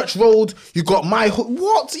got Church Road. You got My Hood.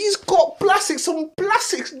 What? He's got Blasics. Some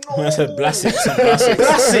Blasics. No. I said Blasics. Some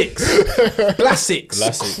Blasics. Blasics.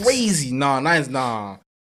 Blasics. Crazy. Nah.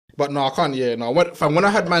 But no, I can't. Yeah, no. When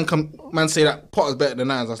I heard man say that Potter's better than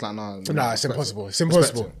Nines, I was like, nah. Nah, it's impossible. It's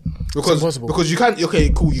impossible. Because you can't. Okay,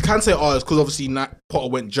 cool. You can say, oh, it's because obviously Potter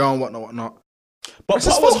went John, whatnot. But That's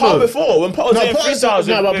Potter was fun, hard though. before when Potter was doing freestyles.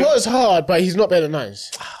 But Potter's hard, but he's not better than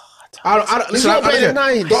Nines. Listen, not better than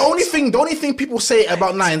Nines. The only thing people say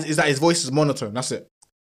about Nines is that his voice is monotone. That's it.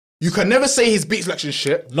 You can never say his beat selection is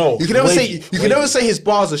shit. No, you can never wavy, say his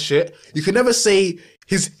bars are shit. You can never say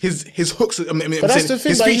his hooks. I mean, But that's the thing.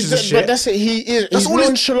 his Like, features and shit. but that's it. He's all his-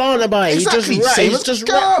 nonchalant about it. Exactly. He just Same He's as just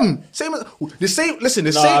Cam. Same as the same. Listen,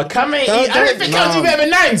 the Nah, same. Cam ain't. Don't- I don't think Cam's no. better than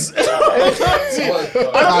Nines. I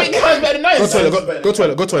don't think Cam's better than Go Nines. toilet. Go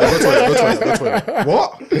toilet. Go toilet. Go toilet. Go toilet.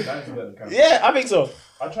 What? That's better than Cam. Yeah, I think so.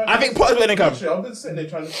 I think Potter's better than Cam. Actually, I've been sitting there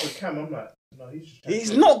trying to look for Cam. I'm like, no, he's just. trying He's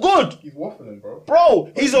to- not good, He's waffling, bro.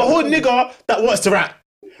 bro. He's a hood nigga that wants to rap,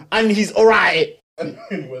 and he's alright. And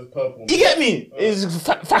he wears purple. You get me? He's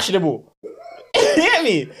fashionable. You get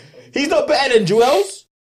me? He's not better than Jewels.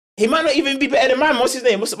 He might not even be better than man. What's his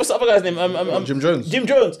name? What's the other guy's name? Jim Jones. Jim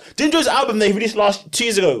Jones. Jim Jones' album they released 2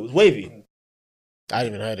 years ago was wavy. I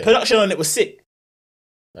didn't even heard it. Production on it was sick.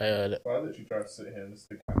 I heard it. Bro, I literally tried to sit here and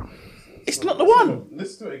listen to Cam. It's not the one.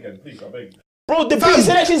 Listen to it again, please. I beg you. Bro, the beat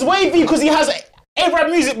selection's wavy because he has A-Rap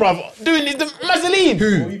music, bruv. Doing the Mazzoline. Or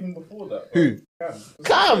Who? even before that. Who? Cam.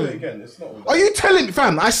 Cam. Listen to it again. It's not all that. Are you telling me,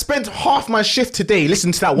 fam? I spent half my shift today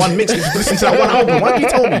listening to that one mix, listening to that one album. Why do you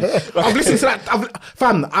tell me? I've listened to that.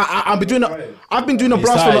 Fam, I've been doing a. I've been doing a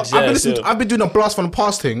blast. tired, I've been yeah, listening. still. I've been doing a blast from the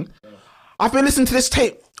past thing. I've been listening to this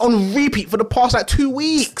tape on repeat for the past like 2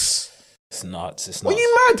 weeks. It's nuts. It's Are nuts.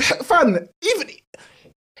 you mad, fam? Even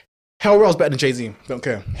Hell Rel's better than Jay-Z. Don't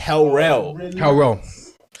care. Hell Rel. Hell Rel.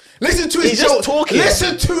 Listen to his He's jail. just talking.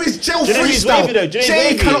 Listen to his jail Do you know who's freestyle. wavy though? Do you know who's Jay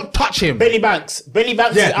wavy? cannot touch him. Benny Banks. Benny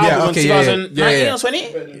Banks' Yeah, yeah, album okay, in yeah, 2019 yeah, yeah. or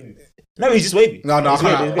 20? No, he's just wavy. No, I He's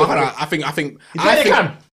wavy, can't. he's wavy. I think. He's better than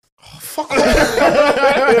Cam. Fuck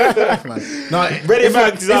off. No, Benny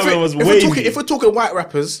Banks' album was wavy. if we're talking white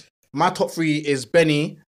rappers, my top 3 is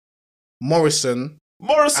Benny, Morrison,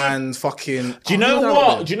 Morrison. and fucking. Do you know who's that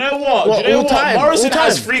what? one? Do you know what? What, Do you know all what? time? Morrison All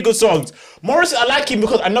has time? 3 good songs. Morrison, I like him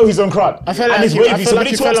because I know he's on crowd. I feel and like he's he, wavy. I feel So like when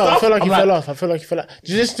he he fell talks off. I stuff, feel like he I'm fell off. I feel like he fell off. Did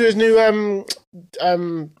you listen to his new I'm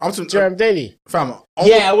to, Jerem Daily? fam.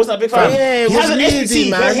 Yeah, I wasn't a big fan. Yeah, it he has was an easy, SPT,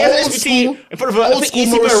 man. He has Old an SPT school- in front of a old school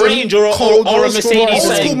ECB Morrison, Range or cold, a old school Mercedes.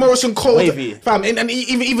 Old school Morrison cold, Wavy. fam. And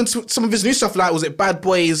even some of his new stuff, like was it Bad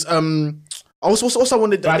Boys? Also one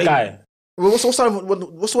that Bad guy. What's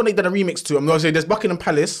the one they did a remix to? I'm gonna say there's Buckingham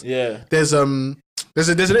Palace. Yeah. There's a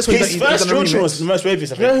next one. His first George was the most wavy.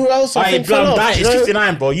 You know who else I think fell off? It's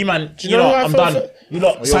 59, bro. You man, you know know, who I I'm felt done. for- You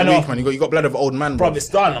lot, You're sign weak, off. man. You got blood of old man, bro. Bro, it's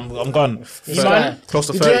done. I'm gone. You Thirty. man? Close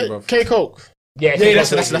to Did 30, you bro. K Coke? Yeah, Yeah,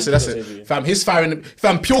 that's it. Fam, his firing,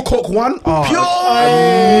 fam, Pure Coke 1.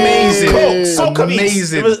 Amazing. Coke, Soca beats.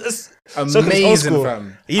 Amazing. It was- Soca's old Amazing, school.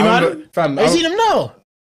 fam. You I man? remember- Fam, Have you seen him now?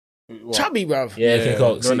 What? Chubby, bruv. Yeah, okay,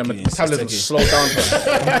 Coke. When the metabolism slow down.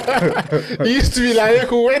 fam. He used to be like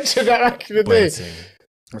Uncle Wench and that back in the day.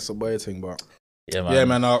 That's a weird thing, but Yeah, man. yeah,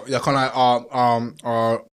 man. Yeah, kind of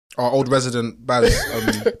our old resident Baz.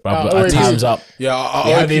 Our time's up. Yeah, our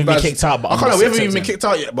We haven't OAP even been Baz. kicked out, but I I'm can't. We haven't accepting even been him. kicked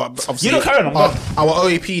out yet, but obviously, You don't carry on, I'm done. our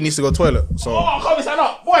OAP needs to go toilet. So Oh, I can't be stand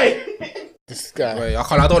up, boy. This guy. wait, I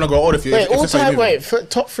don't want to go old if you. Wait, if all it's how you time. move. Wait,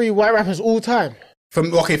 top 3 white rappers all time. For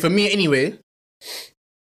me anyway.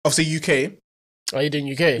 Obviously UK. Are you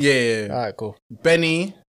doing UK? Yeah. All right, cool.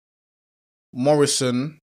 Benny,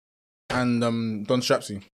 Morrison, and Don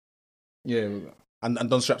Strapsy. Yeah, and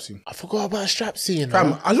Don Strapsy. I forgot about Strapsy. You know?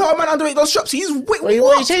 Fam, a lot of man underrate Don Strapsy. He's Wait, what?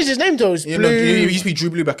 what? He changed his name though. It was Yeah, Blue. no, he used to be Drew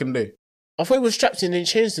Blue back in the day. I thought it was Strapsy and then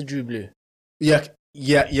changed to Drew Blue.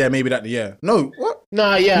 Yeah, maybe that. Yeah, no, what?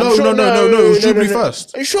 Nah, yeah. No, I'm sure, no. It was Drew Blue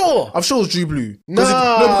first. Are you sure? I'm sure it was Drew Blue.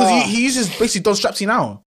 Nah. Because he uses basically Don Strapsy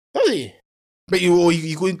now. Does he? But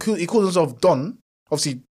he calls himself Don.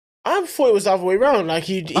 Obviously, I thought it was the other way around. Like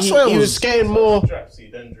he swear it was was- getting more. Strapsy,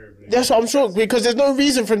 then Drew Blue. That's what I'm sure because there's no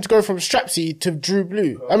reason for him to go from Strapsy to Drew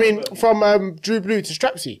Blue. I mean, from Drew Blue to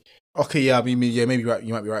Strapsy. okay, yeah, maybe you're right.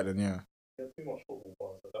 You might be right then. Yeah. There's too much football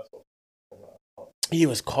bars, but that's what. He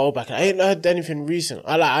was cold back. I ain't heard anything recent.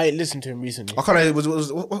 I ain't listened to him recently. I can't.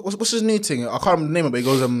 What's his new thing? I can't remember the name of it. But he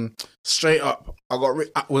goes straight I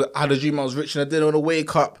had a dream I was rich and I didn't want to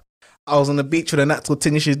wake up. I was on the beach with a natural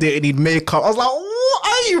thing and she didn't need makeup. I was like, what?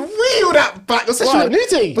 Are you real that back? What, new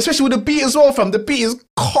thing? Especially with the beat as well, fam. The beat is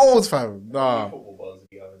cold, fam. Nah, Football bars if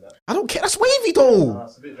you having that. I don't care. That's wavy though.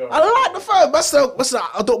 That's a bit dry. I like the fam. That's the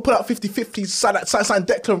I don't put out 50-50 sign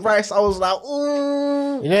Declan Rice. I was like,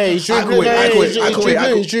 ooh. Yeah, he's Drew I can Blue. wait, I can wait, I can wait, I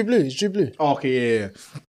can- He's Drew Blue. He's Drew Blue. Oh, okay, yeah.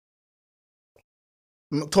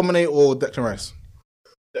 McTominay or Declan Rice?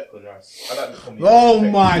 Declan Rice. I like the comedy. Oh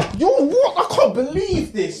my, yo, what? I can't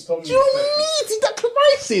believe this. Do Tommy you know how meaty Declan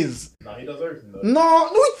Rice is? Nah, he does everything though. No,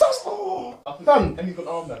 he does. Oh, fam. And he's got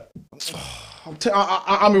arm there.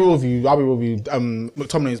 I'll be real with you.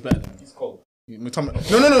 McTominay is better than He's cold.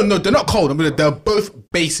 McTominay. No, they're not cold. I mean, they're both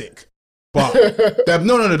basic. But they're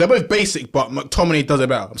both basic. But McTominay does it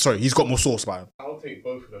better. I'm sorry, he's got more sauce by him. I'll take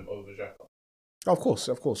both of them over Xhaka. Of course.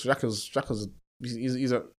 Xhaka's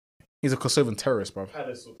he's a He's a Kosovan terrorist, bro.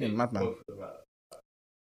 Palace will Yeah, take madman. both of them out.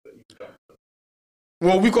 But you can-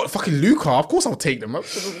 Well, we've got fucking Luca. Of course, I'll take them.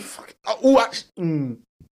 Oh, actually,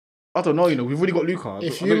 I don't know. You know, we've already got Luca.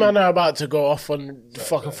 If you man are about to go off on the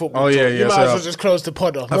fucking football, Oh, yeah, talk, yeah, you might so as well just close the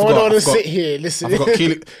pod off. I No one forgot- want I to forgot- sit here. Listen, I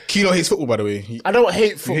forgot. Kilo hates football, by the way. I don't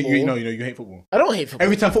hate football. You hate football. I don't hate football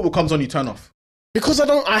Every time football comes on, you turn off. because I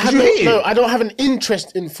don't. I have you hate it? I don't have an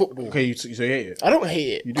interest in football. Okay, so you hate it. I don't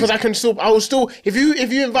hate it because I can still. I will still. If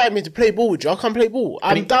you invite me to play ball with you, I'll come play ball.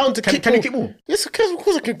 I'm down to kick Can ball. you kick ball? Yes, of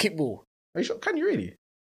course I can kick ball. Are you sure? Can you really?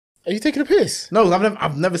 Are you taking a piss? No,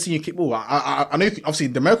 I've never seen you kick ball. I know. Obviously,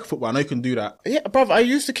 the American football, I know you can do that. Yeah, bruv, I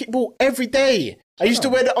used to kick ball every day. I used to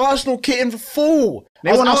wear the Arsenal kit in full. Name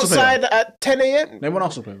I was one Arsenal player. outside at 10 a.m. Name one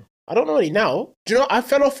Arsenal player. I don't know any now. Do you know, I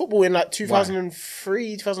fell off football in like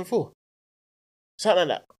 2003, 2004. Something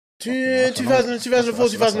like that. 2000, 2004,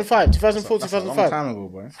 2005, 2004, That's a long 2005. time ago,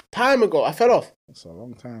 boy. Time ago, I fell off. That's a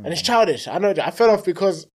long time. And it's childish. I know that. I fell off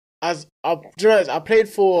because do you know, I played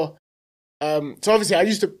for, so obviously I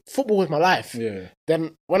used to, football was my life. Yeah.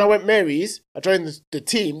 Then when I went Mary's, I joined the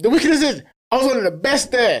team. The wickedness is, I was one of the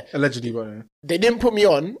best there. Allegedly, but yeah. They didn't put me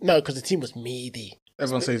on, no, because the team was meaty.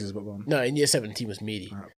 Everyone says this, but go on. No, in year 7, the team was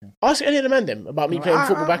meaty. Okay. Ask any of the men them about me playing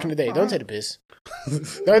football back in the day. Don't take the piss.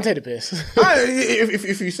 Don't take the piss.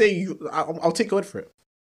 If you say I'll take your word for it.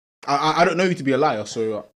 I don't know you to be a liar,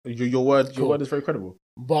 so your word is very credible.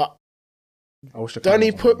 But I wish the Donny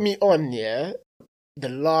cameras put were me on, yeah, the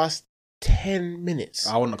last 10 minutes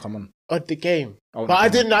on. I wouldn't come on. of the game. I But I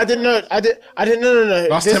didn't know. No.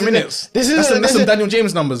 Last This 10 is- minutes. This is That's some Daniel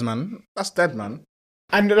James numbers, man. That's dead, man.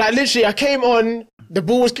 And like literally, I came on. The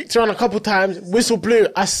ball was kicked around a couple times. Whistle blew.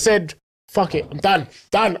 I said, "Fuck it, I'm done.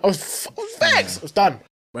 Done." I was vexed. I was done.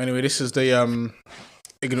 But anyway, this is the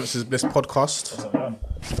Ignorance is Bliss podcast.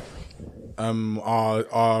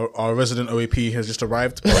 Our resident OAP has just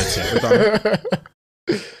arrived. We're done.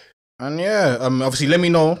 And yeah, obviously, let me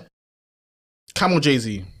know. Cam or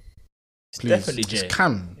Jay-Z? Please. Definitely Jay. It's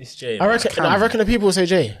Cam. It's Jay. I reckon the people will say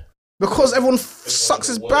Jay. Because everyone sucks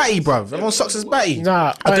his batty, bruv. Everyone sucks his batty.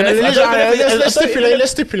 Nah, I don't know if-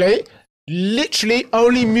 let's stipulate. Literally,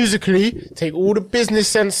 only musically, take all the business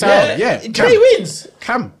sense out. Yeah, Jay Cam. wins.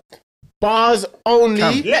 Cam. Bars only.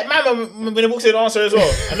 Cam. Let man when he walks in answer as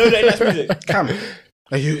well. I know that he likes music. Cam.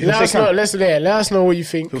 He'll Let say us know. Cam. Let us know what you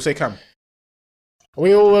think. He'll say Cam.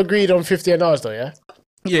 We all agreed on 50 and ours though, yeah.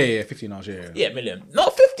 Yeah, 15 hours, yeah. Yeah, million. No,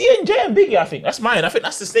 50 and Jay and Biggie, I think. That's mine. I think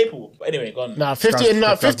that's the staple. But anyway, go on. Nah, 50 and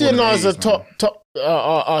That's 50 and one of ours the are 80s, top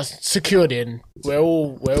are secured in. We're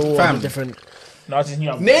all Fam. on a different. No, I just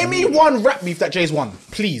knew Name me one rap beef that Jay's won.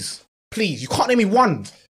 Please. You can't name me one.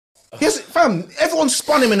 Yes, fam, everyone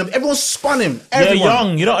spun him. Everyone spun him. You're Everyone.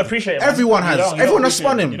 young. You don't appreciate him. Man. Everyone has. You don't Everyone has appreciate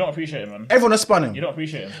spun him. You don't appreciate him, man. Everyone has spun him. You don't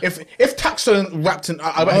appreciate him. If Taxstone rapped in,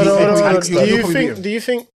 I bet Hold on, hold on.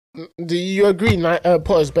 Do you agree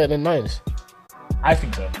Potter's better than Nines? I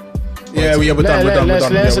think so. Yeah, we're done. We're done. Let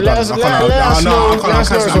us know.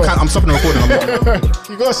 I'm stopping the recording.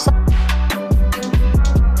 You got.